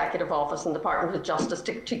the Executive Office and Department of Justice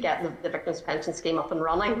to get the Victims' Pension Scheme up and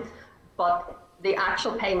running, but the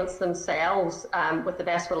actual payments themselves, with the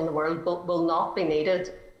best will in the world, will not be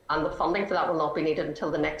needed, and the funding for that will not be needed until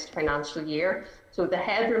the next financial year. So the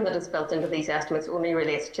headroom that is built into these estimates only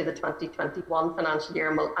relates to the 2021 financial year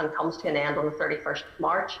and comes to an end on the 31st of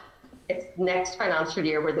March. It's next financial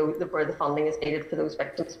year where the funding is needed for those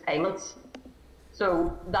victims' payments.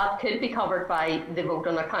 So that could be covered by the vote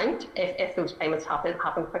on account if those payments happen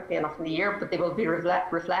quickly enough in the year, but they will be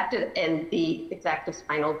reflected in the executive's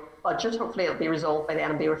final budget. Hopefully it'll be resolved by then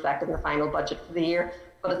and be reflected in the final budget for the year.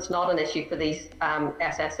 But it's not an issue for these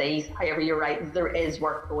SSEs. However, you're right, there is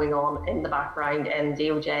work going on in the background in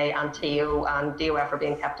DOJ and TO, and DOF are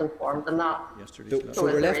being kept informed in that. So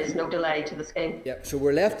there is no delay to the scheme. Yeah, so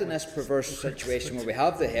we're left in this perverse situation where we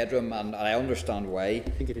have the headroom, and I understand why,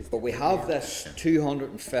 but we have this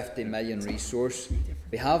 250 million resource,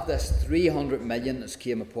 we have this 300 million that's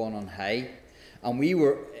came upon on high, and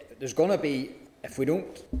there's going to be, if we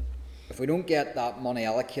don't get that money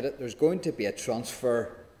allocated, there's going to be a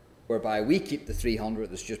transfer whereby we keep the 300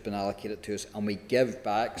 that's just been allocated to us and we give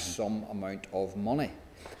back some amount of money.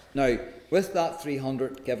 Now, with that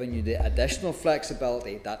 300 giving you the additional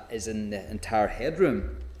flexibility that is in the entire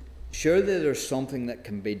headroom, surely there's something that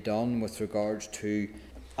can be done with regards to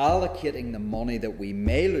allocating the money that we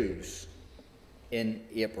may lose in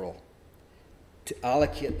April, to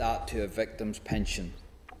allocate that to a victim's pension,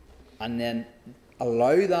 and then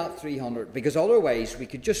allow that 300, because otherwise we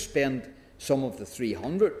could just spend some of the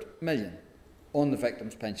 300 million on the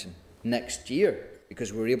victim's pension next year,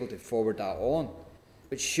 because we're able to forward that on.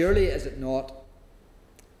 But surely is it not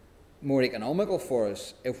more economical for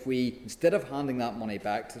us if we, instead of handing that money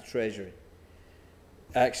back to the Treasury,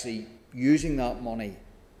 actually using that money,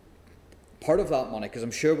 part of that money, because I'm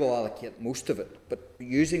sure we'll allocate most of it, but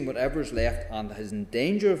using whatever's left and is in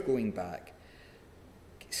danger of going back,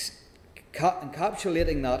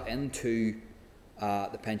 encapsulating that into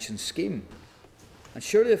the pension scheme. And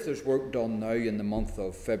surely if there's work done now in the month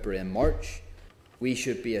of February and March, we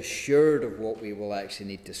should be assured of what we will actually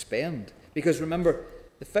need to spend. Because remember,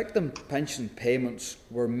 the victim pension payments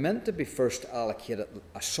were meant to be first allocated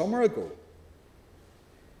a summer ago.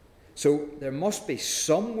 So there must be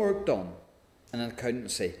some work done in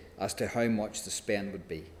accountancy as to how much the spend would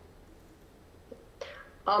be.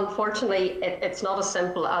 Unfortunately, it's not as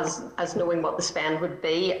simple as knowing what the spend would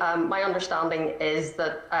be. My understanding is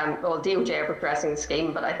that, well, DOJ are progressing the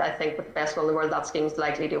scheme, but I think with the best will in the world, that scheme is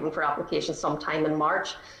likely to open for application sometime in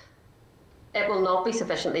March. It will not be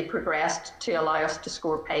sufficiently progressed to allow us to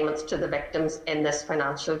score payments to the victims in this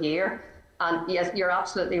financial year. And yes, you're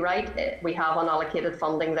absolutely right. We have unallocated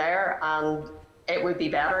funding there, and it would be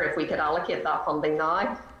better if we could allocate that funding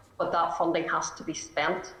now, but that funding has to be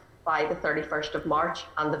spent by the 31st of March,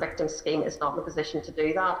 and the victims scheme is not in a position to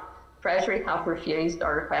do that. Treasury have refused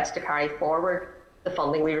our request to carry forward the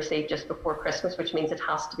funding we received just before Christmas, which means it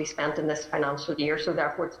has to be spent in this financial year, so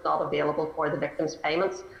therefore it's not available for the victims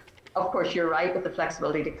payments. Of course, you're right, with the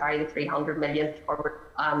flexibility to carry the 300 million forward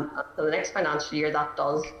to the next financial year, that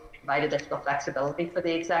does provide additional flexibility for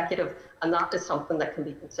the executive, and that is something that can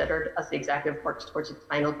be considered as the executive works towards its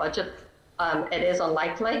final budget. It is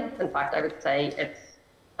unlikely, in fact I would say it's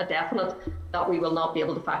a definite, that we will not be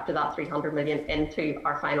able to factor that 300 million into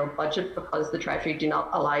our final budget, because the Treasury do not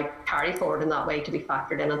allow carry forward in that way to be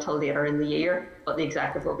factored in until later in the year. But the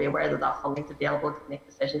executive will be aware that that funding is available to make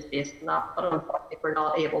decisions based on that. But unfortunately, we're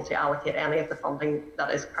not able to allocate any of the funding that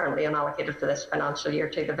is currently unallocated for this financial year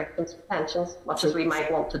to the victims' pensions, much as we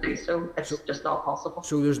might want to do so. It's just not possible.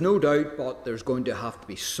 So there's no doubt, but there's going to have to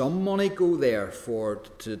be some money go there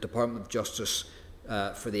to the Department of Justice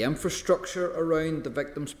for the infrastructure around the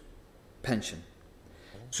victims' pension.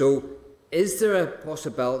 So is there a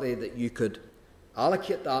possibility that you could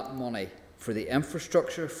allocate that money for the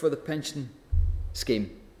infrastructure for the pension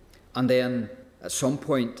scheme, and then at some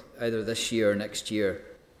point, either this year or next year,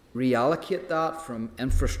 reallocate that from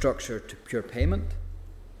infrastructure to pure payment?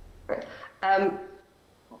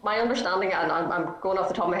 My understanding, and I'm going off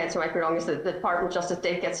the top of my head so I might be wrong, is that the Department of Justice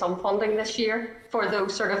did get some funding this year for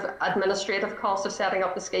those sort of administrative costs of setting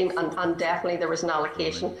up the scheme, and definitely there was an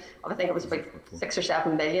allocation of, I think it was about 6 or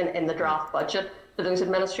 7 million in the draft budget for those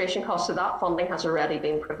administration costs, so that funding has already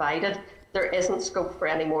been provided. There isn't scope for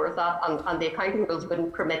any more of that, and the accounting rules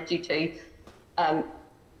wouldn't permit you to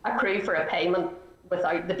accrue for a payment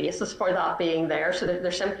without the basis for that being there, so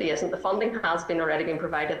there simply isn't. The funding has already been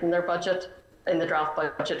provided in their budget, in the draft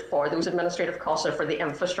budget, for those administrative costs or for the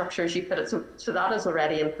infrastructure, as you put it. So that is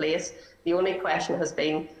already in place. The only question has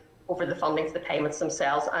been over the funding for the payments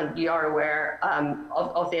themselves, and you are aware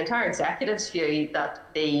of the entire executive's view that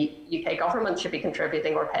the UK government should be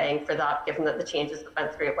contributing or paying for that, given that the changes that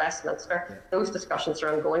went through at Westminster. Yeah. Those discussions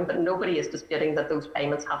are ongoing, but nobody is disputing that those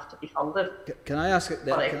payments have to be funded. Can I ask it?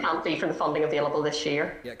 But it can't be from the funding available this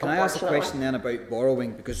year. Yeah. Can I ask a question then about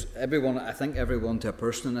borrowing? Because I think everyone to a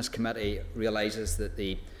person in this committee realises that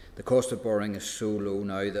the cost of borrowing is so low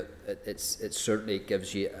now that it certainly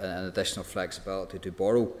gives you an additional flexibility to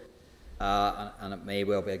borrow. And it may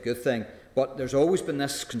well be a good thing. But there's always been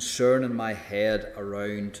this concern in my head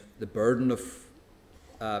around the burden of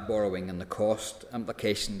borrowing and the cost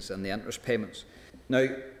implications and the interest payments. Now,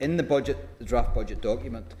 in the budget, the draft budget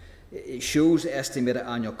document, it shows estimated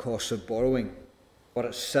annual costs of borrowing, but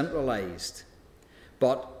it's centralised.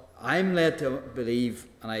 But I'm led to believe,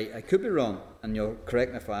 and I could be wrong, and you'll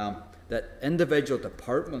correct me if I am, that individual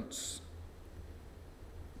departments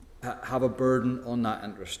have a burden on that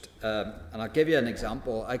interest. And I'll give you an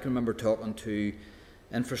example. I can remember talking to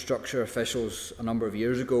infrastructure officials a number of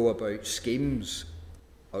years ago about schemes,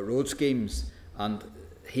 road schemes, and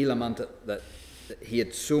he lamented that he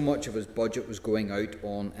had so much of his budget was going out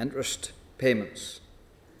on interest payments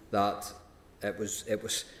that it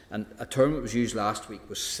was, and a term that was used last week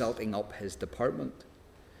was silting up his department.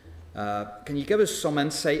 Can you give us some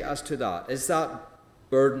insight as to that? Is that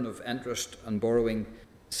burden of interest and borrowing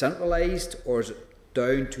centralised, or is it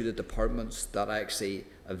down to the departments that actually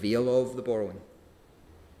avail of the borrowing?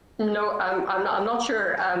 No, I'm not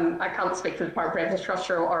sure. I can't speak for the Department of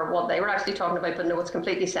Infrastructure or what they were actually talking about, but no, it's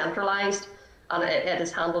completely centralised, and it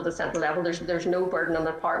is handled at central level. There's no burden on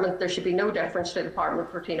the department. There should be no difference to the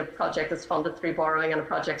department between a project that's funded through borrowing and a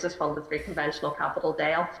project that's funded through conventional capital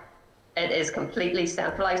DEL. It is completely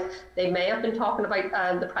centralised. They may have been talking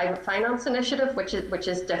about the private finance initiative, which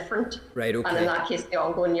is different. Right. Okay. And in that case, the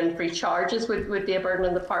ongoing unit-free charges would be a burden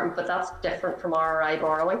on the department, but that's different from RRI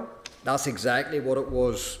borrowing. That's exactly what it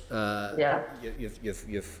was. Yeah.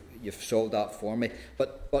 You've solved that for me.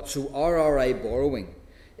 But so RRI borrowing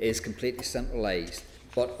is completely centralised,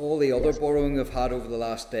 but all the other borrowing we've had over the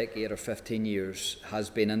last decade or 15 years has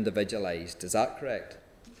been individualised. Is that correct?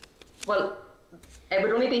 Well, it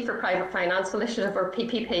would only be for private finance initiative or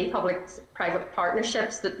PPP, public-private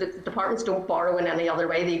partnerships. The departments don't borrow in any other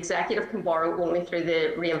way. The executive can borrow only through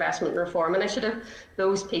the Reinvestment and Reform Initiative.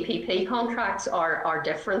 Those PPP contracts are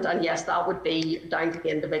different, and yes, that would be down to the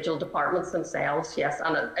individual departments themselves, yes,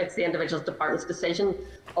 and it's the individual department's decision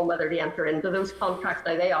on whether to enter into those contracts.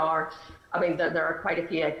 Now they are, I mean, there are quite a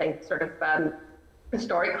few, I think, sort of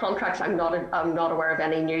historic contracts. I'm not aware of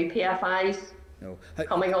any new PFIs. No.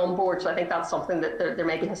 Coming on board, so I think that's something that there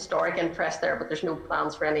may be historic interest there, but there's no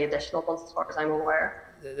plans for any additional ones as far as I'm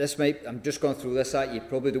aware. I'm just going through this at you,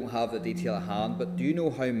 probably don't have the detail at hand, but do you know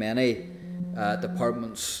how many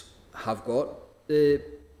departments have got the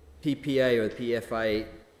PPI or the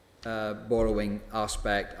PFI borrowing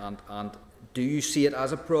aspect, and do you see it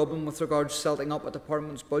as a problem with regards to silting up a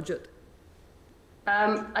department's budget?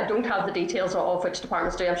 I don't have the details of which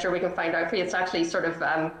departments do. I'm sure we can find out for you. It's actually sort of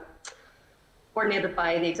coordinated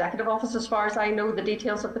by the Executive Office, as far as I know, the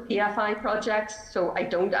details of the PFI projects. So I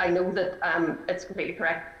know that it's completely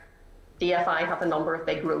correct. DFI have a number of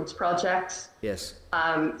big roads projects. Yes.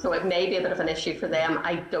 So it may be a bit of an issue for them.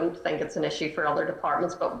 I don't think it's an issue for other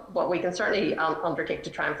departments, but we can certainly undertake to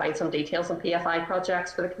try and find some details on PFI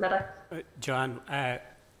projects for the committee. Joanne,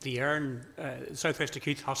 the Earn South West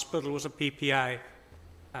Acute Hospital was a PPI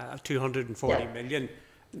of 240 million.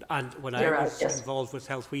 And when I was involved with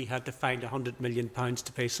health, we had to find £100 million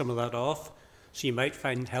to pay some of that off. So you might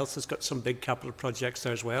find health has got some big capital projects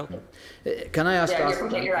there as well. Can I ask? Yeah, you're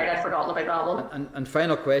completely right. I'd forgotten about that one. And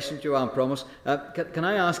final question, Joanne, promise. Can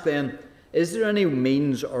I ask then, is there any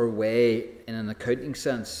means or way, in an accounting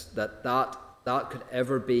sense, that could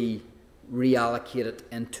ever be reallocated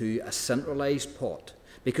into a centralised pot?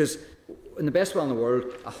 Because in the best way in the world,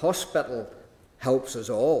 a hospital helps us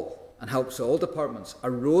all and helps all departments. A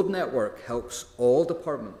road network helps all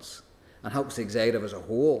departments and helps the executive as a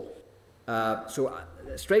whole. So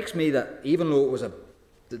it strikes me that even though it was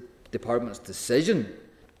the department's decision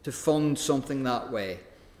to fund something that way,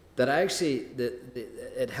 that actually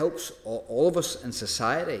it helps all of us in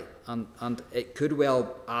society, and it could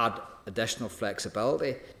well add additional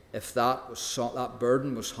flexibility if that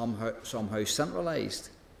burden was somehow centralised.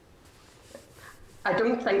 I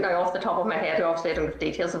don't think now off the top of my head, obviously I don't have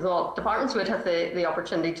details of all. Departments would have the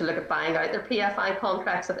opportunity to look at buying out their PFI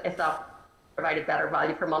contracts if that provided better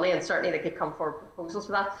value for money, and certainly they could come forward with proposals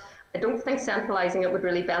for that. I don't think centralising it would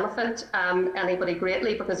really benefit anybody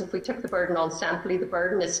greatly, because if we took the burden on centrally, the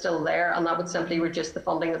burden is still there, and that would simply reduce the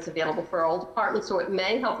funding that's available for all departments. So it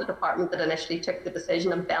may help the department that initially took the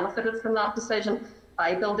decision and benefited from that decision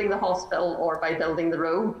by building the hospital or by building the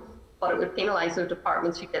road, but it would penalise those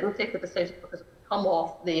departments who didn't take the decision, because it would come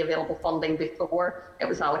off the available funding before it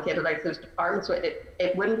was allocated out to those departments. So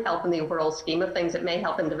it wouldn't help in the overall scheme of things. It may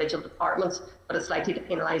help individual departments, but it's likely to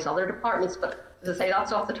penalise other departments. But as I say,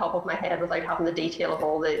 that's off the top of my head without having the detail of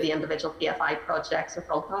all the individual PFI projects in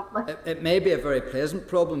front of me. It may be a very pleasant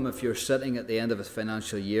problem if you're sitting at the end of a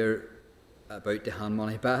financial year about to hand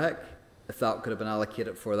money back, if that could have been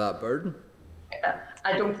allocated for that burden.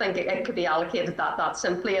 I don't think it could be allocated that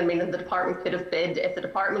simply. I mean, the department could have bid, if the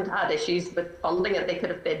department had issues with funding it, they could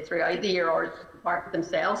have bid throughout the year, or the department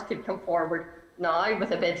themselves could come forward now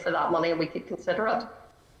with a bid for that money and we could consider it.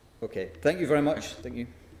 Okay, thank you very much. Thank you.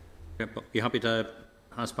 Okay, are you happy to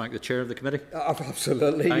ask back the chair of the committee?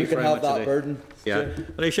 Absolutely, thanks, you can have that burden. Yeah,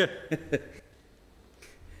 Alicia.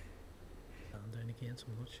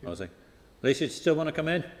 Alicia, do you still want to come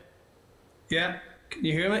in? Yeah, can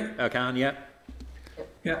you hear me? I can, yeah.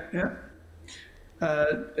 Yeah.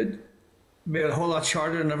 be a whole lot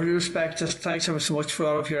shorter in every respect. Just thanks ever so much for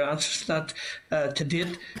all of your answers to that. To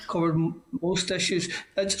date, covered most issues.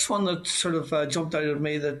 Just one that sort of jumped out at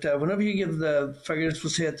me, that whenever you give the figures,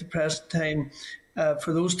 we'll say at the present time,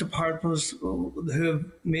 for those departments who have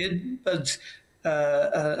made bids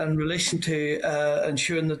in relation to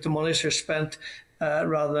ensuring that the monies are spent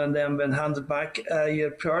rather than them being handed back,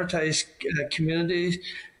 you prioritise communities,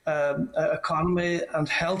 economy and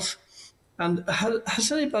health. And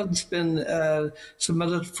has any bids been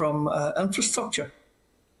submitted from infrastructure?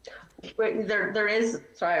 There is,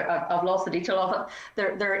 sorry, I've lost the detail of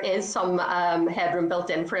it. There is some headroom built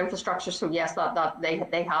in for infrastructure. So yes, that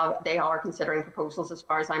they are considering proposals. As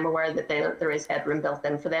far as I'm aware, that there is headroom built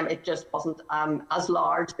in for them. It just wasn't as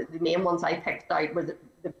large. The main ones I picked out were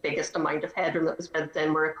the biggest amount of headroom that was built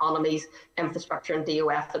in were economies, infrastructure, and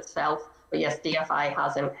DOF itself. But yes, DFI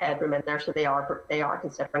has headroom in there, so they are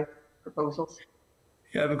considering proposals.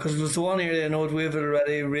 Yeah, because it was the one area I know we've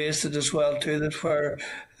already raised it as well too, that where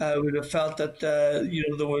we'd have felt that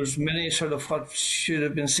there was many sort of what should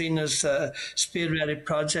have been seen as spade-ready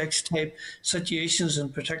projects type situations, in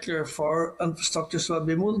particular for infrastructure. So I'd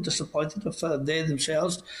be more than disappointed if they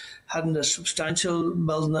themselves hadn't a substantial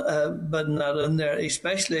bidding that in there,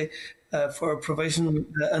 especially for provision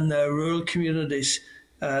in the rural communities.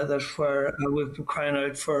 That's where we've been crying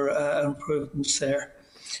out for improvements there.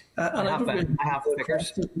 And I have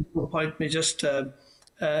figures. Point me just playing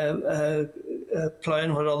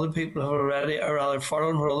what other people have already, or rather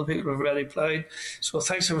following what other people have already played. So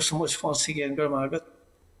thanks ever so much once again, Margaret.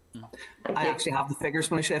 I actually have the figures,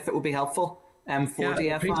 Manisha, if it would be helpful. For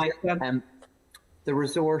DFI, the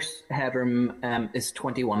resource headroom is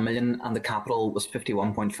 21 million and the capital was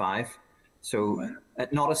 51.5. So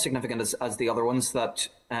not as significant as the other ones that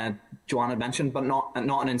Joanne had mentioned, but not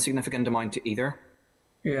an insignificant amount either.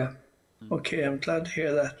 Yeah. Okay, I'm glad to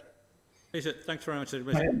hear that. Lisa, thanks very much.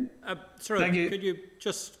 Sorry, thank you. Could you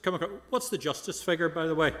just come across, what's the justice figure, by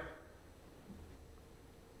the way?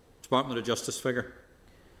 Department of Justice figure?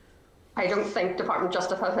 I don't think Department of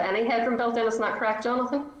Justice has any headroom built in, isn't that correct,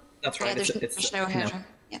 Jonathan? That's right. Yeah, there's no headroom.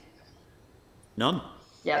 Yeah. None?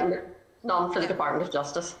 Yeah, none for the Department of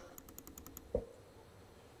Justice.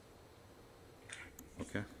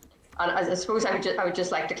 Okay. And I suppose I would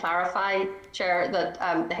just like to clarify, Chair, that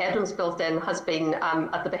the headrooms built in has been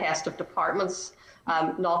at the behest of departments,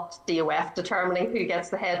 not DOF determining who gets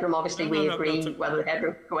the headroom. Obviously, we agree whether the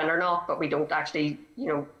headroom go in or not, but we don't actually,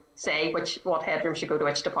 say what headroom should go to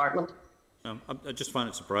which department. I just find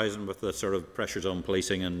it surprising with the sort of pressures on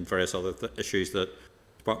policing and various other issues that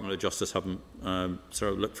Department of Justice haven't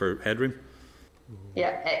sort of looked for headroom.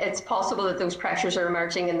 Yeah, it's possible that those pressures are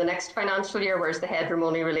emerging in the next financial year, whereas the headroom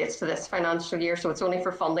only relates to this financial year. So it's only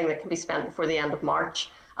for funding that can be spent before the end of March.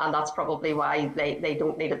 And that's probably why they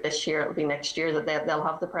don't need it this year. It'll be next year that they'll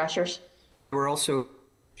have the pressures. We're also...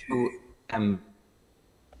 Yep.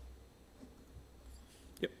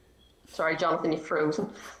 Sorry, Jonathan, you've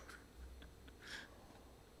frozen.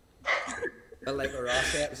 Like a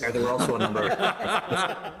rocket. There were also a number.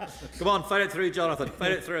 Come on, fight it through, Jonathan.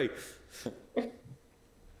 Fight it through.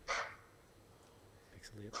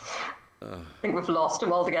 I think we've lost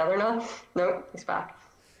him altogether now. No, he's back.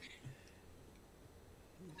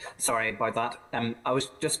 Sorry about that. I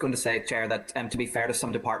was just going to say, Chair, that to be fair to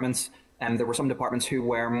some departments, there were some departments who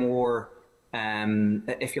were more,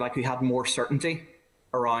 if you like, who had more certainty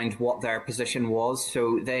around what their position was.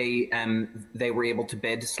 So they were able to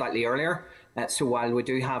bid slightly earlier. So while we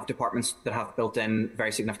do have departments that have built in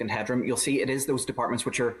very significant headroom, you'll see it is those departments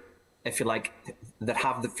which are, if you like, that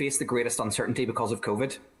have faced the greatest uncertainty because of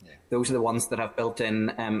COVID. Yeah. Those are the ones that have built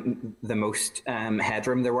in the most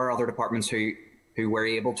headroom. There were other departments who were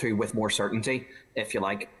able to, with more certainty, if you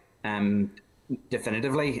like,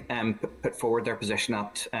 definitively put forward their position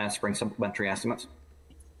at spring supplementary estimates.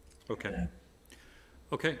 Okay.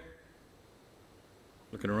 Okay.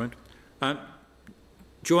 Looking around.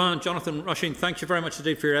 Joanne, Jonathan, Rushing, thank you very much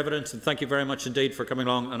indeed for your evidence, and thank you very much indeed for coming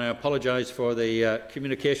along. And I apologise for the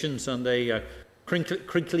communications and the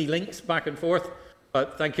crinkly links back and forth.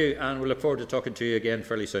 But thank you, and we look forward to talking to you again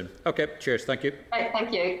fairly soon. Okay, cheers. Thank you. Right,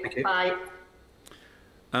 thank you. Thank you. Bye.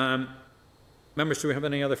 Members, do we have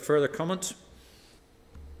any other further comments?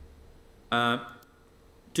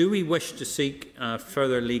 Do we wish to seek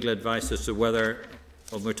further legal advice as to whether,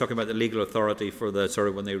 when we're talking about the legal authority for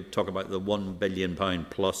the when they talk about the £1 billion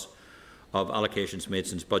plus of allocations made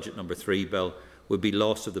since budget number 3 bill would be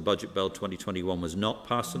lost if the budget bill 2021 was not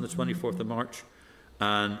passed on the 24th of March,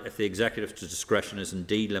 and if the executive's discretion is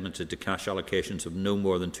indeed limited to cash allocations of no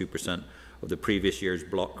more than 2% of the previous year's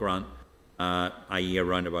block grant, i.e.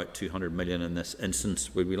 around about 200 million in this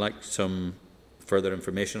instance. Would we like some further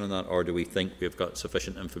information on that, or do we think we've got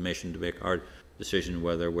sufficient information to make our decision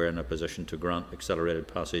whether we're in a position to grant accelerated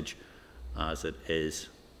passage as it is?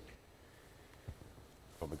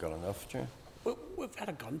 Probably got enough, Chair. We've had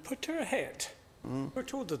a gun put to our head. We're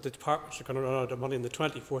told that the departments are going to run out of money on the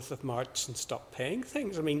 24th of March and stop paying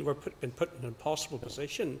things. I mean, been put in an impossible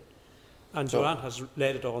position. And Joanne has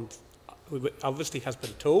laid it on, obviously has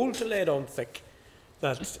been told to lay it on thick,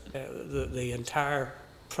 that the entire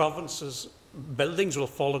province's buildings will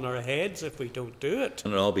fall on our heads if we don't do it.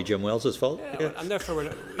 And it'll all be Jim Wells's fault? Yeah, and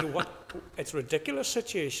therefore, it's a ridiculous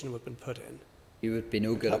situation we've been put in. You would be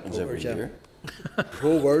no good at poker, Jim.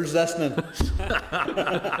 Whole words listening.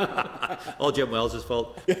 All Jim Wells's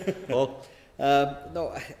fault. Paul?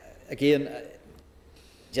 No, again,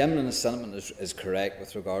 Jim and his sentiment is correct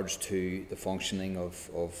with regards to the functioning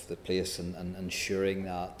of the place and ensuring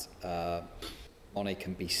that money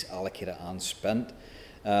can be allocated and spent.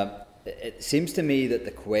 It seems to me that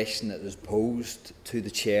the question that is posed to the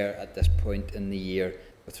chair at this point in the year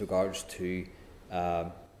with regards to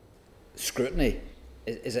scrutiny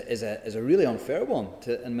is a really unfair one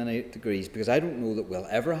in many degrees, because I don't know that we'll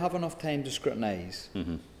ever have enough time to scrutinise.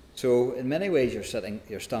 So in many ways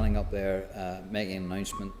you're standing up there making an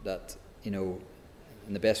announcement that, you know,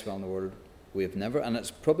 in the best will in the world we have never, and it's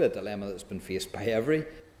probably a dilemma that's been faced by every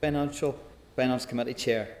finance committee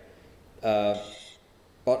chair,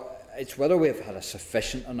 but it's whether we've had a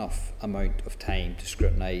sufficient enough amount of time to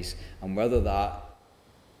scrutinise and whether that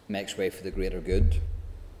makes way for the greater good.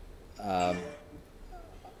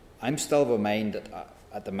 I'm still of a mind that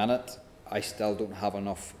at the minute I still don't have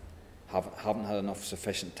enough, haven't had enough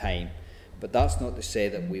sufficient time, but that's not to say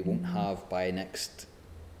that we won't have by next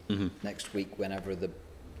week, whenever the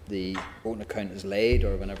voting account is laid,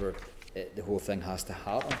 or whenever the whole thing has to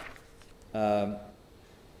happen.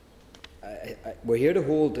 We're here to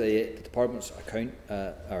hold the department's account,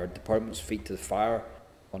 our department's feet to the fire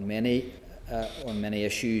on many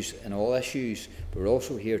issues, in all issues, but we're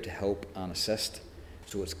also here to help and assist.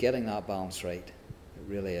 So it's getting that balance right. It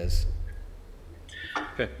really is.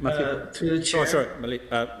 Okay, Matthew. Sorry,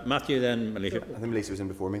 Matthew, then Melissa. I think Melissa was in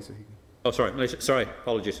before me, so he can... Oh, sorry, Melissa. Sorry,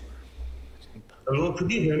 apologies. Hello,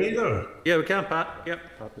 could you hear me there? Yeah, we can, Pat. Yep.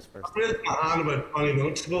 Pat was first. I raised my hand about 20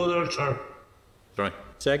 minutes ago there, sir. Sorry.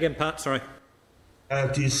 Say again, Pat. Sorry.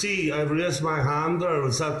 Do you see? I've raised my hand there.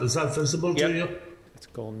 Is that visible to you? It's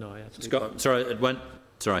gone now. It's gone. Sorry, it went.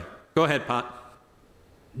 Sorry. Go ahead, Pat.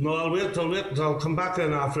 No, I'll wait. I'll come back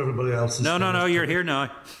in after everybody else. No. You're here now.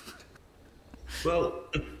 Well,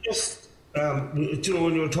 just you know,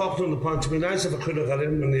 when you were talking on the point, it'd be nice if I could have got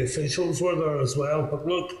in when the officials were there as well. But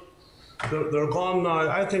look, they're gone now.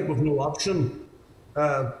 I think we've no option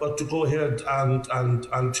but to go ahead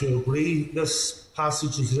and to agree this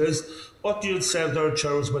passage as it is. What you had said there,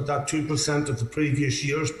 Chair, was about that 2% of the previous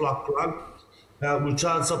year's block grant, which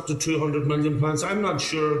adds up to £200 million. I'm not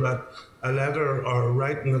sure that a letter or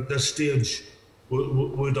writing at this stage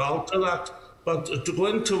would alter that. But to go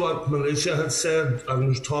into what Melissa had said and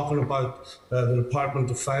was talking about the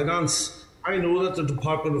Department of Finance, I know that the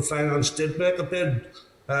Department of Finance did make a bid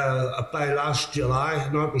by last July.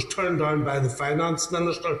 Now, it was turned down by the Finance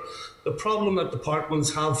Minister. The problem that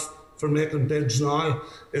departments have for making bids now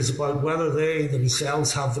is about whether they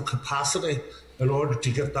themselves have the capacity in order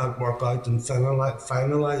to get that work out and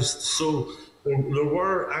finalised. So there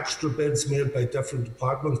were extra bids made by different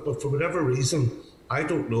departments, but for whatever reason, I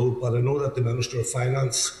don't know, but I know that the Minister of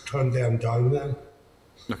Finance turned them down then.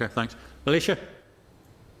 Okay, thanks. Alicia?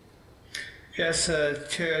 Yes,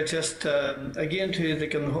 Chair, just again to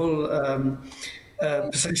the whole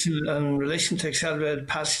position in relation to accelerated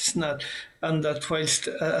passage and that whilst,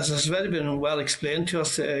 as has already been well explained to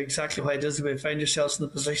us, exactly why it is that we find ourselves in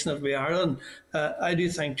the position that we are in, I do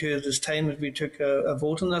think too that it's time that we took a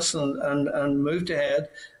vote on this and moved ahead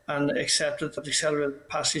and accepted that accelerated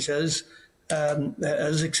passage is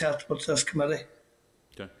acceptable to this committee.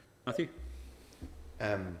 Okay. Matthew?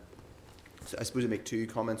 So I suppose I make two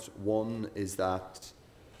comments. One is that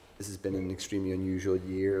this has been an extremely unusual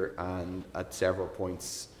year, and at several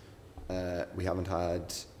points we haven't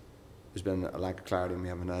had, there's been a lack of clarity and we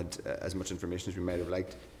haven't had as much information as we might have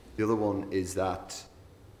liked. The other one is that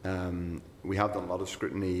we have done a lot of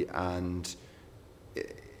scrutiny, and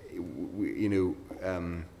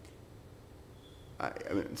I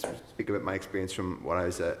mean, speak about my experience from when I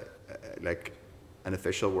was like an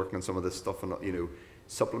official working on some of this stuff, and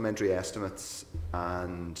supplementary estimates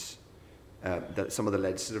and some of the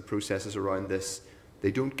legislative processes around this,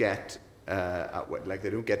 they don't get they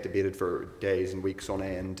don't get debated for days and weeks on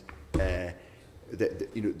end. As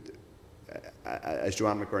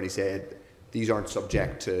Joanne McBurney said, these aren't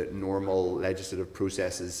subject to normal legislative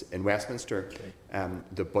processes in Westminster.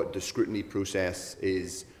 But the scrutiny process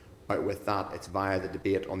is out with that. It's via the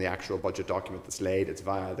debate on the actual budget document that's laid. It's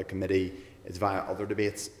via the committee. It's via other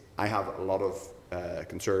debates. I have a lot of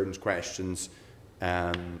concerns, questions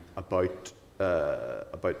about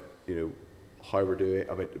how we're doing,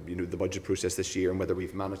 about the budget process this year and whether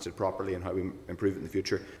we've managed it properly and how we improve it in the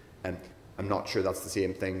future. And I'm not sure that's the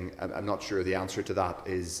same thing. I'm not sure the answer to that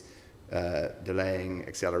is delaying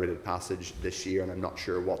accelerated passage this year, and I'm not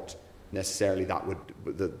sure what necessarily that would.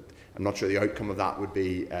 I'm not sure the outcome of that would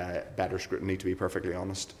be better scrutiny, to be perfectly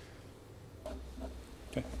honest.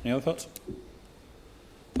 Okay. Any other thoughts?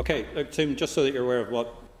 Okay, look, Tim, just so that you're aware of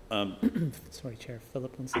what. Sorry, Chair.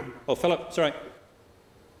 Philip wants to. Oh, Philip. Sorry.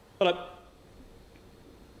 Philip.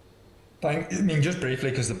 Just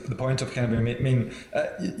briefly, because the points have kind of been made.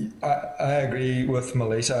 I agree with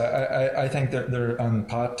Melissa. I think that and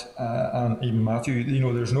Pat and even Matthew,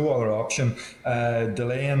 there's no other option.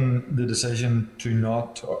 Delaying the decision to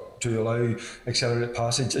allow accelerated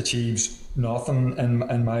passage achieves nothing.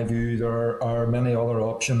 In my view, there are many other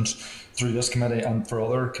options through this committee and for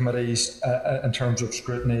other committees in terms of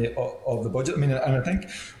scrutiny of the budget. And I think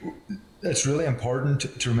it's really important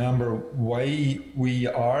to remember why we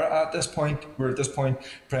are at this point. We're at this point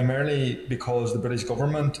primarily because the British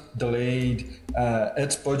government delayed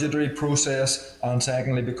its budgetary process, and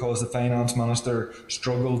secondly because the Finance Minister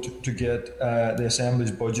struggled to get the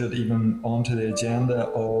Assembly's budget even onto the agenda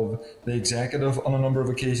of the Executive on a number of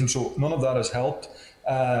occasions. So none of that has helped.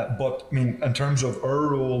 But in terms of our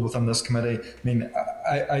role within this committee,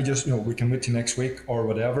 I just, we can wait till next week or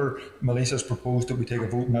whatever. Melissa's proposed that we take a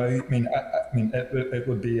vote now. It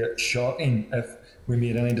would be shocking if we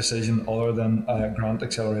made any decision other than grant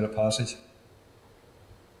accelerated passage.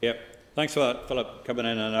 Yep. Thanks for that, Philip, coming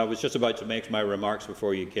in. And I was just about to make my remarks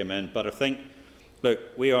before you came in, but I think, look,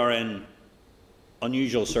 we are in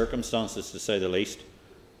unusual circumstances, to say the least.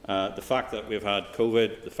 The fact that we've had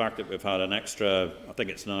COVID, the fact that we've had an extra, I think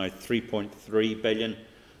it's now 3.3 billion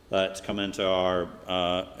that's come into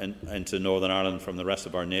into Northern Ireland from the rest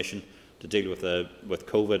of our nation to deal with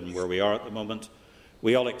COVID and where we are at the moment.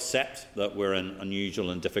 We all accept that we're in unusual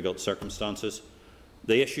and difficult circumstances.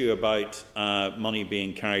 The issue about money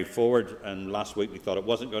being carried forward, and last week we thought it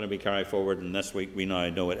wasn't going to be carried forward, and this week we now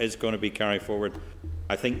know it is going to be carried forward.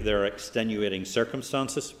 I think there are extenuating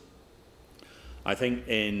circumstances. I think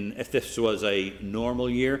if this was a normal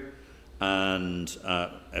year, and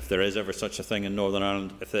if there is ever such a thing in Northern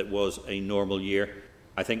Ireland, if it was a normal year,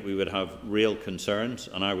 I think we would have real concerns,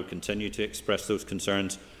 and I would continue to express those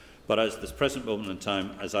concerns. But at this present moment in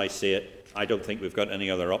time, as I see it, I don't think we've got any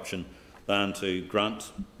other option than to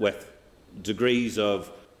grant, with degrees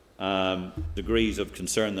of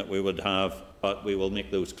concern that we would have, but we will make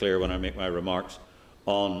those clear when I make my remarks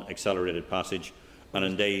on accelerated passage. And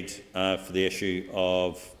indeed, for the issue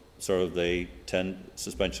of sort of the 10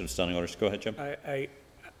 suspension of standing orders. Go ahead, Jim.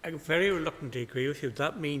 I'm very reluctant to agree with you.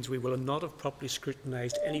 That means we will not have properly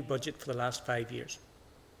scrutinised any budget for the last 5 years.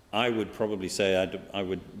 I would probably say we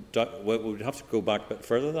would have to go back a bit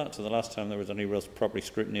further than that to the last time there was any real proper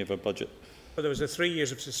scrutiny of a budget. Well, there was 3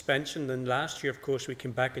 years of suspension. Then last year, of course, we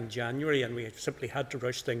came back in January and we simply had to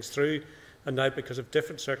rush things through. And now, because of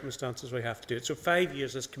different circumstances, we have to do it. So 5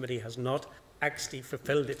 years this committee has not actually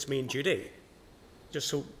fulfilled its main duty. Just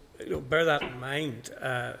so bear that in mind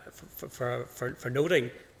for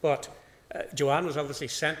noting. But Joanne was obviously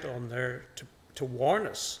sent on there to warn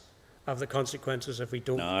us of the consequences if we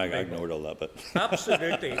don't. No, I ignored all that bit.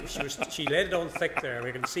 Absolutely, she laid it on thick there.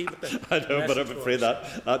 We can see what the. I know, but I'm afraid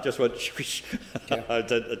that just went. Yeah. I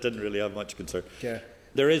didn't really have much concern. Yeah.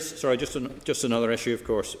 There is just another issue, of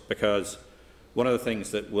course, because one of the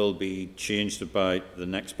things that will be changed about the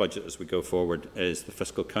next budget as we go forward is the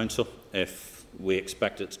Fiscal Council. If we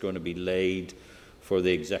expect it's going to be laid for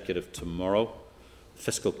the Executive tomorrow, the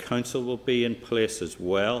Fiscal Council will be in place as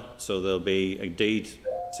well. So there'll be indeed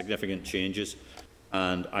significant changes,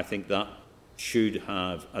 and I think that should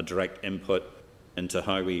have a direct input into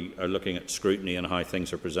how we are looking at scrutiny and how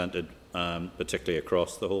things are presented, particularly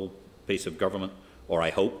across the whole piece of government, or I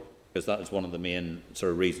hope. Because that is one of the main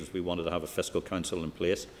sort of reasons we wanted to have a Fiscal Council in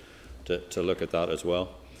place, to look at that as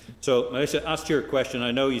well. So, Melissa, as to your question,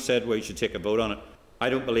 I know you said we should take a vote on it. I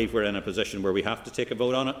don't believe we're in a position where we have to take a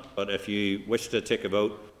vote on it, but if you wish to take a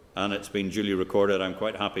vote and it's been duly recorded, I'm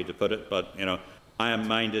quite happy to put it. But, I am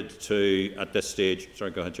minded to, at this stage...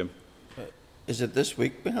 Sorry, go ahead, Jim. Is it this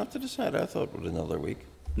week we have to decide? I thought it was another week.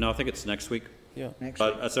 No, I think it's next week. Yeah.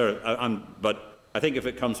 But I think if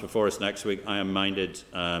it comes before us next week, I am minded...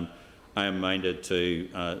 I am minded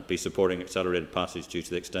to be supporting accelerated passage due to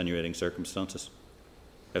the extenuating circumstances.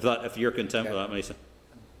 If you're content with that, Melissa.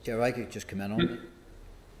 Chair, I could just come in on it.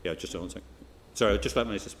 Yeah, just one second. Sorry, just let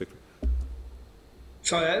Melissa speak.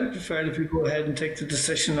 Sorry, I would prefer if you go ahead and take the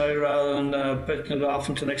decision now rather than putting it off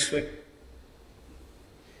until next week.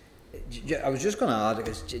 I was just going to add,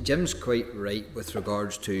 because Jim's quite right with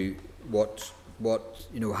regards to what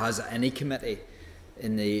has any committee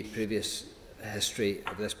in the previous history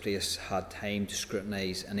of this place had time to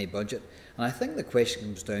scrutinise any budget, and I think the question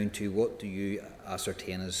comes down to what do you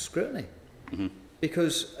ascertain as scrutiny? Mm-hmm.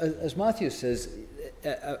 Because as Matthew says,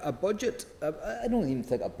 a budget, I don't even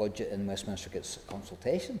think a budget in Westminster gets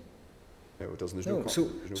consultation. No, it doesn't.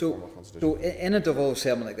 So in a devolved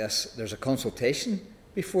settlement like this, there's a consultation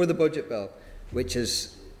before the budget bill, which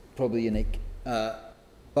is probably unique.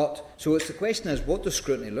 So the question is, what does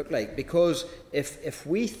scrutiny look like? Because if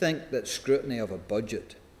we think that scrutiny of a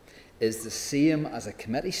budget is the same as a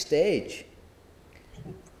committee stage,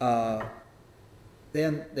 then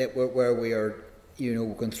where we are,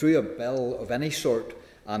 going through a bill of any sort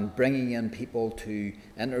and bringing in people to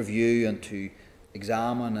interview and to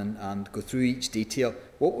examine and go through each detail,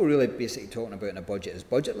 what we're really basically talking about in a budget is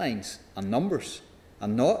budget lines and numbers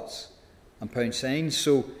and noughts and pound signs.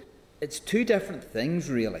 So it's two different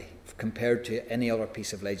things really compared to any other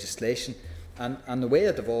piece of legislation, and the way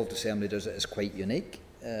a devolved assembly does it is quite unique,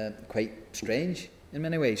 quite strange in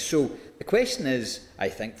many ways. So the question is, I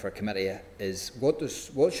think, for a committee is what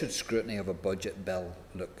should scrutiny of a budget bill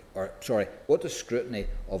what does scrutiny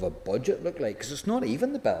of a budget look like? Because it's not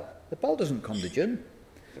even the bill. The bill doesn't come to June.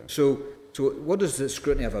 Yeah. So what does the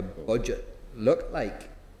scrutiny of a budget look like?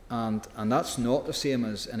 And that's not the same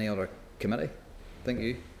as any other committee. Thank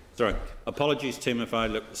you. Sorry. Apologies, team, if I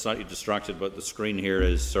look slightly distracted, but the screen here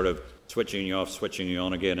is sort of switching you off, switching you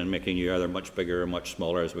on again, and making you either much bigger or much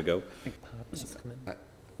smaller as we go.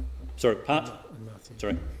 Sorry, Pat.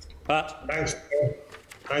 Sorry, Pat. Thanks.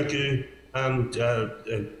 Thank you. And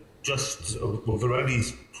we've already.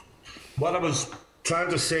 What I was trying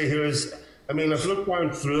to say here is, I've looked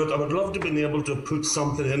down through it. I would love to be able to put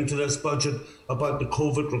something into this budget about the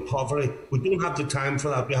COVID recovery. We don't have the time for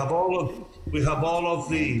that. We have all of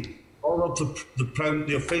the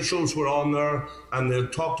officials were on there, and they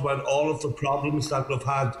talked about all of the problems that we've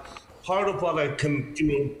had. Part of what I can,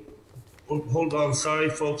 hold on, sorry,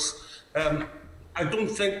 folks. I don't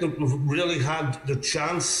think that we've really had the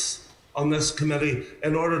chance on this committee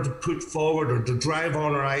in order to put forward or to drive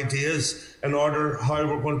on our ideas in order how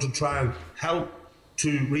we're going to try and help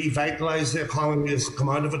to revitalise the economy as we come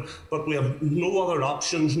out of it. But we have no other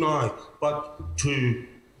options now but to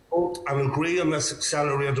vote and agree on this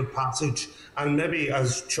accelerated passage. And maybe,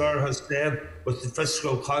 as Chair has said, with the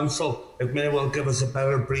Fiscal Council, it may well give us a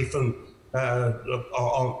better briefing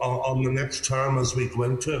on the next term as we go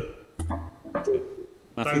into it.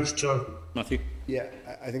 Thanks, Chair. Matthew? Yeah,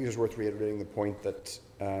 I think it's worth reiterating the point that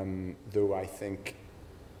though I think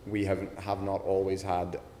we have not always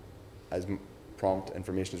had as prompt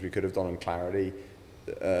information as we could have done on clarity,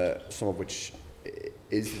 some of which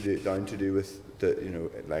is down to do with the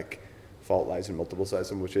fault lies in multiple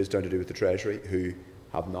sides, which is down to do with the Treasury, who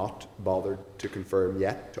have not bothered to confirm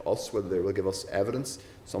yet to us whether they will give us evidence.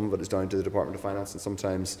 Some of it is down to the Department of Finance, and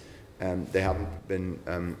sometimes they haven't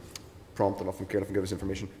been prompt enough and clear enough to give us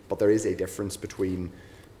information. But there is a difference between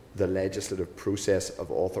the legislative process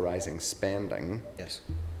of authorising spending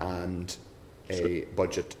and a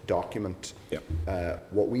budget document. Yeah.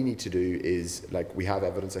 What we need to do is, we have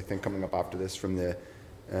evidence, I think, coming up after this from the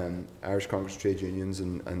Irish Congress of Trade Unions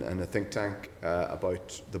and a think tank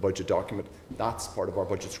about the budget document. That's part of our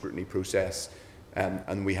budget scrutiny process,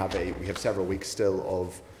 and we have several weeks still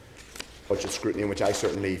of budget scrutiny, in which I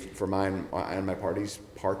certainly, for mine and my party's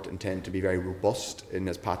part, intend to be very robust in,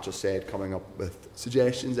 as Pat just said, coming up with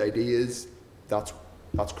suggestions, ideas. That's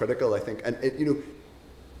critical, I think. And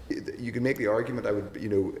you can make the argument.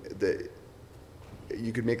 You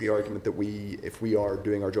could make the argument that if we are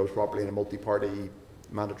doing our jobs properly in a multi-party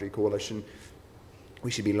mandatory coalition,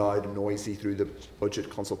 we should be loud and noisy through the budget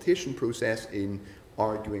consultation process in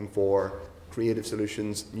arguing for creative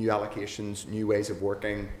solutions, new allocations, new ways of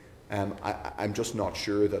working. I'm just not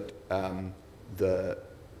sure that the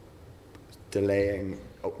delaying,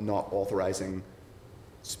 not authorising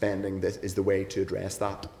spending this is the way to address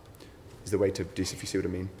that. Is the way to do, if you see what I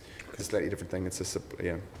mean. It's a slightly different thing. It's a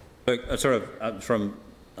Look, as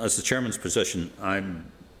the chairman's position, I'm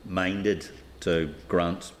minded to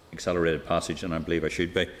grant accelerated passage, and I believe I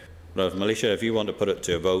should be. But Militia, if you want to put it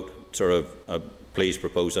to a vote, please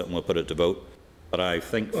propose it, and we'll put it to vote. But I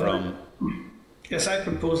think from Yes, I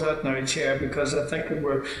propose that now, Chair, because I think that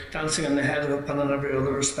we're dancing on the head of a pin in every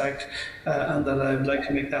other respect, and that I would like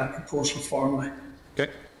to make that proposal formally.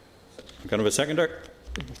 Okay. Kind of a seconder?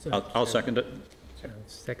 I'll second it.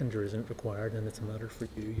 Seconder isn't required, and it's a matter for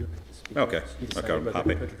you. Okay. Okay, I'm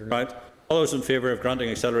happy. Right. All those in favour of granting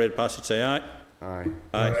accelerated passage say aye. Aye.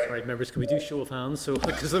 Aye. Right, members, can we do show of hands so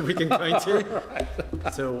because we can count here?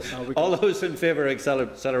 So all those in favour of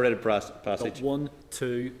accelerated passage. 1,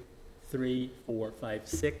 2, 3, 4, 5,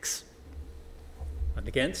 6. And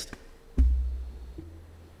against?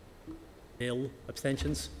 Nil.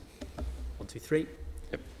 Abstentions? 1, 2, 3.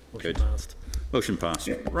 Yep. Motion Good. passed. Motion passed.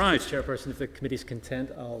 Right. Chairperson, if the committee's content,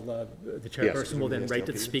 the chairperson will then write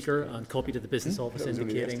to the Speaker and copy to the Business Office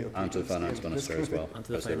indicating... And to the Finance Minister as well. And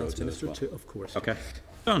to the Finance Minister too, of course. Okay.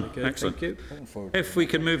 Done. Good, excellent. Thank you. If we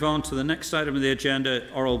can move on to the next item of the agenda,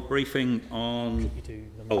 oral briefing on...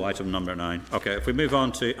 item number 9. Okay, if we move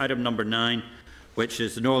on to item number 9, which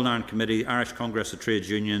is the Northern Ireland Committee, Irish Congress of Trades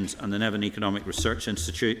Unions and the Nevin Economic Research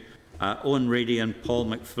Institute, Owen Reedy and Paul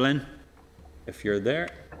McFlynn, if you're there.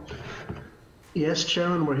 Yes,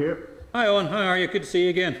 Chairman, we're here. Hi Owen, how are you? Good to see you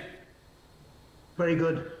again. Very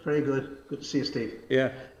good, very good. Good to see you, Steve.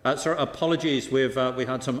 Yeah, sir, apologies, we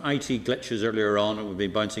had some IT glitches earlier on and we've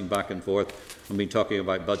been bouncing back and forth and been talking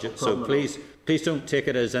about budget, so please don't take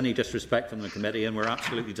it as any disrespect from the committee, and we're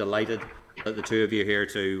absolutely delighted that the two of you are here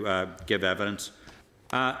to give evidence.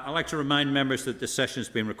 I'd like to remind members that this session is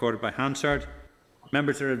being recorded by Hansard.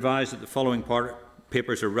 Members are advised that the following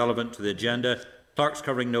papers are relevant to the agenda. Clerk's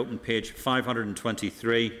covering note on page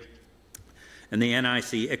 523. In the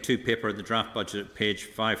NIC-ICTU paper, the draft budget at page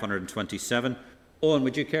 527. Owen,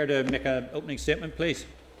 would you care to make an opening statement, please?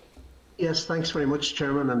 Yes, thanks very much,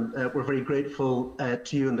 Chairman, and we're very grateful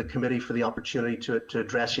to you and the committee for the opportunity to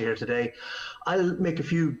address you here today. I'll make a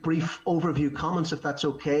few brief overview comments, if that's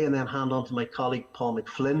okay, and then hand on to my colleague, Paul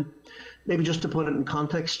McFlynn. Maybe just to put it in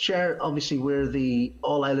context, Chair, obviously we're the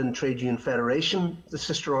All-Ireland Trade Union Federation, the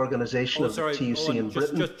sister organisation of the TUC in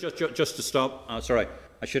Britain. Just to stop, sorry,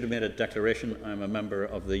 I should have made a declaration. I'm a member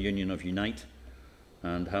of the Union of Unite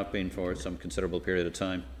and have been for some considerable period of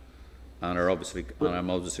time, and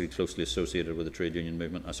I'm obviously closely associated with the trade union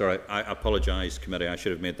movement. Sorry, I apologise, committee. I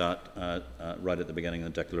should have made that right at the beginning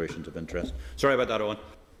of the declarations of interest. Sorry about that, Owen.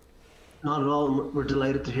 Not at all. We're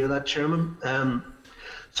delighted to hear that, Chairman.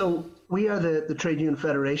 So we are the Trade Union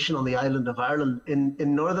Federation on the island of Ireland.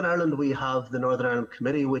 In Northern Ireland, we have the Northern Ireland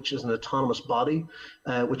Committee, which is an autonomous body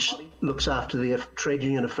which looks after the trade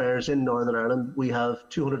union affairs in Northern Ireland. We have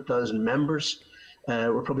 200,000 members.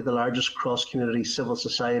 We're probably the largest cross-community civil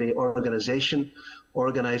society organisation,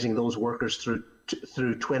 organising those workers through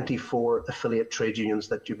 24 affiliate trade unions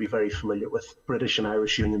that you'd be very familiar with, British and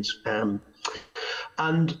Irish unions.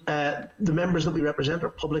 And the members that we represent are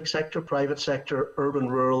public sector, private sector, urban,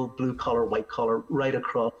 rural, blue collar, white collar, right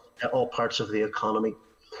across all parts of the economy.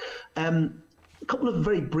 A couple of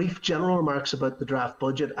very brief general remarks about the draft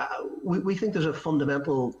budget. We think there's a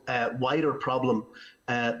fundamental wider problem.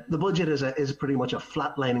 The budget is pretty much a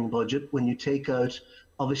flatlining budget when you take out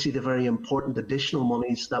obviously the very important additional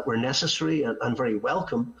monies that were necessary and very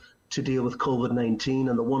welcome to deal with COVID-19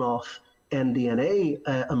 and the one-off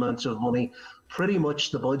NDNA amounts of money. Pretty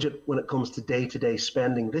much the budget when it comes to day-to-day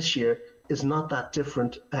spending this year is not that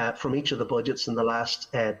different from each of the budgets in the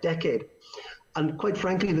last decade. And quite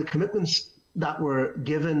frankly, the commitments that were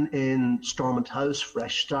given in Stormont House,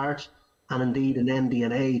 Fresh Start, and indeed in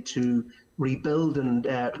NDNA to rebuild and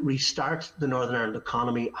restart the Northern Ireland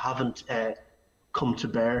economy haven't come to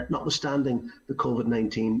bear, notwithstanding the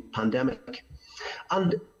COVID-19 pandemic.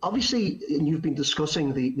 And obviously, you've been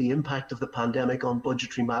discussing the impact of the pandemic on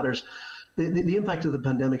budgetary matters. The impact of the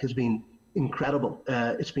pandemic has been incredible.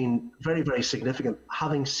 It's been very, very significant.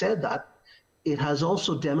 Having said that, it has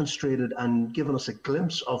also demonstrated and given us a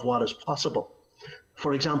glimpse of what is possible.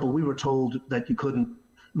 For example, we were told that you couldn't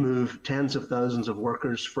move tens of thousands of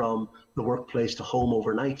workers from the workplace to home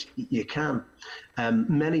overnight. You can.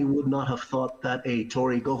 Many would not have thought that a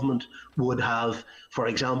Tory government would have, for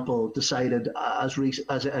example, decided as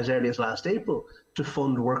early as last April to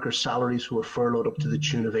fund workers' salaries who were furloughed up to the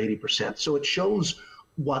tune of 80%. So it shows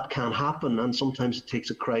what can happen, and sometimes it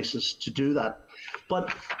takes a crisis to do that.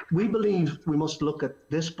 But we believe we must look at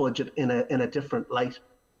this budget in a different light,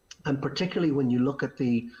 and particularly when you look at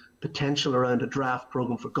the potential around a draft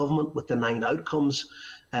programme for government with the 9 outcomes.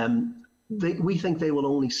 We think they will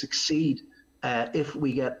only succeed if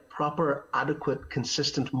we get proper, adequate,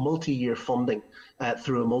 consistent multi-year funding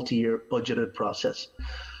through a multi-year budgeted process.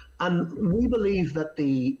 And we believe that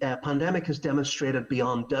the pandemic has demonstrated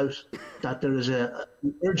beyond doubt that there is an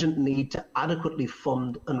urgent need to adequately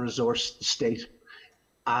fund and resource the state.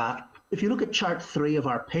 If you look at chart 3 of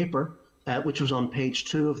our paper, which was on page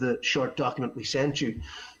 2 of the short document we sent you,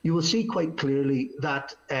 you will see quite clearly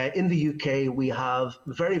that in the UK we have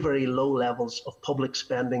very, very low levels of public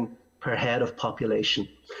spending per head of population.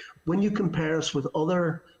 When you compare us with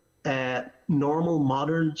other normal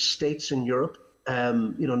modern states in Europe,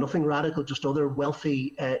 nothing radical, just other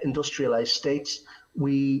wealthy industrialized states,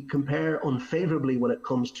 we compare unfavorably when it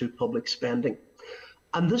comes to public spending.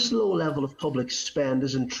 And this low level of public spend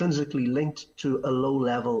is intrinsically linked to a low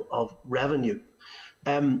level of revenue.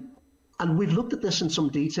 And we've looked at this in some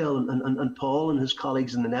detail, and Paul and his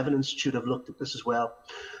colleagues in the Nevin Institute have looked at this as well.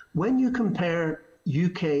 When you compare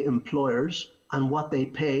UK employers and what they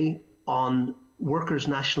pay on workers'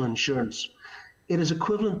 national insurance, it is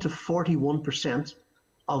equivalent to 41%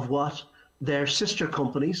 of what their sister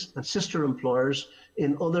companies and sister employers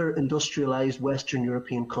in other industrialized Western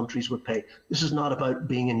European countries would pay. This is not about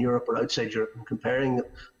being in Europe or outside Europe.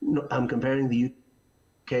 I'm comparing the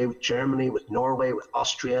UK with Germany, with Norway, with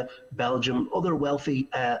Austria, Belgium, other wealthy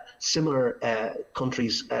similar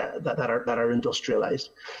countries that are industrialized.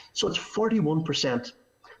 So it's 41%.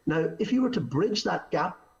 Now, if you were to bridge that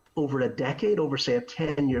gap over a decade, over say a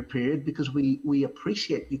 10-year period, because we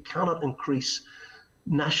appreciate you cannot increase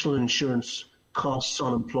national insurance costs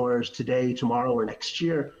on employers today, tomorrow, or next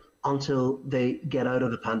year until they get out of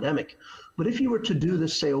the pandemic. But if you were to do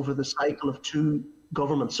this, say, over the cycle of 2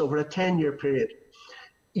 governments, over a 10-year period,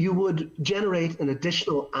 you would generate an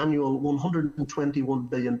additional annual £121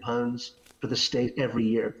 billion for the state every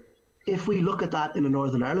year. If we look at that in a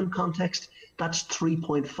Northern Ireland context, that's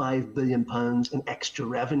 £3.5 billion in extra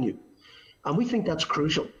revenue. And we think that's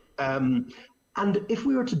crucial. And if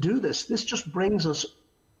we were to do this, this just brings us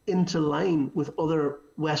into line with other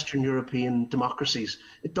Western European democracies.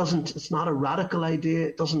 It's not a radical idea.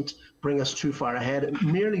 It doesn't bring us too far ahead. It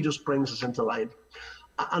merely just brings us into line.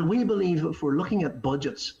 And we believe if we're looking at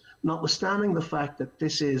budgets, notwithstanding the fact that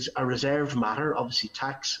this is a reserved matter, obviously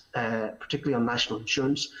tax, particularly on national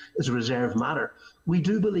insurance, is a reserved matter, we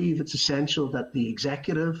do believe it's essential that the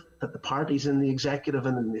executive, that the parties in the executive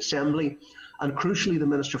and in the assembly, and crucially the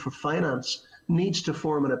Minister for Finance, needs to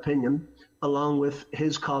form an opinion along with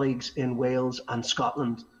his colleagues in Wales and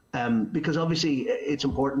Scotland, because obviously it's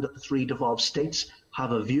important that the 3 devolved states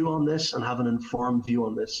have a view on this and have an informed view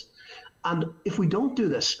on this. And if we don't do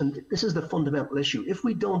this, and this is the fundamental issue, if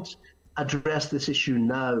we don't address this issue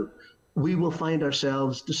now, we will find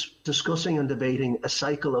ourselves discussing and debating a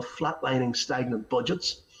cycle of flatlining stagnant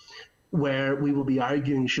budgets, where we will be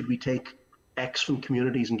arguing, should we take X from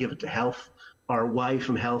communities and give it to health, or Y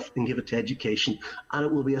from health and give it to education? And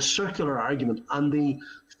it will be a circular argument. And the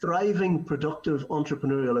thriving, productive,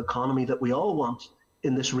 entrepreneurial economy that we all want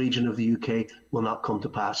in this region of the UK will not come to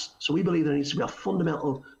pass. So we believe there needs to be a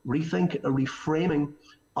fundamental rethink, a reframing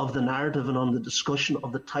of the narrative and on the discussion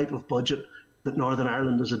of the type of budget that Northern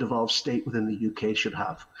Ireland as a devolved state within the UK should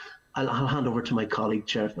have. I'll hand over to my colleague,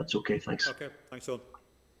 Chair, if that's okay. Thanks. Okay, thanks, Owen.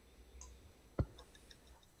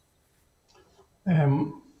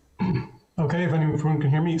 Okay, if anyone can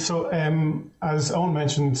hear me. So as Owen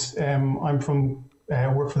mentioned, I'm from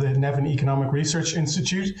work for the Nevin Economic Research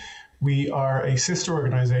Institute. We are a sister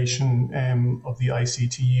organisation of the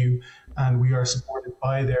ICTU, and we are supported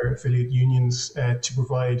by their affiliate unions to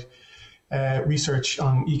provide research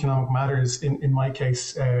on economic matters, in my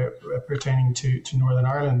case, pertaining to Northern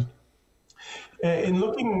Ireland. In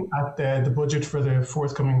looking at the budget for the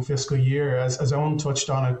forthcoming fiscal year, as Owen touched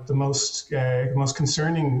on it, the most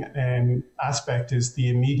concerning aspect is the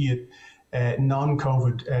immediate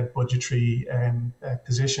non-COVID budgetary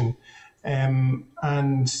position.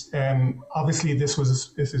 Obviously this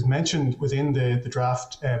is mentioned within the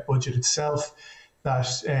draft budget itself, that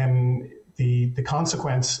the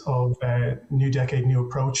consequence of New Decade, New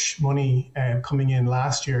Approach money coming in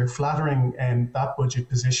last year, flattering that budget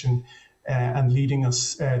position and leading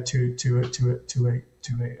us to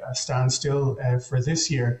a standstill for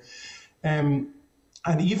this year. But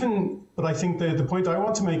I think the point I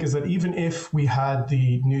want to make is that even if we had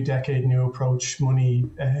the New Decade, New Approach money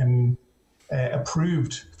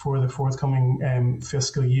approved for the forthcoming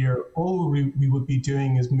fiscal year, all we would be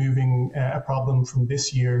doing is moving a problem from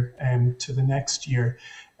this year to the next year.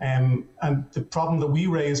 And the problem that we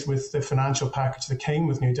raised with the financial package that came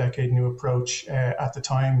with New Decade, New Approach at the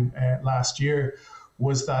time last year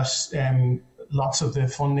was that lots of the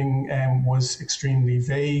funding was extremely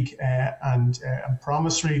vague and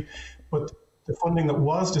promissory, but the funding that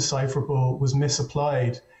was decipherable was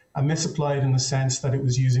misapplied. And misapplied in the sense that it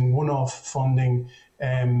was using one-off funding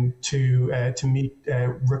to meet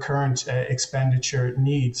recurrent expenditure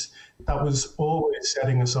needs. That was always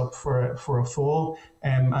setting us up for a fall,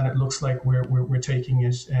 and it looks like we're taking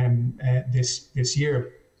it this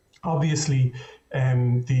year. Obviously,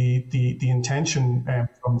 the intention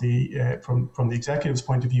from the executive's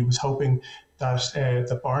point of view was hoping that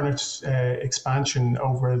the Barnett expansion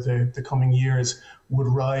over the coming years would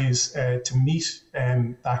rise to meet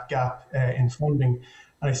that gap in funding.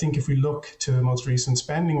 And I think if we look to the most recent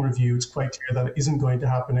spending review, it's quite clear that it isn't going to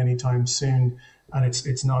happen anytime soon, and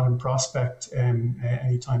it's not in prospect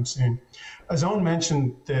anytime soon. As Owen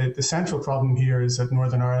mentioned, the central problem here is that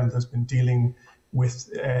Northern Ireland has been dealing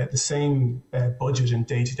with the same budget and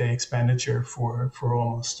day-to-day expenditure for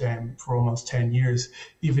almost 10 years.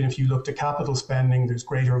 Even if you looked at capital spending, there's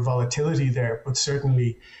greater volatility there, but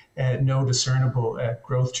certainly no discernible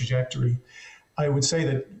growth trajectory. I would say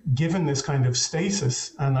that given this kind of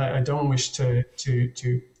stasis, and I don't wish to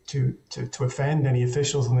offend any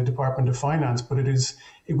officials in the Department of Finance, but it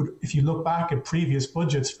would, if you look back at previous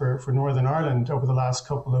budgets for Northern Ireland over the last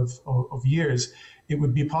couple of years, it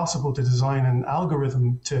would be possible to design an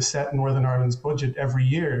algorithm to set Northern Ireland's budget every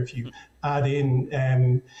year. If you add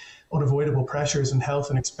in unavoidable pressures in health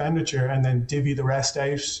and expenditure and then divvy the rest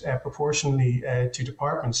out proportionally to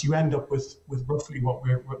departments, you end up with roughly what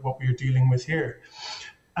we're dealing with here.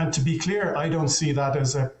 And to be clear, I don't see that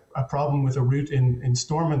as a problem with a root in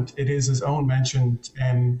Stormont. It is, as Owen mentioned,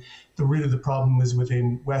 the root of the problem is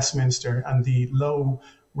within Westminster and the low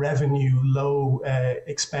revenue, low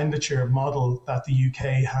expenditure model that the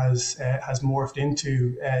UK has morphed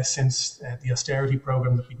into since the austerity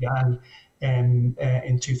programme that began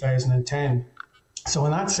in 2010. So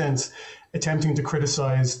in that sense, attempting to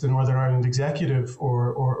criticise the Northern Ireland executive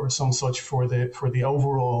or some such for the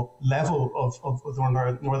overall level of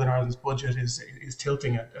Northern Ireland's budget is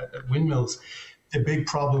tilting at windmills. The big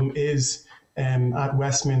problem is at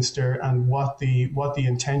Westminster and what the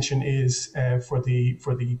intention is for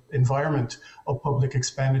the environment of public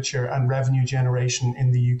expenditure and revenue generation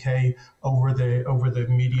in the UK over the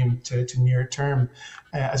medium to near term.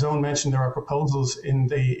 As Owen mentioned, there are proposals in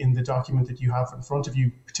the document that you have in front of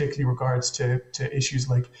you, particularly regards to issues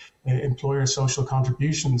like employer social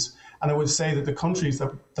contributions. And I would say that the countries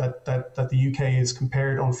that the UK is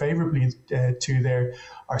compared unfavourably to there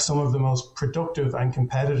are some of the most productive and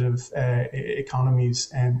competitive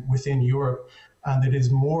economies within Europe. And it is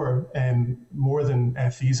more than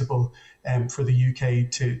feasible for the UK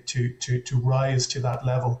to rise to that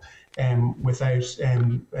level without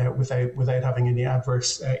having any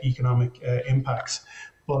adverse economic impacts.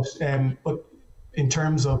 But in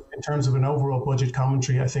terms of an overall budget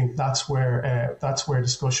commentary, I think that's where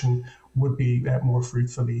discussion would be more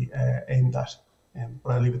fruitfully aimed at. But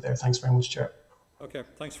I'll leave it there. Thanks very much, Chair. Okay,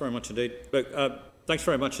 thanks very much indeed. Look, thanks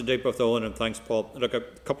very much indeed, both Owen and thanks, Paul. Look, a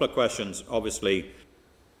couple of questions, obviously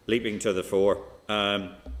leaping to the fore.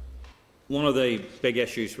 One of the big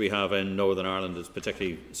issues we have in Northern Ireland is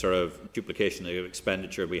particularly sort of duplication of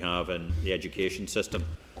expenditure we have in the education system,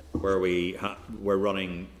 where we're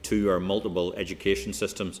running two or multiple education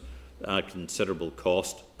systems at considerable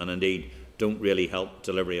cost and indeed don't really help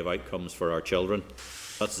delivery of outcomes for our children.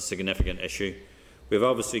 That's a significant issue. We've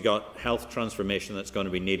obviously got health transformation that's going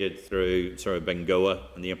to be needed through sort of Bengoa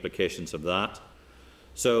and the implications of that.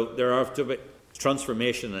 So there are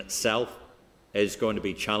transformation itself is going to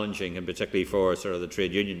be challenging, and particularly for sort of the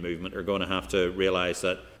trade union movement, are going to have to realise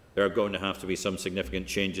that there are going to have to be some significant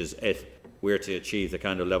changes if we're to achieve the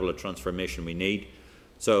kind of level of transformation we need.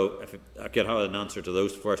 So if I could have an answer to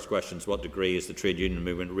those first questions, what degree is the trade union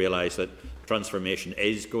movement realise that transformation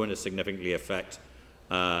is going to significantly affect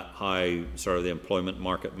how sort of the employment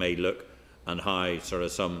market may look and how sort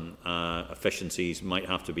of some efficiencies might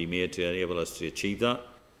have to be made to enable us to achieve that.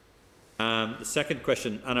 The second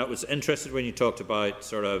question, and I was interested when you talked about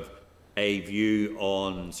sort of a view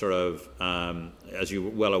on sort of, as you're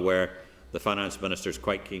well aware, the Finance Minister is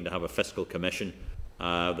quite keen to have a fiscal commission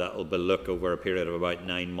that will look over a period of about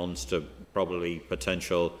 9 months to probably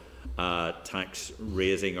potential tax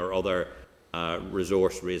raising or other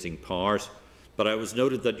resource raising powers. But I was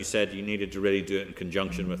noted that you said you needed to really do it in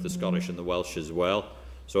conjunction with the Scottish and the Welsh as well.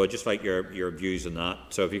 So I'd just like your views on that.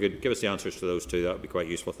 So if you could give us the answers to those two, that would be quite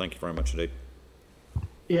useful. Thank you very much indeed.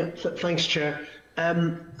 Yeah, thanks, Chair.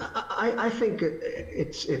 I think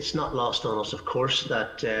it's not lost on us, of course,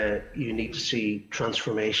 that you need to see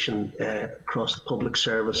transformation across the public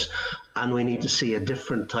service, and we need to see a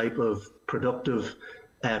different type of productive,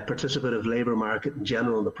 participative labour market in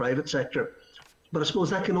general in the private sector. But I suppose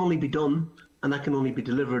that can only be done, and that can only be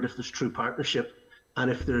delivered if there's true partnership,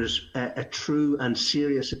 and if there's a true and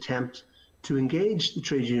serious attempt to engage the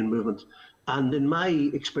trade union movement. And in my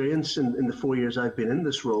experience in the 4 years I've been in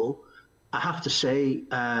this role, I have to say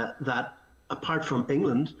that apart from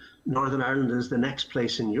England, Northern Ireland is the next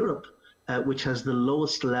place in Europe which has the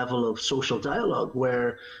lowest level of social dialogue,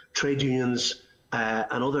 where trade unions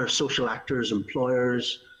and other social actors,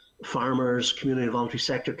 employers, farmers, community and voluntary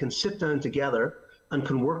sector can sit down together and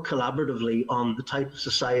can work collaboratively on the type of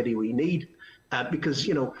society we need. Because,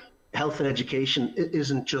 you know, health and education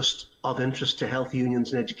isn't just of interest to health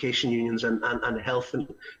unions and education unions and health and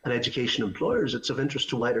education employers. It's of interest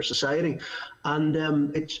to wider society. And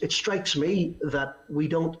it strikes me that we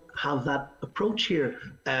don't have that approach here.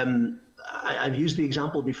 I've used the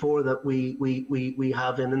example before that we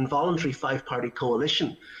have an involuntary five-party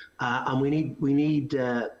coalition, and we need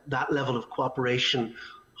that level of cooperation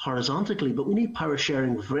horizontally, but we need power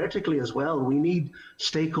sharing vertically as well. We need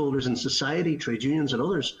stakeholders in society, trade unions and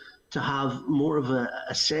others, to have more of a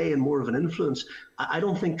say and more of an influence. I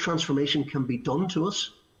don't think transformation can be done to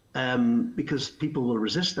us because people will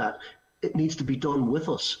resist that. It needs to be done with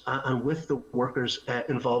us and with the workers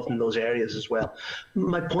involved in those areas as well.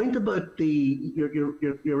 My point about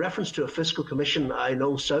your reference to a fiscal commission, I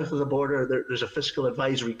know south of the border there's a fiscal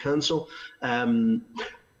advisory council.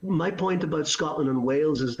 My point about Scotland and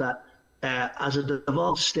Wales is that as a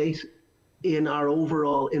devolved state, in our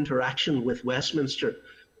overall interaction with Westminster,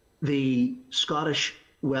 the Scottish,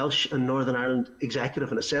 Welsh and Northern Ireland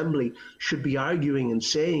Executive and Assembly should be arguing and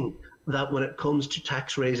saying that when it comes to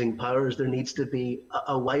tax-raising powers, there needs to be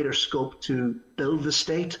a wider scope to build the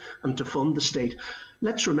state and to fund the state.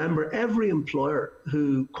 Let's remember, every employer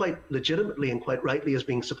who quite legitimately and quite rightly is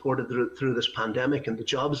being supported through this pandemic and the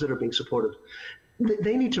jobs that are being supported,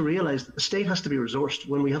 they need to realise that the state has to be resourced.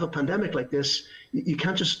 When we have a pandemic like this, you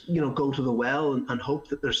can't just go to the well and hope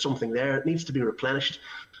that there's something there. It needs to be replenished,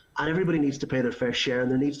 and everybody needs to pay their fair share, and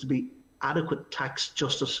there needs to be adequate tax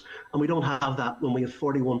justice. And we don't have that when we have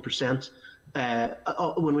 41%,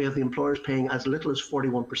 when we have the employers paying as little as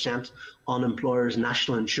 41% on employers'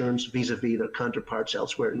 national insurance vis-a-vis their counterparts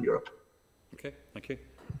elsewhere in Europe. Okay, thank you.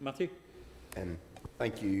 Matthew?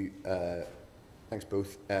 Thank you. Thanks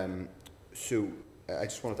both. So I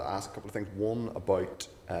just wanted to ask a couple of things. One about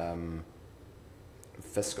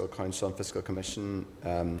Fiscal Council and Fiscal Commission.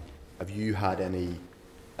 Have you had any,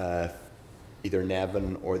 either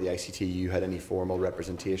Nevin or the ICTU, had any formal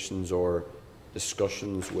representations or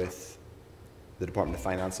discussions with the Department of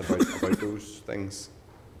Finance about those things?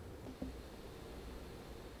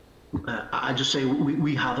 I just say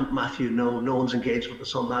we haven't, Matthew. No one's engaged with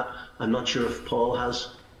us on that. I'm not sure if Paul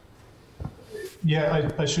has. Yeah,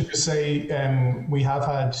 I should just say we have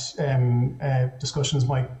had discussions.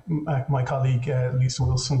 My colleague Lisa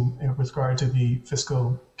Wilson with regard to the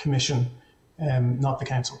Fiscal Commission, not the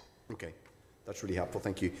Council. Okay, that's really helpful.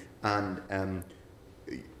 Thank you. And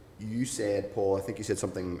you said, Paul, I think you said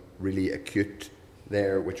something really acute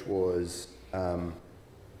there, which was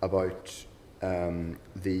about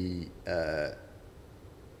the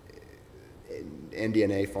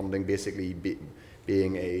NDNA funding basically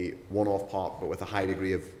being a one-off pot, but with a high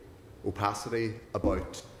degree of opacity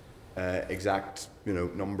about exact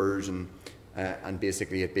numbers and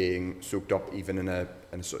basically it being soaked up even in a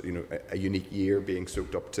unique year, being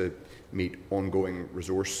soaked up to meet ongoing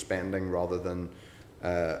resource spending rather than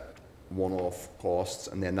one-off costs,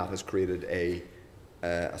 and then that has created a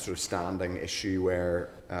sort of standing issue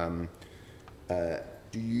where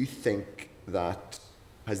do you think that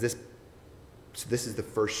this is the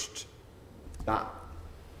first, that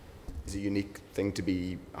is a unique thing to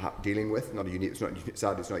be dealing with.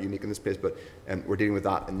 Sadly, it's not unique in this place, but we're dealing with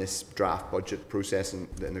that in this draft budget process in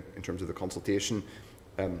terms of the consultation.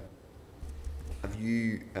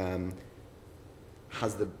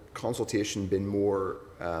 Has the consultation been more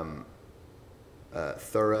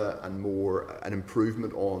thorough and more an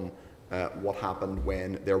improvement on what happened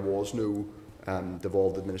when there was no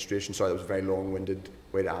devolved administration? Sorry, that was a very long-winded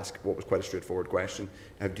way to ask what was quite a straightforward question.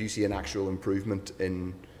 Do you see an actual improvement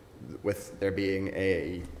with there being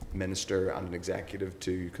a minister and an executive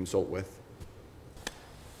to consult with?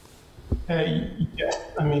 Yeah,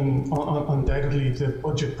 I mean, undoubtedly the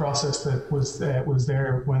budget process that was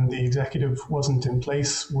there when the executive wasn't in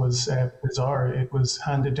place was bizarre. It was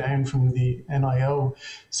handed down from the NIO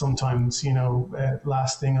sometimes,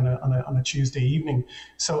 last thing on a Tuesday evening.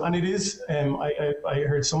 So, and it is, I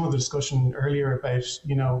heard some of the discussion earlier about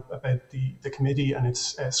the committee and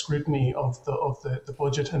its scrutiny of the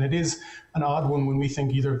budget, and it is an odd one when we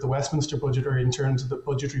think either of the Westminster budget or in terms of the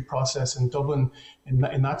budgetary process in Dublin.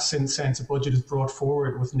 In that sense, a budget is brought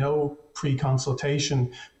forward with no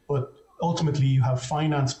pre-consultation, but ultimately you have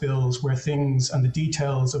finance bills where things and the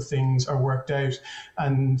details of things are worked out,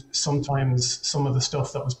 and sometimes some of the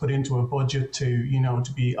stuff that was put into a budget to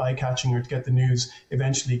be eye-catching or to get the news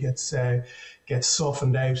eventually gets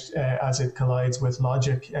softened out as it collides with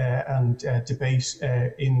logic and debate.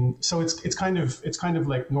 So it's kind of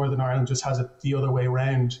like Northern Ireland just has it the other way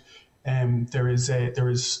around. There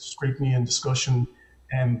is scrutiny and discussion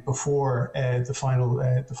before the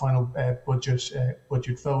final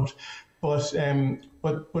budget vote. But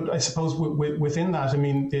I suppose within that, I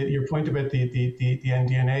mean, your point about the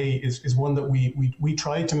NDNA is one that we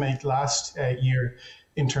tried to make last year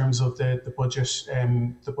in terms of the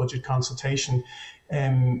budget consultation,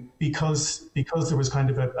 because there was kind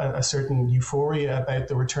of a certain euphoria about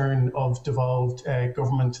the return of devolved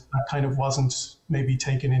government that kind of wasn't maybe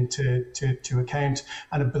taken into account,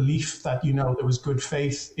 and a belief that there was good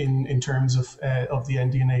faith in terms of the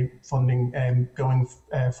NDNA funding going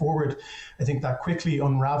forward. I think that quickly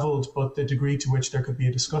unravelled, but the degree to which there could be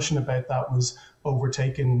a discussion about that was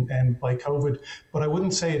overtaken by COVID. But I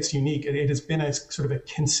wouldn't say it's unique. It has been a sort of a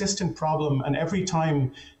consistent problem, and every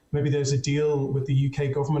time maybe there's a deal with the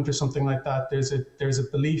UK government or something like that, there's a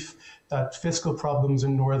belief that fiscal problems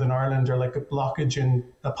in Northern Ireland are like a blockage in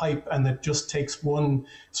a pipe, and that just takes one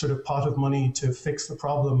sort of pot of money to fix the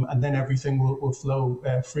problem, and then everything will flow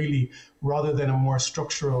freely, rather than a more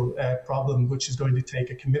structural problem, which is going to take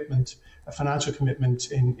a financial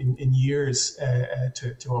commitment in years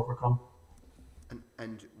to overcome.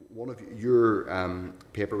 And one of your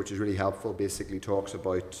paper, which is really helpful, basically talks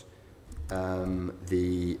about I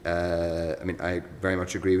mean, I very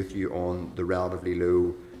much agree with you on the relatively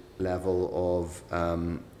low level of,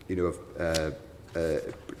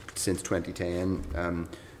 since 2010,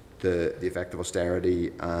 the effect of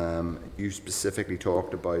austerity. You specifically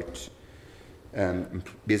talked about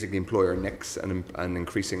basically employer NICs and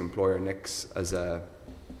increasing employer NICs as a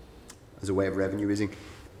way of revenue raising.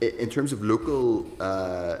 In terms of local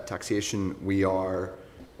taxation, we are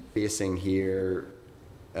facing here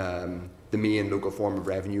the main local form of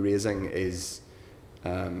revenue raising is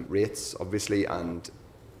rates, obviously, and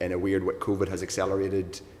in a weird way, COVID has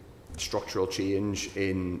accelerated structural change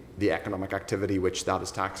in the economic activity which that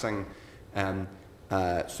is taxing.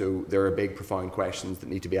 So there are big, profound questions that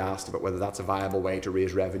need to be asked about whether that's a viable way to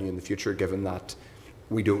raise revenue in the future, given that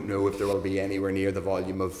we don't know if there will be anywhere near the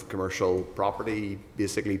volume of commercial property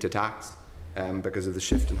basically to tax because of the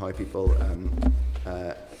shift in how people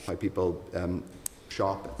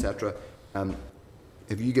shop, etc.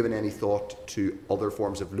 Have you given any thought to other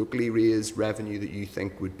forms of locally raised revenue that you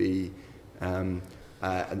think would be, and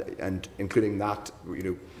including that,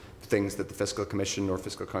 things that the Fiscal Commission or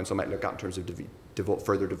Fiscal Council might look at in terms of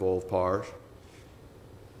further devolved powers?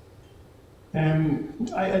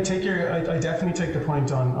 I definitely take the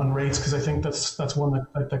point on rates, because I think that's one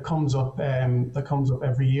that comes up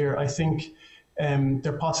every year. I think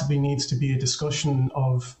there possibly needs to be a discussion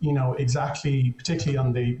of exactly, particularly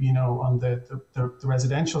on the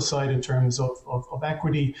residential side in terms of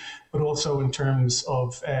equity, but also in terms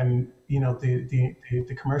of the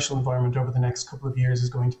commercial environment over the next couple of years is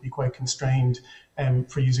going to be quite constrained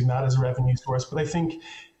for using that as a revenue source. But I think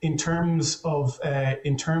in terms of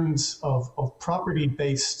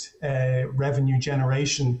property-based revenue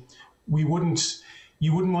generation, you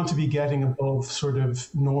wouldn't want to be getting above sort of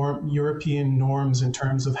European norms in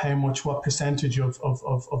terms of what percentage of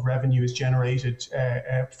revenue is generated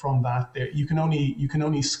from that. You can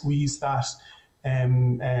only squeeze that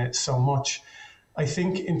so much. I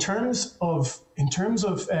think in terms of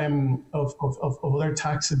other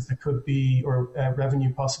taxes that could be, or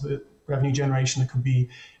revenue generation that could be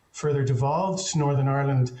further devolved to Northern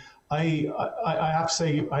Ireland, I have to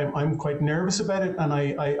say I'm quite nervous about it, and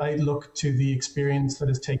I look to the experience that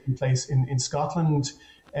has taken place in Scotland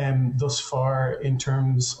thus far in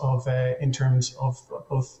terms of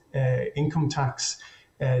both income tax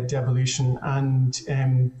devolution and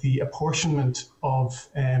the apportionment of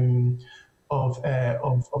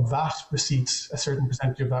VAT receipts, a certain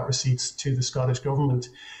percentage of VAT receipts to the Scottish government,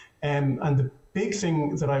 and the big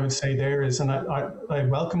thing that I would say there is, and I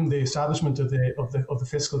welcome the establishment of the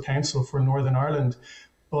Fiscal Council for Northern Ireland,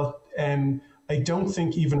 but I don't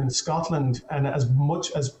think even in Scotland, and as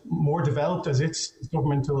more developed as its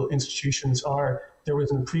governmental institutions are, there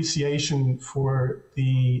was an appreciation for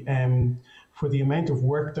the amount of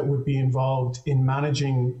work that would be involved in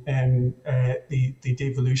managing the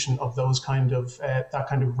devolution of those that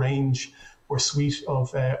kind of range or suite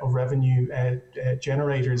of revenue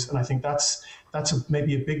generators. And I think that's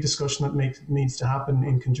maybe a big discussion that needs to happen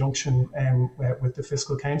in conjunction with the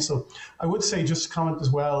Fiscal Council. I would say, just to comment as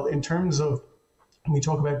well, in terms of when we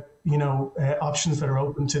talk about options that are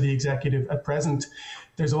open to the executive at present,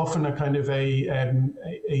 there's often a kind of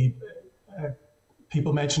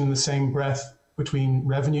people mention in the same breath between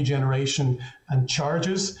revenue generation and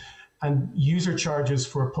charges. And user charges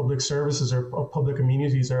for public services or public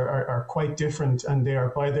amenities are quite different, and they are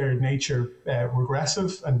by their nature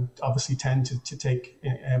regressive and obviously tend to take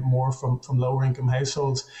more from lower income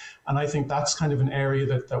households. And I think that's kind of an area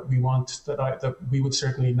that we want, that we would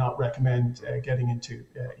certainly not recommend getting into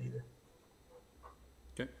either.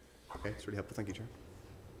 Okay, it's really helpful. Thank you, Chair.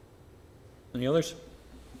 Any others?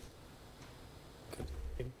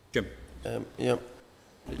 Jim. Yeah,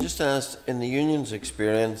 I just asked, in the union's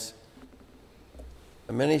experience,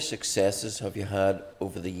 how many successes have you had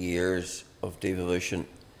over the years of devolution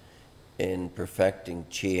in perfecting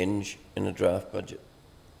change in a draft budget?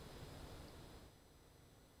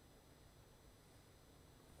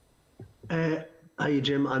 Hi,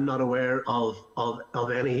 Jim. I'm not aware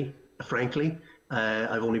of any, frankly.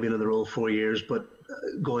 I've only been in the role 4 years, but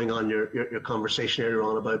going on your conversation earlier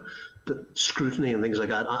on about the scrutiny and things like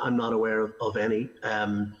that, I'm not aware of any,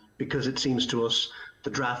 because it seems to us the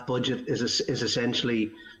draft budget is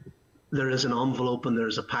essentially, there is an envelope and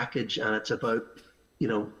there's a package, and it's about,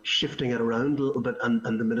 shifting it around a little bit,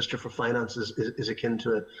 and the Minister for Finance is akin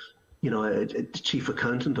to a chief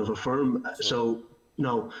accountant of a firm. So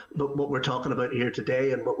no, but what we're talking about here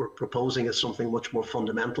today and what we're proposing is something much more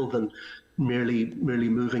fundamental than merely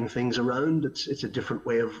moving things around. It's a different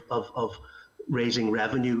way of raising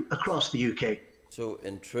revenue across the UK. So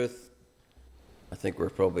in truth, I think we're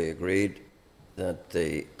probably agreed that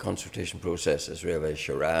the consultation process is really a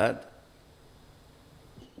charade.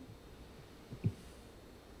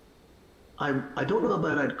 I don't know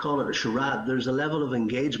about I'd call it a charade. There's a level of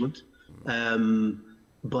engagement,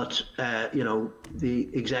 but the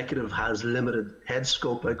executive has limited head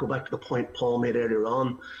scope. I go back to the point Paul made earlier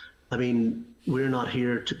on. I mean, we're not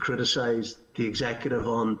here to criticise the executive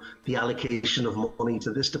on the allocation of money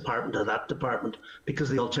to this department or that department, because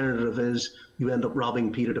the alternative is you end up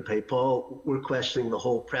robbing Peter to pay Paul. We're questioning the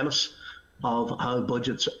whole premise of how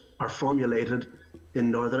budgets are formulated in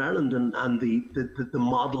Northern Ireland and the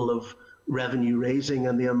model of revenue raising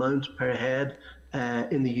and the amount per head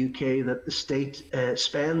in the UK that the state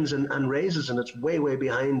spends and raises, and it's way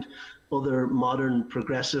behind other modern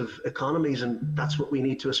progressive economies, and that's what we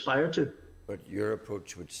need to aspire to. But your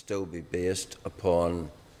approach would still be based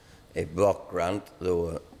upon a block grant,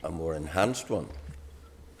 though a more enhanced one.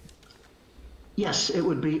 Yes, it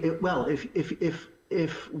would be. Well,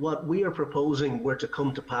 if what we are proposing were to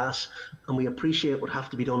come to pass, and we appreciate it would have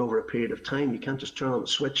to be done over a period of time, you can't just turn on the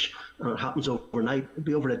switch and it happens overnight. It'd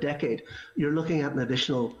be over a decade. You're looking at an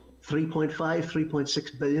additional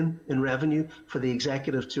 3.6 billion in revenue for the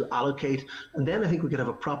executive to allocate, and then I think we could have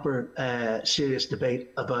a proper serious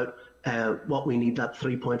debate about what we need that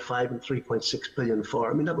 3.5 and 3.6 billion for.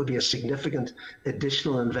 I mean, that would be a significant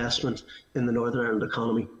additional investment in the Northern Ireland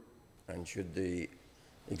economy. And should the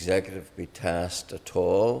executive be tasked at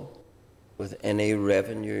all with any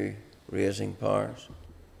revenue raising powers?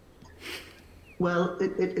 Well,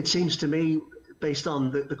 it seems to me, based on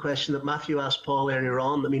the question that Matthew asked Paul earlier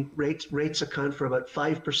on, I mean, rates account for about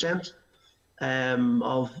 5%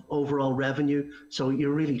 of overall revenue. So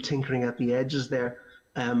you're really tinkering at the edges there.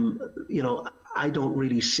 I don't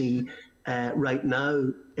really see right now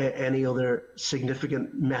any other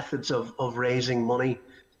significant methods of raising money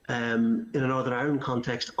in a Northern Ireland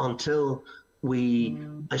context until we,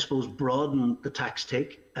 I suppose, broaden the tax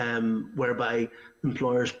take, whereby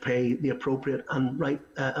employers pay the appropriate and right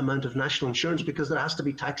amount of national insurance, because there has to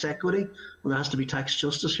be tax equity and there has to be tax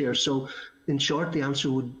justice here. So in short, the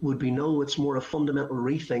answer would be no. It's more a fundamental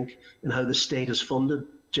rethink in how the state is funded,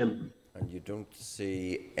 Jim. And you don't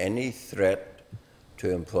see any threat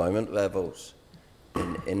to employment levels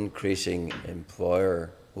in increasing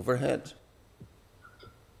employer overheads?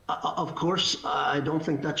 Of course, I don't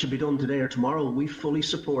think that should be done today or tomorrow. We fully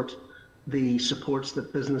support the supports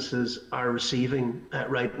that businesses are receiving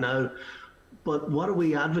right now. But what are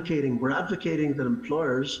we advocating? We're advocating that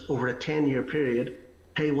employers over a 10-year period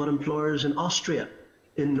pay what employers in Austria,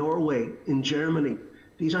 in Norway, in Germany.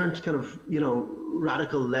 These aren't kind of,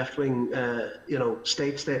 radical left-wing,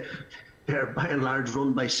 states. They're by and large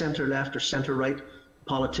run by centre-left or centre-right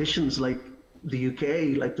politicians like the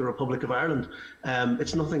UK, like the Republic of Ireland.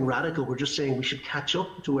 It's nothing radical. We're just saying we should catch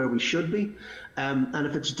up to where we should be. And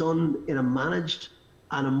if it's done in a managed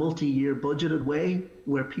and a multi-year budgeted way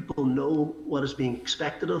where people know what is being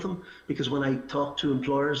expected of them, because when I talk to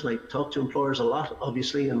employers, and I talk to employers a lot,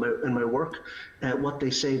 obviously, in my work, what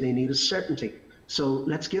they say they need is certainty. So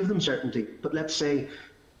let's give them certainty, but let's say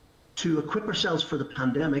to equip ourselves for the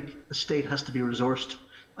pandemic, the state has to be resourced.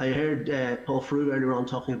 I heard Paul Frew earlier on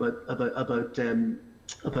talking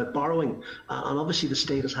about borrowing, and obviously the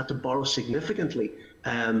state has had to borrow significantly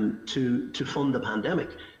to fund the pandemic.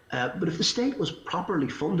 But if the state was properly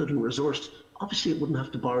funded and resourced, obviously it wouldn't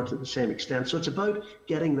have to borrow to the same extent. So it's about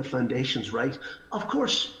getting the foundations right. Of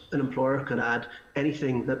course, an employer could add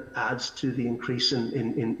anything that adds to the increase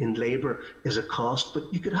in labour is a cost,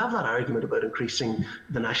 but you could have that argument about increasing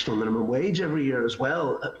the national minimum wage every year as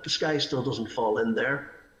well. The sky still doesn't fall in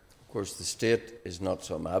there. Of course, the state is not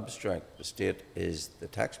some abstract. The state is the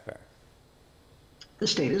taxpayer. The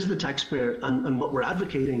state is the taxpayer, and what we're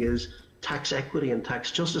advocating is tax equity and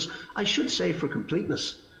tax justice. I should say, for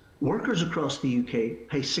completeness, workers across the UK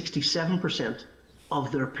pay 67%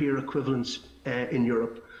 of their peer equivalents in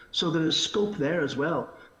Europe. So there is scope there as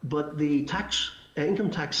well. But the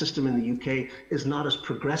income tax system in the UK is not as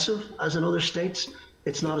progressive as in other states.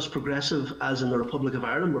 It's not as progressive as in the Republic of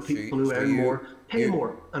Ireland, where people who earn more pay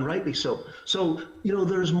more, and rightly so. So, you know,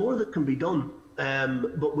 there's more that can be done.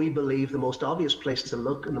 But we believe the most obvious place to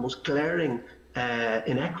look and the most glaring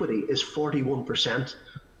inequity is 41%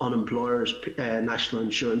 on employers' national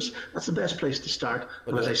insurance. That's the best place to start.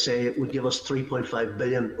 And as I say, it would give us 3.5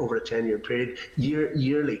 billion over a 10-year period,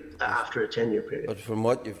 yearly after a 10-year period. But from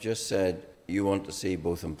what you've just said, you want to see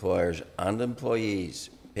both employers and employees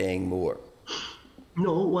paying more.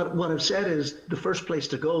 No, what I've said is the first place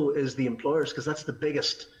to go is the employers, because that's the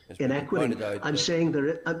biggest inequity. I'm saying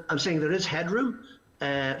there is headroom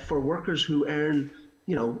for workers who earn,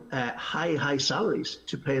 you know, high salaries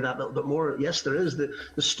to pay that little bit more. Yes, there is.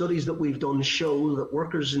 The studies that we've done show that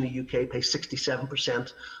workers in the UK pay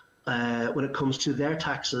 67% when it comes to their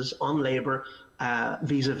taxes on labour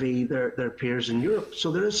vis-a-vis their peers in Europe. So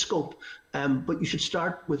there is scope. But you should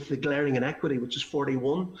start with the glaring inequity, which is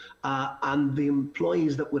 41, and the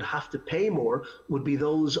employees that would have to pay more would be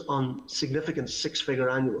those on significant six-figure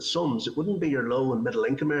annual sums. It wouldn't be your low and middle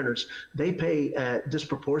income earners. They pay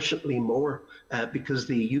disproportionately more because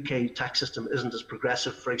the UK tax system isn't as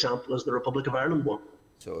progressive, for example, as the Republic of Ireland one.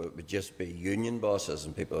 So it would just be union bosses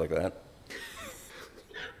and people like that?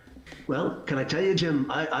 Well, can I tell you, Jim,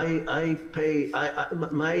 my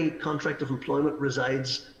contract of employment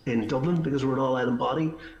resides in Dublin because we're an all-island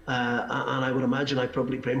body, and I would imagine I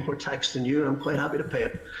probably pay more tax than you, and I'm quite happy to pay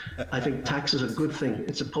it. I think tax is a good thing.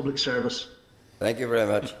 It's a public service. Thank you very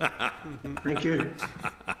much. Thank you.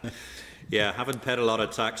 Yeah, having paid a lot of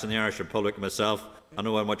tax in the Irish Republic myself, I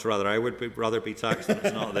know how much rather I would rather be taxed than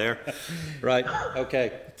it's not there. Right,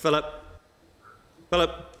 okay. Philip.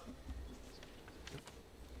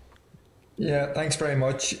 Yeah, thanks very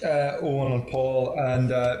much, Owen and Paul.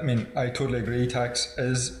 And I mean, I totally agree. Tax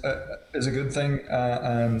is a good thing,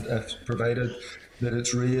 and if provided that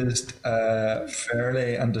it's raised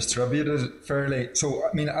fairly and distributed fairly. So,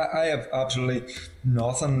 I mean, I have absolutely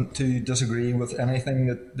nothing to disagree with anything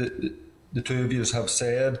that the two of you have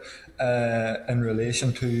said in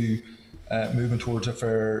relation to moving towards a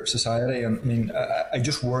fair society. And I mean, I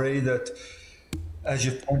just worry that, as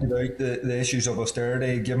you've pointed out, the issues of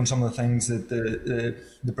austerity, given some of the things that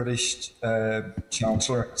the British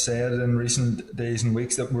Chancellor said in recent days and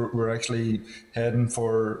weeks, that we're actually heading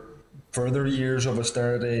for further years of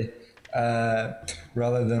austerity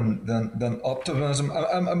rather than optimism.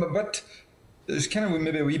 I'm a bit, it's kind of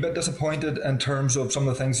maybe a wee bit disappointed in terms of some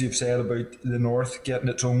of the things you've said about the North getting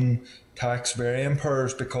its own tax varying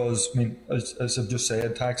powers, because, I mean, as I've just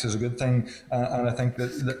said, tax is a good thing, and I think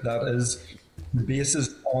that is the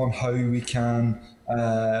basis on how we can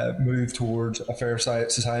move towards a fair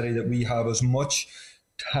society, that we have as much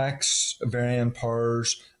tax varying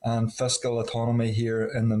powers and fiscal autonomy here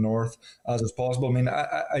in the North as is possible. I mean,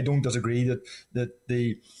 I don't disagree that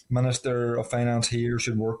the Minister of Finance here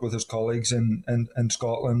should work with his colleagues in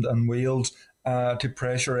Scotland and Wales to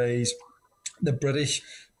pressurise the British,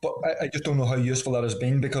 but I just don't know how useful that has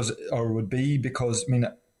been, because I mean,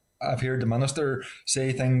 I've heard the Minister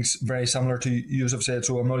say things very similar to you have said,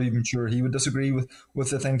 so I'm not even sure he would disagree with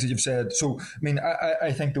the things that you've said. So, I mean,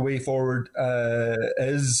 I think the way forward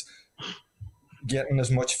is getting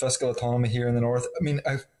as much fiscal autonomy here in the North. I mean,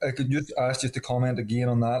 I could just ask you to comment again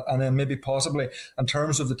on that, and then maybe possibly in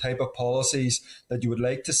terms of the type of policies that you would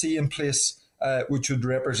like to see in place, which would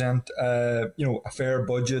represent, a fair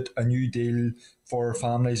budget, a new deal for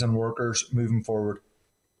families and workers moving forward.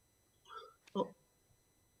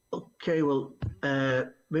 Okay, well,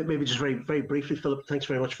 maybe just very, very briefly, Philip, thanks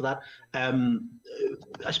very much for that.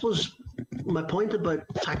 I suppose my point about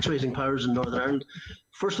tax raising powers in Northern Ireland,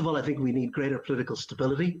 first of all, I think we need greater political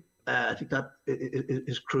stability I think that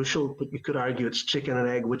is crucial, but you could argue it's chicken and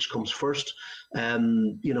egg, which comes first.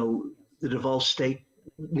 You know, the devolved state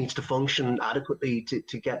needs to function adequately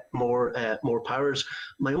to get more powers.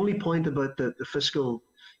 My only point about the fiscal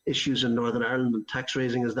issues in Northern Ireland and tax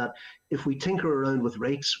raising is that if we tinker around with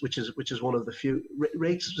rates, which is one of the few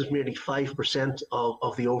rates, is merely 5%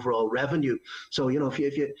 of the overall revenue. So you know,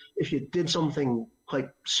 if you did something quite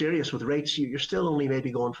serious with rates, you're still only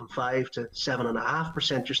maybe going from 5 to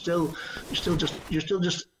 7.5%. You're still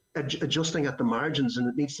just adjusting at the margins, and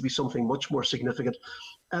it needs to be something much more significant.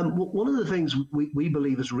 One of the things we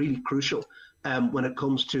believe is really crucial when it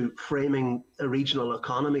comes to framing a regional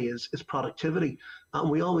economy is productivity. And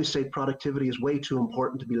we always say productivity is way too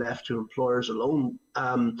important to be left to employers alone.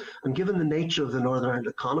 And given the nature of the Northern Ireland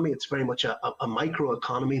economy, it's very much a micro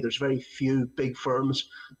economy. There's very few big firms,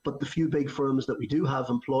 but the few big firms that we do have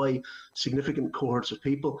employ significant cohorts of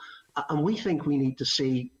people. And we think we need to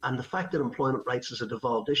see, and the fact that employment rights is a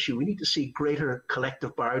devolved issue, we need to see greater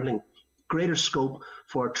collective bargaining, greater scope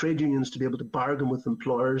for trade unions to be able to bargain with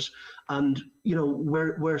employers. And, you know,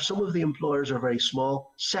 where some of the employers are very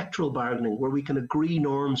small, sectoral bargaining, where we can agree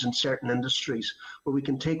norms in certain industries, where we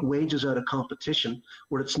can take wages out of competition,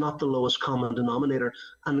 where it's not the lowest common denominator,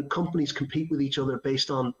 and companies compete with each other based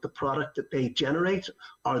on the product that they generate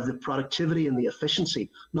or the productivity and the efficiency,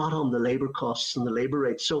 not on the labour costs and the labour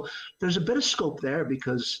rates. So there's a bit of scope there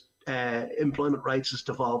because employment rights is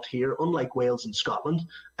devolved here, unlike Wales and Scotland.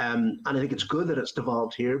 And I think it's good that it's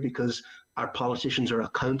devolved here because our politicians are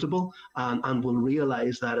accountable and will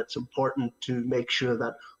realise that it's important to make sure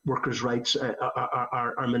that workers' rights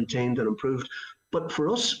are maintained and improved. But for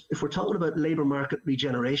us, if we're talking about labour market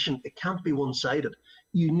regeneration, it can't be one-sided.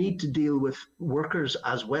 You need to deal with workers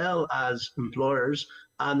as well as employers,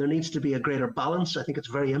 and there needs to be a greater balance. I think it's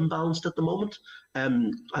very imbalanced at the moment.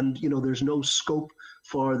 And, you know, there's no scope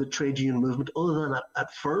for the trade union movement other than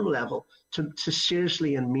at firm level to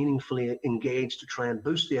seriously and meaningfully engage to try and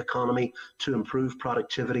boost the economy, to improve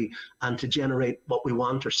productivity, and to generate what we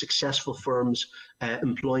want are successful firms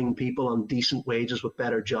employing people on decent wages with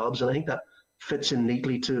better jobs. And I think that fits in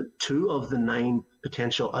neatly to 2 of the 9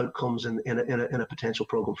 potential outcomes in a potential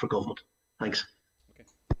programme for government. Thanks.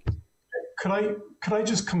 Could I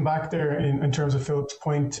just come back there in terms of Philip's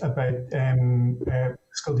point about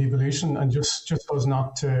fiscal devolution, and just suppose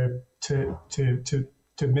not to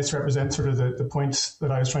misrepresent sort of the points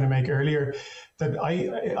that I was trying to make earlier, that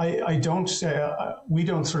we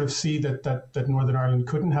don't sort of see that Northern Ireland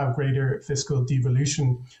couldn't have greater fiscal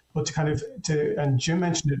devolution, but and Jim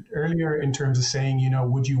mentioned it earlier in terms of saying, you know,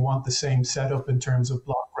 would you want the same setup in terms of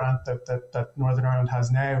block grant that Northern Ireland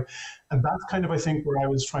has now? And that's kind of, I think, where I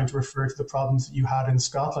was trying to refer to the problems that you had in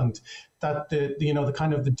Scotland, that the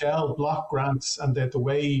kind of the Dell block grants and the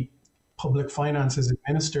way public finance is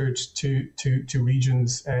administered to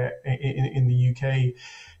regions in the UK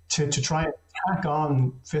to try and tack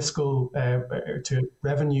on fiscal to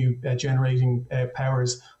revenue generating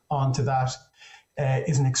powers onto that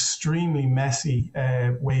is an extremely messy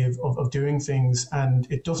way of doing things, and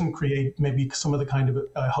it doesn't create maybe some of the kind of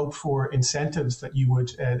hoped for incentives that you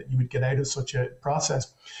would get out of such a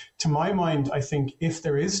process. To my mind, I think if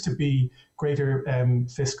there is to be greater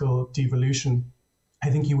fiscal devolution, I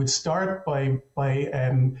think you would start by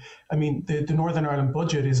I mean, the Northern Ireland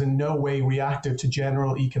budget is in no way reactive to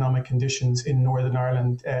general economic conditions in Northern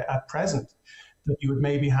Ireland at present. That you would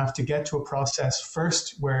maybe have to get to a process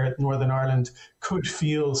first where Northern Ireland could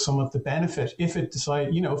feel some of the benefit if it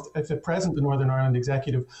decided, you know, if at present the Northern Ireland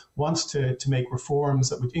executive wants to make reforms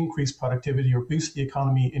that would increase productivity or boost the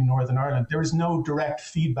economy in Northern Ireland, there is no direct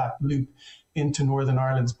feedback loop into Northern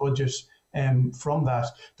Ireland's budget from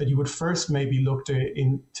that you would first maybe look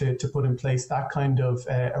to put in place that kind of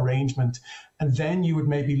arrangement, and then you would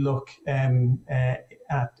maybe look and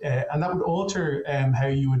that would alter how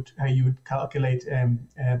you would calculate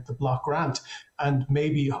the block grant, and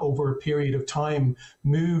maybe over a period of time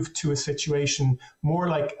move to a situation more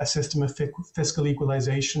like a system of fiscal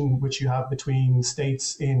equalisation which you have between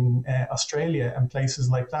states in Australia and places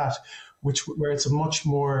like that, where it's a much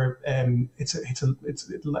more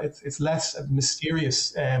it's less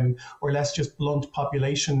mysterious or less just blunt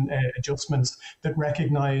population adjustments that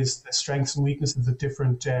recognise the strengths and weaknesses of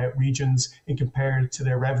different regions in compared to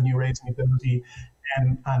their revenue raising ability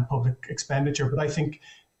and public expenditure. But I think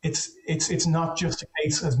it's not just a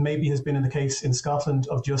case, as maybe has been in the case in Scotland,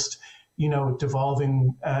 of just, you know,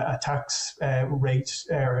 devolving a tax rate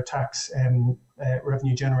or a tax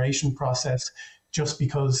revenue generation process just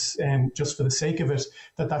because, just for the sake of it,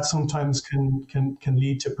 that sometimes can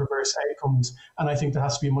lead to perverse outcomes. And I think there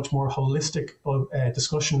has to be a much more holistic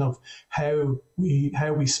discussion of how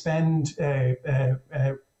we spend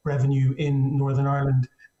revenue in Northern Ireland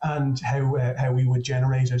and how we would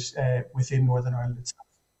generate it within Northern Ireland itself.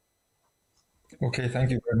 Okay, thank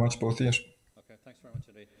you very much, both of you. Okay, thanks very much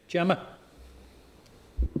indeed. Gemma.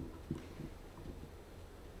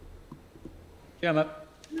 Gemma.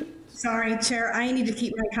 Sorry, Chair, I need to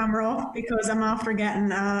keep my camera off because I'm after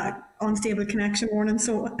getting unstable connection warning,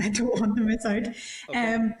 so I don't want to miss out.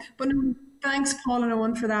 Okay. But no, thanks, Paul and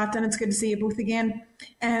Owen, for that, and it's good to see you both again.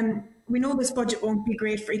 We know this budget won't be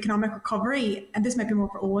great for economic recovery, and this might be more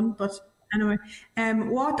for Owen, but anyway.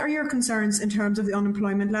 What are your concerns in terms of the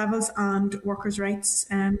unemployment levels and workers' rights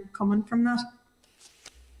coming from that?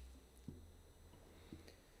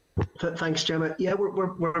 Thanks, Gemma. Yeah,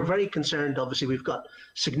 we're very concerned. Obviously, we've got a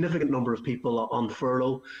significant number of people on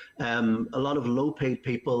furlough, a lot of low-paid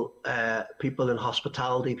people, people in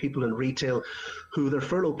hospitality, people in retail, who their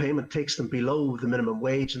furlough payment takes them below the minimum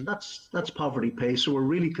wage, and that's poverty pay. So we're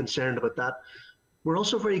really concerned about that. We're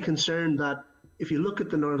also very concerned that if you look at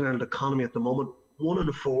the Northern Ireland economy at the moment, 1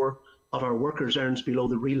 in 4 of our workers earns below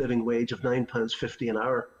the real living wage of £9.50 an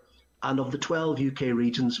hour. And of the 12 UK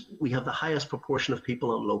regions, we have the highest proportion of people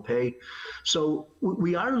on low pay. So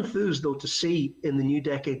we are enthused, though, to see in the New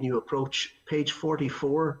Decade New Approach, page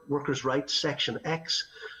 44, Workers' Rights, section X,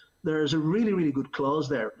 there's a really, really good clause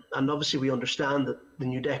there. And obviously we understand that the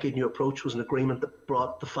New Decade New Approach was an agreement that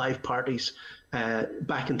brought the 5 parties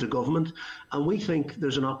back into government. And we think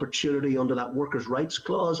there's an opportunity under that workers' rights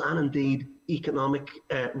clause and indeed economic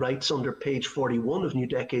rights under page 41 of New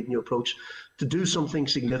Decade New Approach to do something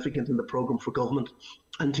significant in the programme for government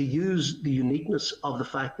and to use the uniqueness of the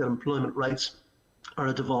fact that employment rights are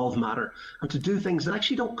a devolved matter and to do things that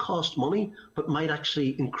actually don't cost money but might actually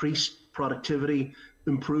increase productivity,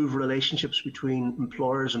 improve relationships between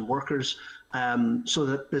employers and workers so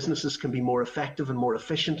that businesses can be more effective and more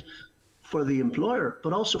efficient for the employer,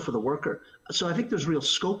 but also for the worker. So I think there's real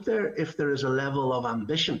scope there if there is a level of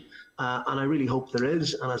ambition, and I really hope there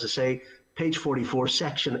is. And as I say, page 44,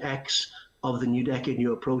 section X of the New Decade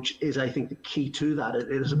New Approach is, I think, the key to that. It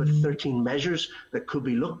is about 13 measures that could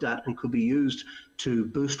be looked at and could be used to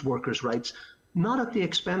boost workers' rights, not at the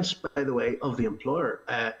expense, by the way, of the employer.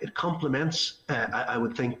 It complements, I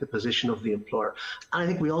would think, the position of the employer. And I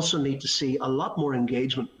think we also need to see a lot more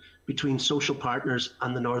engagement between social partners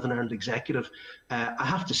and the Northern Ireland Executive. I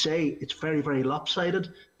have to say it's very, very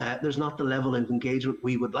lopsided. There's not the level of engagement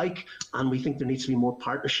we would like, and we think there needs to be more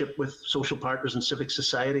partnership with social partners and civic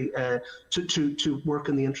society to work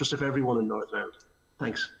in the interest of everyone in Northern Ireland.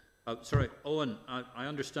 Thanks. Sorry, Owen, I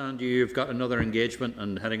understand you've got another engagement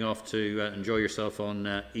and heading off to enjoy yourself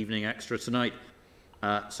on Evening Extra tonight.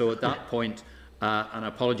 So at that point, and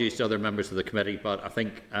apologies to other members of the committee, but I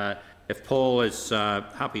think if Paul is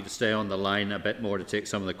happy to stay on the line a bit more to take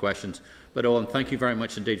some of the questions. But Owen, thank you very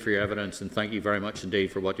much indeed for your evidence, and thank you very much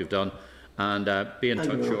indeed for what you've done. And be in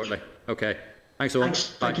touch shortly. Okay. Thanks, Owen. Thanks.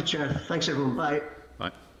 Thank you, Chair. Thanks, everyone. Bye.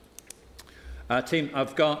 Bye. Team,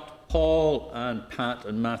 I've got Paul and Pat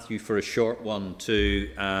and Matthew for a short one to,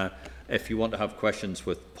 if you want to have questions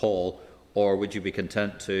with Paul, or would you be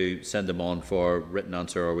content to send them on for written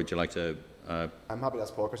answer, or would you like to... I'm happy to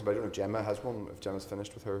ask Paul a question, but I don't know if Gemma has one, if Gemma's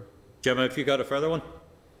finished with her. Gemma, have you got a further one?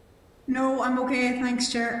 No, I'm okay.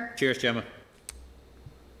 Thanks, Chair. Cheers, Gemma.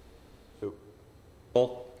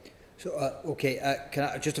 Paul? So, okay, can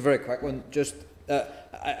I, just a very quick one. Just,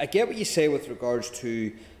 I get what you say with regards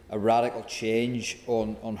to a radical change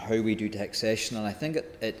on how we do taxation, and I think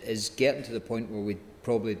it is getting to the point where we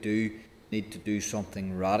probably do need to do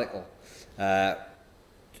something radical.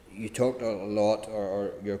 You talked a lot,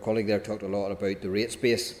 or your colleague there talked a lot about the rates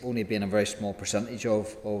base only being a very small percentage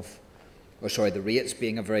the rates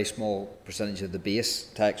being a very small percentage of the base,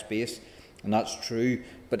 tax base, and that's true.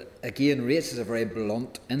 But again, rates is a very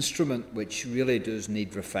blunt instrument which really does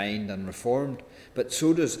need refined and reformed, but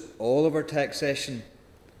so does all of our taxation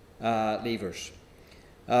levers.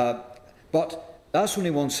 But that's only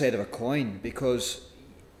one side of a coin, because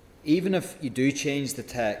even if you do change the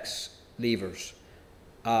tax levers,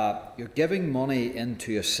 you're giving money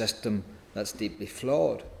into a system that's deeply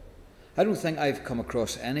flawed. I don't think I've come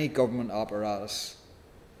across any government apparatus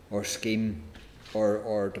or scheme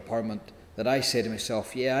or department that I say to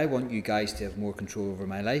myself, yeah, I want you guys to have more control over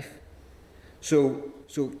my life. So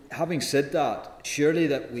having said that, surely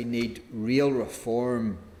that we need real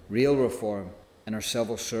reform in our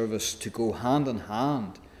civil service to go hand in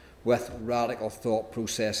hand with radical thought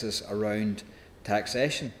processes around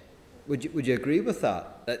taxation. Would you agree with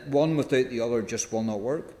that? That one without the other just will not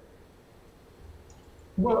work?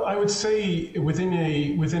 Well, I would say within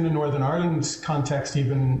a Northern Ireland context,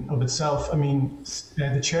 even of itself. I mean,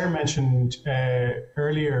 the chair mentioned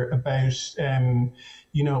earlier about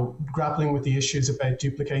grappling with the issues about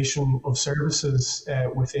duplication of services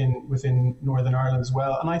within Northern Ireland as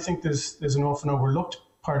well. And I think there's an often overlooked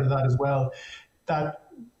part of that as well, that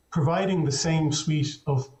providing the same suite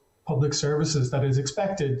of public services that is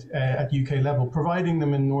expected at UK level, providing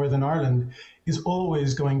them in Northern Ireland is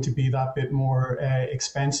always going to be that bit more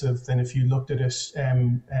expensive than if you looked at it,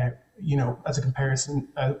 as a comparison,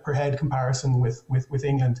 per head comparison with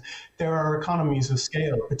England. There are economies of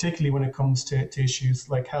scale, particularly when it comes to issues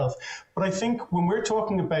like health. But I think when we're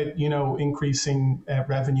talking about, increasing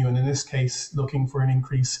revenue, and in this case, looking for an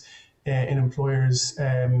increase in employers'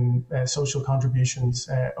 social contributions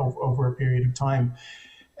over a period of time,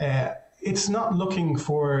 it's not looking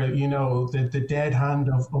for the dead hand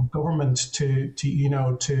of government to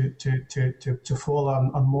fall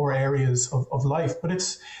on more areas of life, but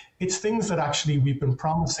it's things that actually we've been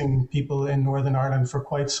promising people in Northern Ireland for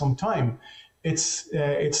quite some time. It's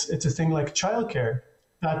a thing like childcare.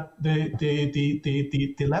 That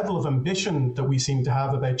the level of ambition that we seem to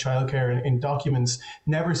have about childcare in documents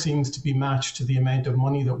never seems to be matched to the amount of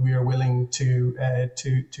money that we are willing to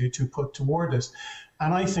put toward it.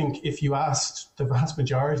 And I think if you asked the vast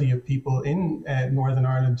majority of people in Northern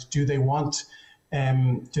Ireland, do they want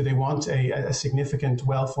a significant,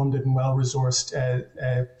 well-funded and well-resourced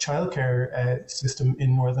childcare system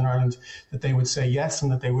in Northern Ireland, that they would say yes,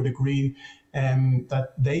 and that they would agree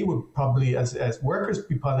that they would probably, as workers,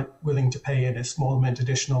 be willing to pay in a small amount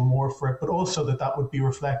additional more for it, but also that would be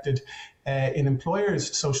reflected in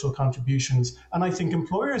employers' social contributions. And I think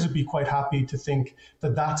employers would be quite happy to think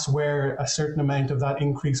that that's where a certain amount of that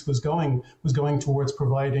increase was going towards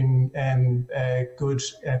providing good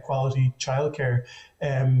quality childcare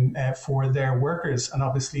for their workers. And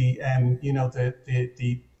obviously,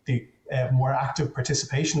 the more active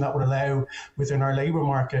participation that would allow within our labour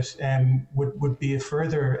market would be a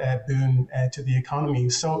further boon to the economy.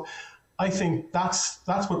 So I think that's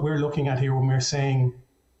what we're looking at here when we're saying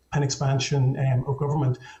an expansion of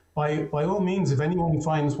government. By all means, if anyone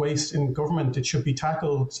finds waste in government, it should be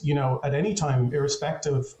tackled, at any time,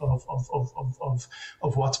 irrespective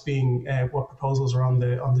of what's being what proposals are on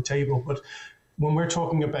the table. But when we're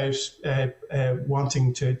talking about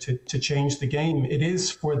wanting to change the game, it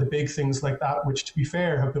is for the big things like that, which, to be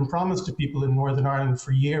fair, have been promised to people in Northern Ireland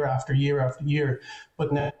for year after year after year.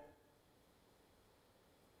 But now,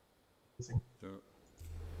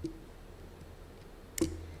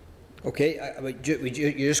 okay,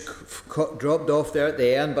 you just dropped off there at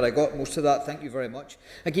the end, but I got most of that. Thank you very much.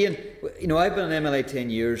 Again, I've been in MLA 10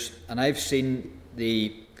 years, and I've seen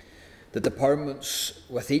the departments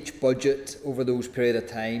with each budget over those period of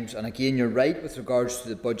times. And again, you're right with regards to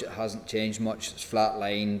the budget hasn't changed much. It's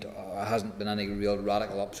flatlined. There hasn't been any real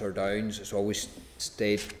radical ups or downs. It's always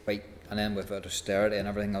stayed quite, and then with austerity and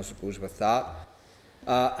everything else that goes with that.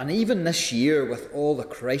 And even this year, with all the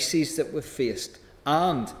crises that we've faced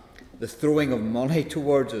and the throwing of money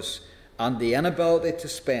towards us and the inability to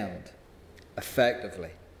spend effectively,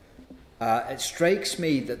 it strikes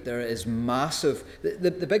me that there is massive.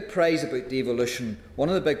 The big prize about devolution, one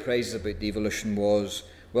of the big prizes about devolution was,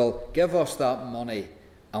 well, give us that money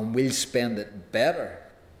and we'll spend it better.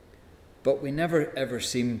 But we never ever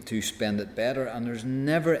seem to spend it better, and there's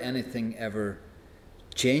never anything ever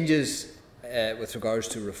changes with regards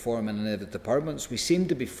to reform in any of the departments. We seem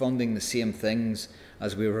to be funding the same things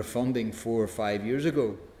as we were funding 4 or 5 years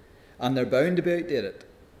ago, and they're bound to be outdated.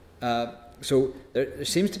 So there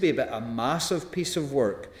seems to be a massive piece of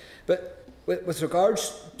work. But with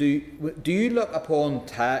regards, do you look upon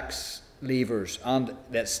tax levers and,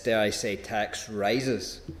 dare I say, tax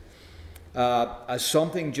rises as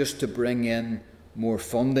something just to bring in more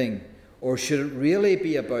funding? Or should it really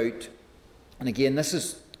be about, and again, this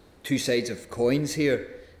is two sides of coins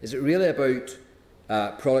here, is it really about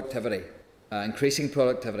productivity, increasing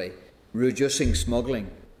productivity, reducing smuggling,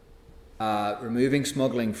 removing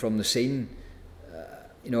smuggling from the scene?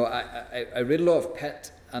 I read a lot of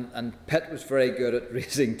Pitt, and Pitt was very good at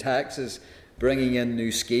raising taxes, bringing in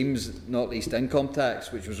new schemes, not least income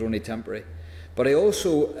tax, which was only temporary. But he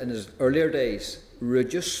also, in his earlier days,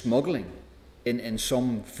 reduced smuggling in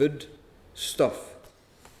some food stuff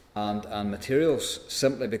and materials,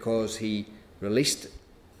 simply because he released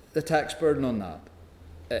the tax burden on that.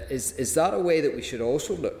 Is that a way that we should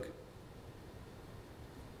also look?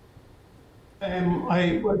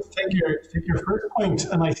 I would take your first point,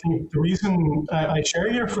 and I think the reason I share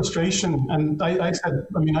your frustration, and I said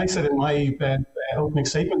in my opening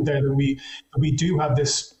statement there that we do have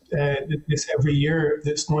this every year,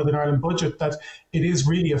 this Northern Ireland budget, that it is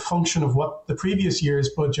really a function of what the previous year's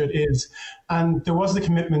budget is. And there was the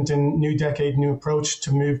commitment in New Decade, New Approach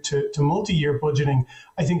to move to multi-year budgeting.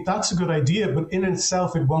 I think that's a good idea, but in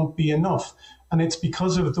itself it won't be enough. And it's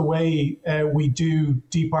because of the way we do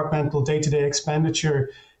departmental day-to-day expenditure,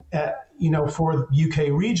 for UK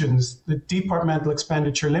regions, the departmental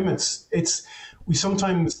expenditure limits. We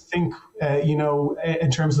sometimes think,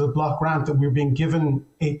 in terms of the block grant, that we're being given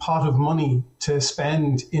a pot of money to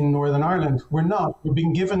spend in Northern Ireland. We're not. We're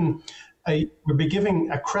being given a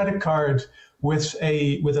credit card with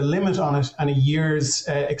a limit on it and a year's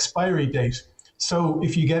expiry date. So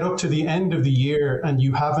if you get up to the end of the year and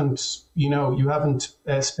you haven't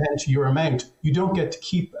spent your amount, you don't get to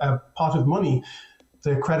keep a pot of money.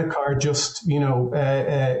 The credit card just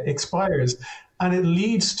expires, and it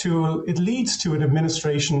leads to an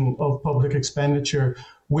administration of public expenditure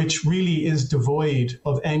which really is devoid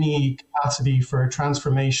of any capacity for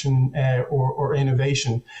transformation or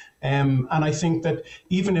innovation. And I think that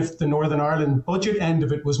even if the Northern Ireland budget end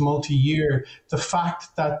of it was multi-year, the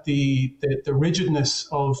fact that the rigidness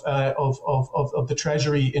of the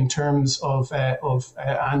Treasury in terms of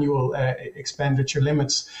annual expenditure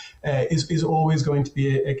limits is always going to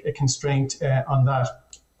be a constraint on that.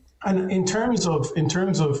 And in terms of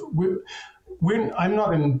I'm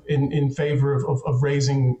not in favour of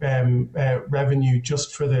raising revenue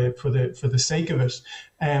just for the sake of it,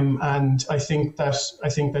 and I think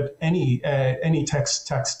that any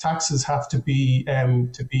taxes have to be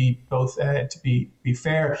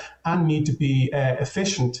fair and need to be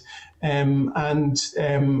efficient. The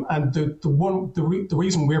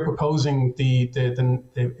reason we're proposing the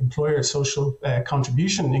employer social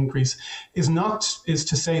contribution increase is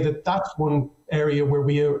to say that that's one area where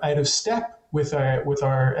we are out of step with our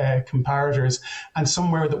comparators, and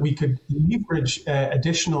somewhere that we could leverage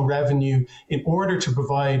additional revenue in order to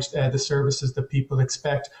provide the services that people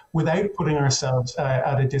expect without putting ourselves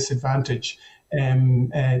at a disadvantage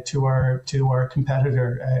to our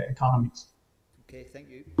competitor economies. Okay, thank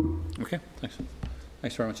you. Okay, thanks.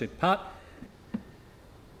 Thanks very much. Pat?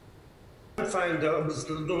 I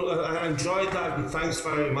enjoyed that, and thanks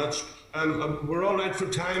very much. We're all out for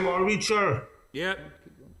time, are we, Chair? Yeah.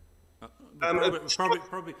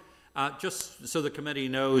 Probably. Just so the committee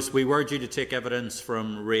knows, we were due to take evidence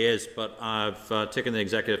from Raise, but I've taken the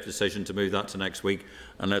executive decision to move that to next week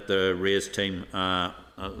and let the Raise team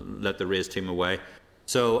away.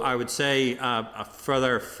 So I would say a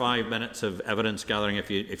further 5 minutes of evidence gathering, if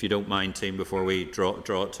you don't mind, team, before we draw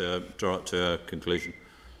it to a conclusion.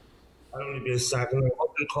 I'll only be a second. I want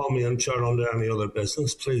you to call me in, Chair, under any other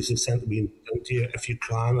business, please. You send me into you if you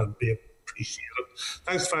can. I'd be appreciated.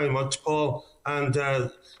 Thanks very much, Paul. And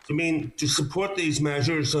to support these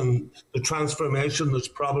measures and the transformation that's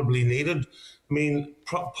probably needed,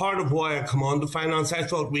 part of why I come on to finance, I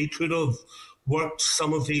thought we could have worked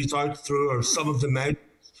some of these out through, or some of the measures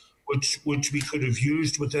which we could have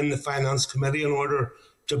used within the Finance Committee in order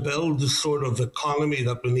to build the sort of economy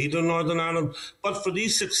that we need in Northern Ireland. But for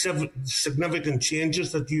these significant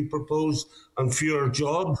changes that you propose and fewer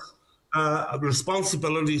jobs,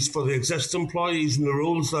 responsibilities for the existing employees and the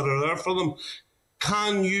rules that are there for them,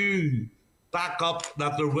 can you back up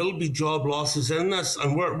that there will be job losses in this?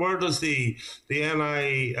 And where does the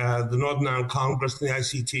NI, the Northern Ireland Congress and the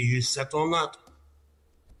ICTU sit on that?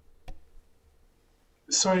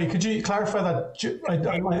 Sorry, could you clarify that?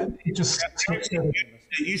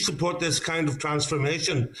 You support this kind of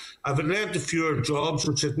transformation. If it led to fewer jobs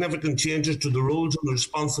or significant changes to the rules and the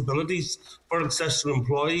responsibilities for existing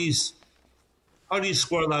employees, how do you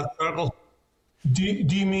square that circle? Do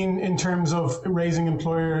you mean in terms of raising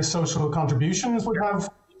employer social contributions would have?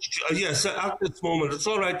 Yes, at this moment, it's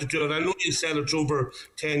all right to do it. I know you said it's over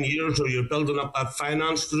 10 years or you're building up that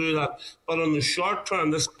finance to do that, but in the short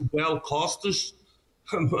term, this could well cost us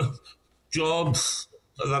jobs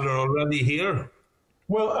that are already here.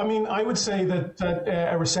 Well, I would say that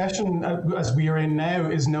a recession, as we are in now,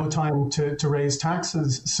 is no time to raise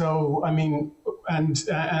taxes. So,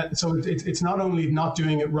 so it's not only not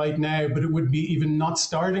doing it right now, but it would be even not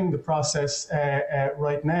starting the process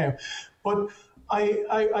right now. But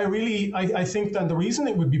I think that the reason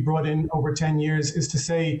it would be brought in over 10 years is to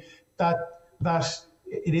say that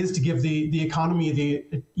it is to give the economy the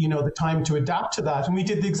time to adapt to that. And we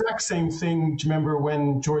did the exact same thing. Do you remember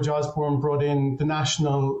when George Osborne brought in the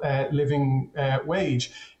national living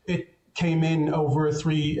wage? It came in over a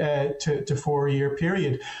 3 to 4 year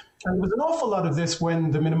period. And there was an awful lot of this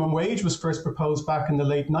when the minimum wage was first proposed back in the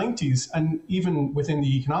late 90s. And even within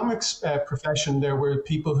the economics profession, there were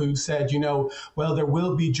people who said, well, there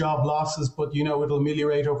will be job losses, but, it'll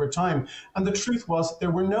ameliorate over time. And the truth was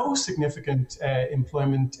there were no significant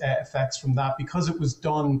employment effects from that because it was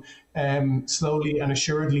done slowly and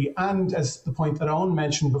assuredly. And as the point that Owen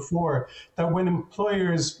mentioned before, that when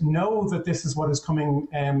employers know that this is what is coming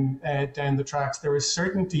down the tracks, there is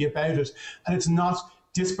certainty about it. And it's not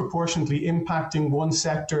disproportionately impacting one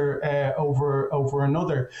sector over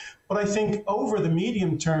another. But I think over the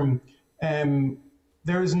medium term,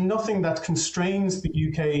 there is nothing that constrains the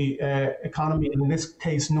UK economy, in this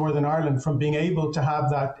case Northern Ireland, from being able to have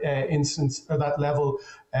that instance or that level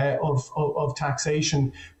of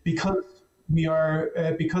taxation, because we are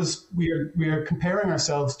comparing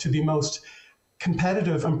ourselves to the most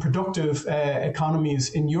competitive and productive economies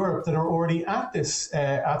in Europe that are already at this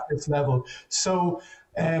level. So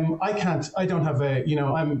I don't have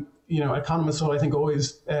I'm economists, so I think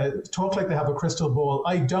always talk like they have a crystal ball.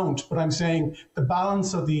 I don't, but I'm saying the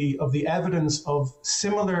balance of the evidence of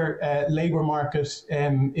similar labour market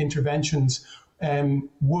interventions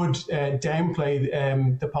would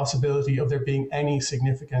downplay the possibility of there being any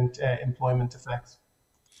significant employment effects.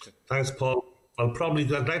 Thanks, Paul. I'd like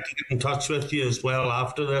to get in touch with you as well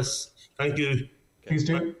after this. Thank you. Okay. Please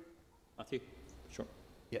do. Matthew? Sure.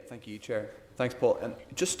 Yeah, thank you, Chair. Thanks, Paul. And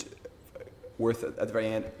just worth at the very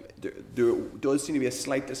end, there does seem to be a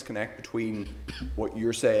slight disconnect between what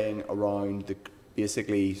you're saying around the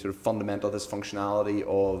basically sort of fundamental dysfunctionality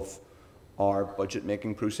of our budget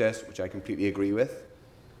making process, which I completely agree with,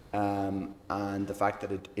 and the fact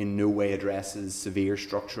that it in no way addresses severe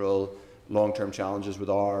structural long-term challenges with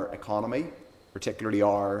our economy, particularly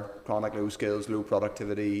our chronic low skills, low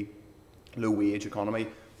productivity, low wage economy,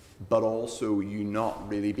 but also you not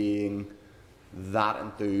really being that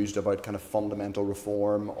enthused about kind of fundamental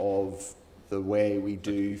reform of the way we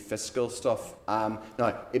do fiscal stuff.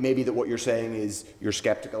 Now, it may be that what you're saying is you're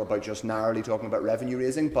sceptical about just narrowly talking about revenue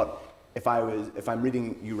raising, but if I'm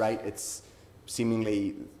reading you right, it's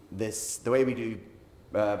seemingly the way we do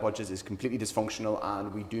budgets is completely dysfunctional,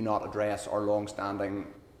 and we do not address our long-standing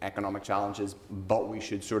economic challenges, but we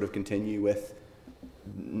should sort of continue with.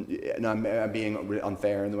 Now, I'm being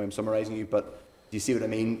unfair in the way I'm summarising you, but do you see what I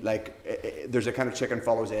mean? Like, there's a kind of chicken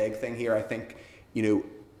follows egg thing here. I think,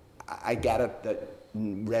 I get it that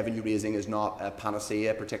revenue raising is not a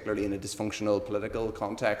panacea, particularly in a dysfunctional political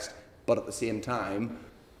context, but at the same time,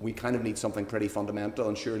 we kind of need something pretty fundamental,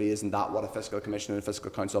 and surely isn't that what a fiscal commission and a fiscal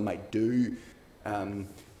council might do?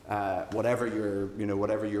 Wherever you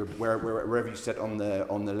sit on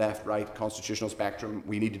the left, right constitutional spectrum,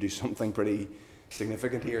 we need to do something pretty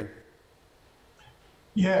significant here.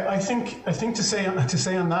 Yeah, I think to say on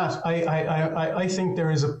that, I think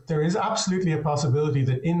there is absolutely a possibility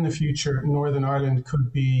that in the future Northern Ireland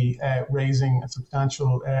could be raising a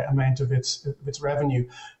substantial amount of its revenue.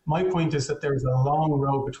 My point is that there is a long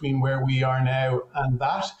road between where we are now and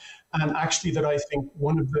that, and actually that I think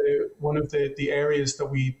one of the areas that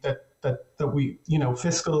we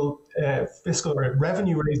fiscal or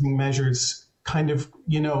revenue raising measures kind of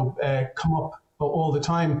come up all the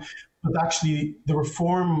time. But actually, the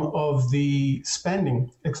reform of the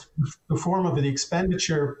reform of the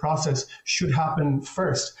expenditure process should happen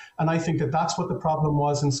first. And I think that that's what the problem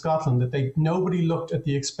was in Scotland, that nobody looked at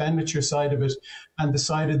the expenditure side of it and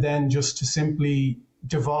decided then just to simply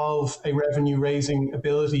devolve a revenue raising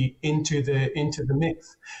ability into the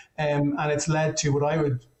mix. And it's led to what I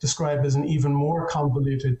would describe as an even more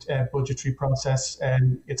convoluted budgetary process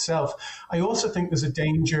itself. I also think there's a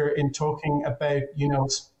danger in talking about,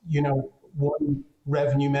 one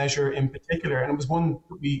revenue measure in particular, and it was one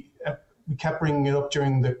that we kept bringing it up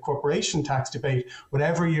during the corporation tax debate.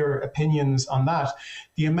 Whatever your opinions on that,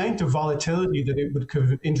 the amount of volatility that it would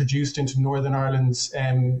have introduced into Northern Ireland's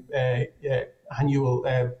annual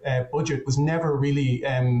budget was never really,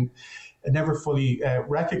 never fully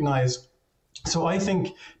recognised. So I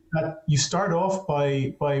think that you start off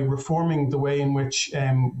by reforming the way in which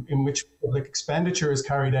public expenditure is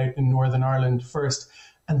carried out in Northern Ireland first.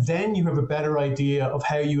 And then you have a better idea of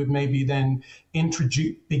how you would maybe then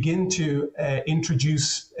begin to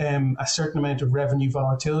introduce a certain amount of revenue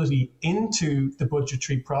volatility into the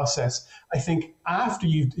budgetary process. I think after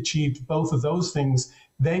you've achieved both of those things,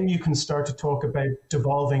 then you can start to talk about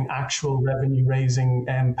devolving actual revenue raising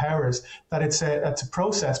powers. That it's a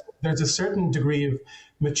process. There's a certain degree of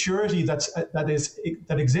maturity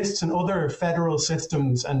that exists in other federal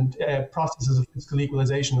systems and processes of fiscal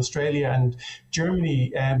equalization. Australia and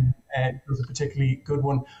Germany was a particularly good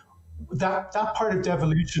one, that part of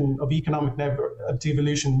devolution, of economic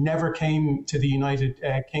devolution, never came to the United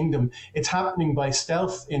Kingdom. It's happening by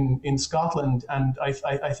stealth in Scotland, and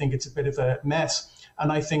I think it's a bit of a mess.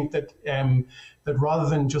 And I think that that rather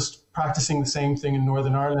than just practicing the same thing in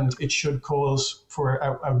Northern Ireland, it should cause for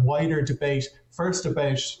a wider debate, first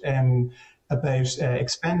about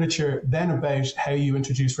expenditure, then about how you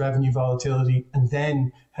introduce revenue volatility, and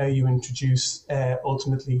then how you introduce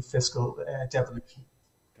ultimately fiscal devolution.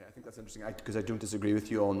 I think that's interesting because I don't disagree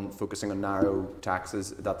with you on focusing on narrow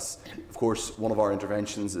taxes. That's, of course, one of our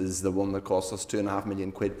interventions is the one that costs us £2.5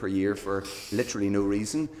 million per year for literally no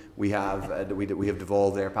reason. We have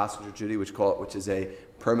devolved air passenger duty, which is a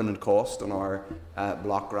permanent cost on our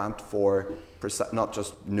block grant for not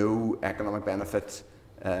just no economic benefit,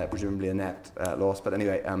 presumably a net loss. But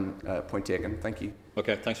anyway, point taken. Thank you.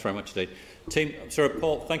 Okay, thanks very much indeed. Team, Sir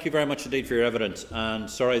Paul, thank you very much indeed for your evidence, and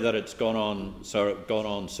sorry that it's gone on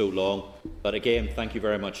so long. But again, thank you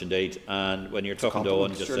very much indeed. And when you're talking to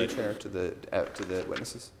Owen, just say Chair to the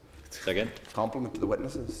witnesses. Say again. Compliment to the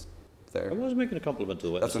witnesses. There. I was making a compliment to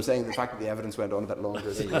the witnesses. That's what I'm saying. The fact that the evidence went on a bit longer.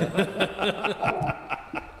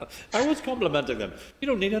 I was complimenting them. You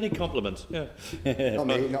don't need any compliments. Yeah. Not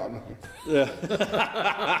me, not me. Yeah.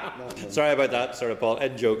 Sorry about that, Sir Paul.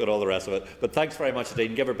 In joke and all the rest of it. But thanks very much indeed,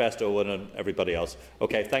 and give our best to Owen and everybody else.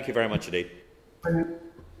 Okay, thank you very much indeed.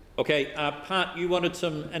 Okay, Pat, you wanted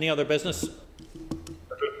any other business? Thanks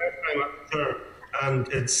very much, sir. And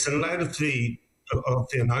it's in light of the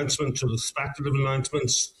announcement, or the speculative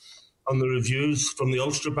announcements on the reviews from the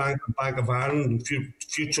Ulster Bank and Bank of Ireland and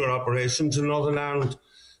future operations in Northern Ireland,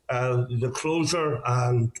 the closure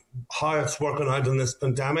and how it's working out in this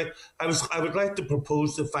pandemic. I would like to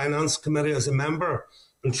propose to the Finance Committee as a member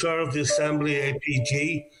and chair of the Assembly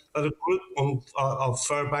APG that a group of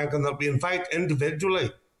Fairbank, and that we invite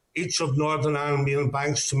individually each of Northern Ireland main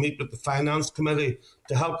banks to meet with the Finance Committee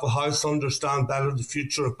to help the House understand better the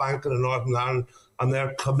future of banking in Northern Ireland and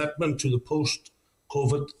their commitment to the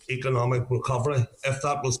post-COVID economic recovery, if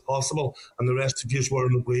that was possible, and the rest of you were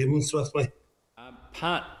in agreement with me.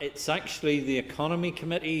 Pat, it's actually the Economy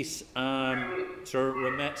Committee's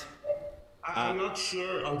remit. I'm not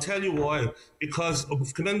sure. I'll tell you why. Because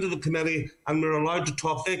we've come into the committee and we're allowed to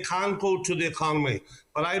talk. They can go to the economy.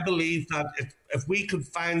 But I believe that if we could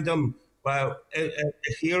find them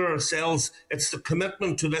here ourselves, it's the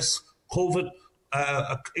commitment to this COVID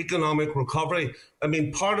economic recovery. I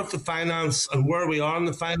mean, part of the finance and where we are in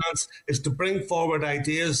the finance is to bring forward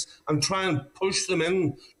ideas and try and push them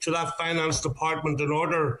in to that finance department in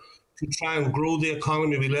order to try and grow the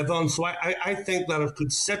economy we live on. So I think that it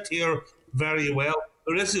could sit here very well.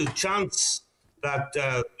 There is a chance that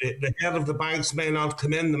the head of the banks may not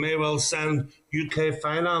come in. They may well send UK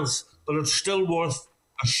finance, but it's still worth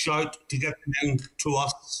a shout to get them in to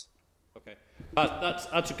us. Okay,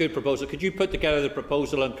 that's a good proposal. Could you put together the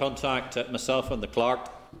proposal and contact myself and the clerk,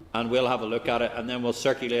 and we'll have a look at it, and then we'll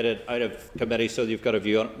circulate it out of committee so that you've got a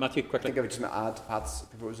view on it. Matthew, quickly. I think I would just add Pat's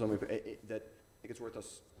proposal. That I think it's worth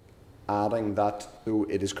us adding that, though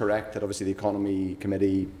it is correct that obviously the Economy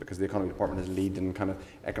Committee, because the Economy Department is lead in kind of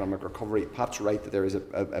economic recovery, Pat's right that there is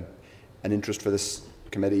an interest for this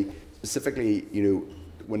committee. Specifically,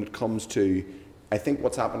 when it comes to, I think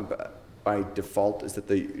what's happened by default is that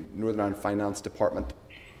the Northern Ireland Finance Department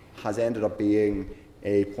has ended up being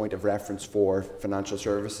a point of reference for financial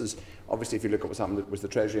services. Obviously, if you look at what's happened with the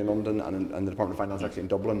Treasury in London and the Department of Finance actually in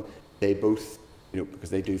Dublin, they both, because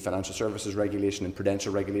they do financial services regulation and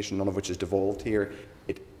prudential regulation, none of which is devolved here,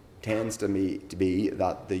 it tends to be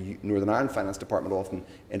that the Northern Ireland Finance Department often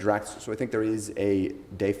interacts. So I think there is a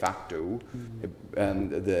de facto,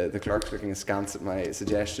 the clerk's looking askance at my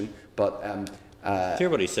suggestion, but hear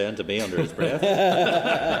what he's saying to me under his breath.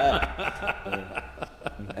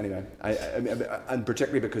 Anyway, and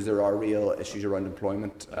particularly because there are real issues around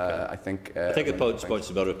employment, I think it points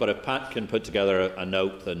about it. But if Pat can put together a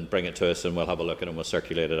note and bring it to us, and we'll have a look at it and we'll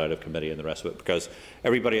circulate it out of committee and the rest of it. Because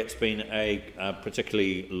everybody, it's been a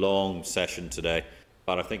particularly long session today,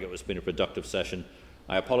 but I think it's been a productive session.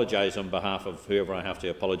 I apologise on behalf of whoever I have to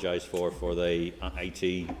apologise for the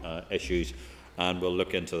IT issues, and we'll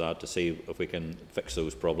look into that to see if we can fix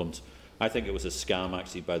those problems. I think it was a scam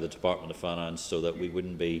actually by the Department of Finance so that we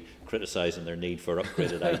wouldn't be criticising their need for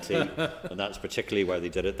upgraded IT, and that's particularly why they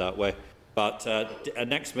did it that way. But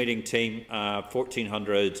next meeting, team,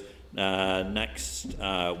 1400 next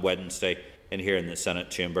Wednesday in here in the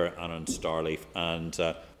Senate chamber and on Starleaf. And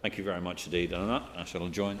thank you very much indeed. And on that, I shall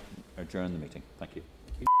adjourn the meeting. Thank you.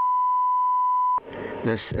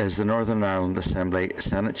 This is the Northern Ireland Assembly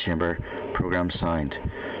Senate Chamber programme signed.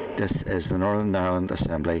 This is the Northern Ireland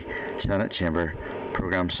Assembly Senate Chamber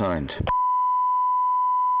Programme sound.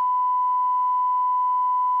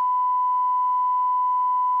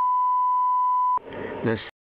 This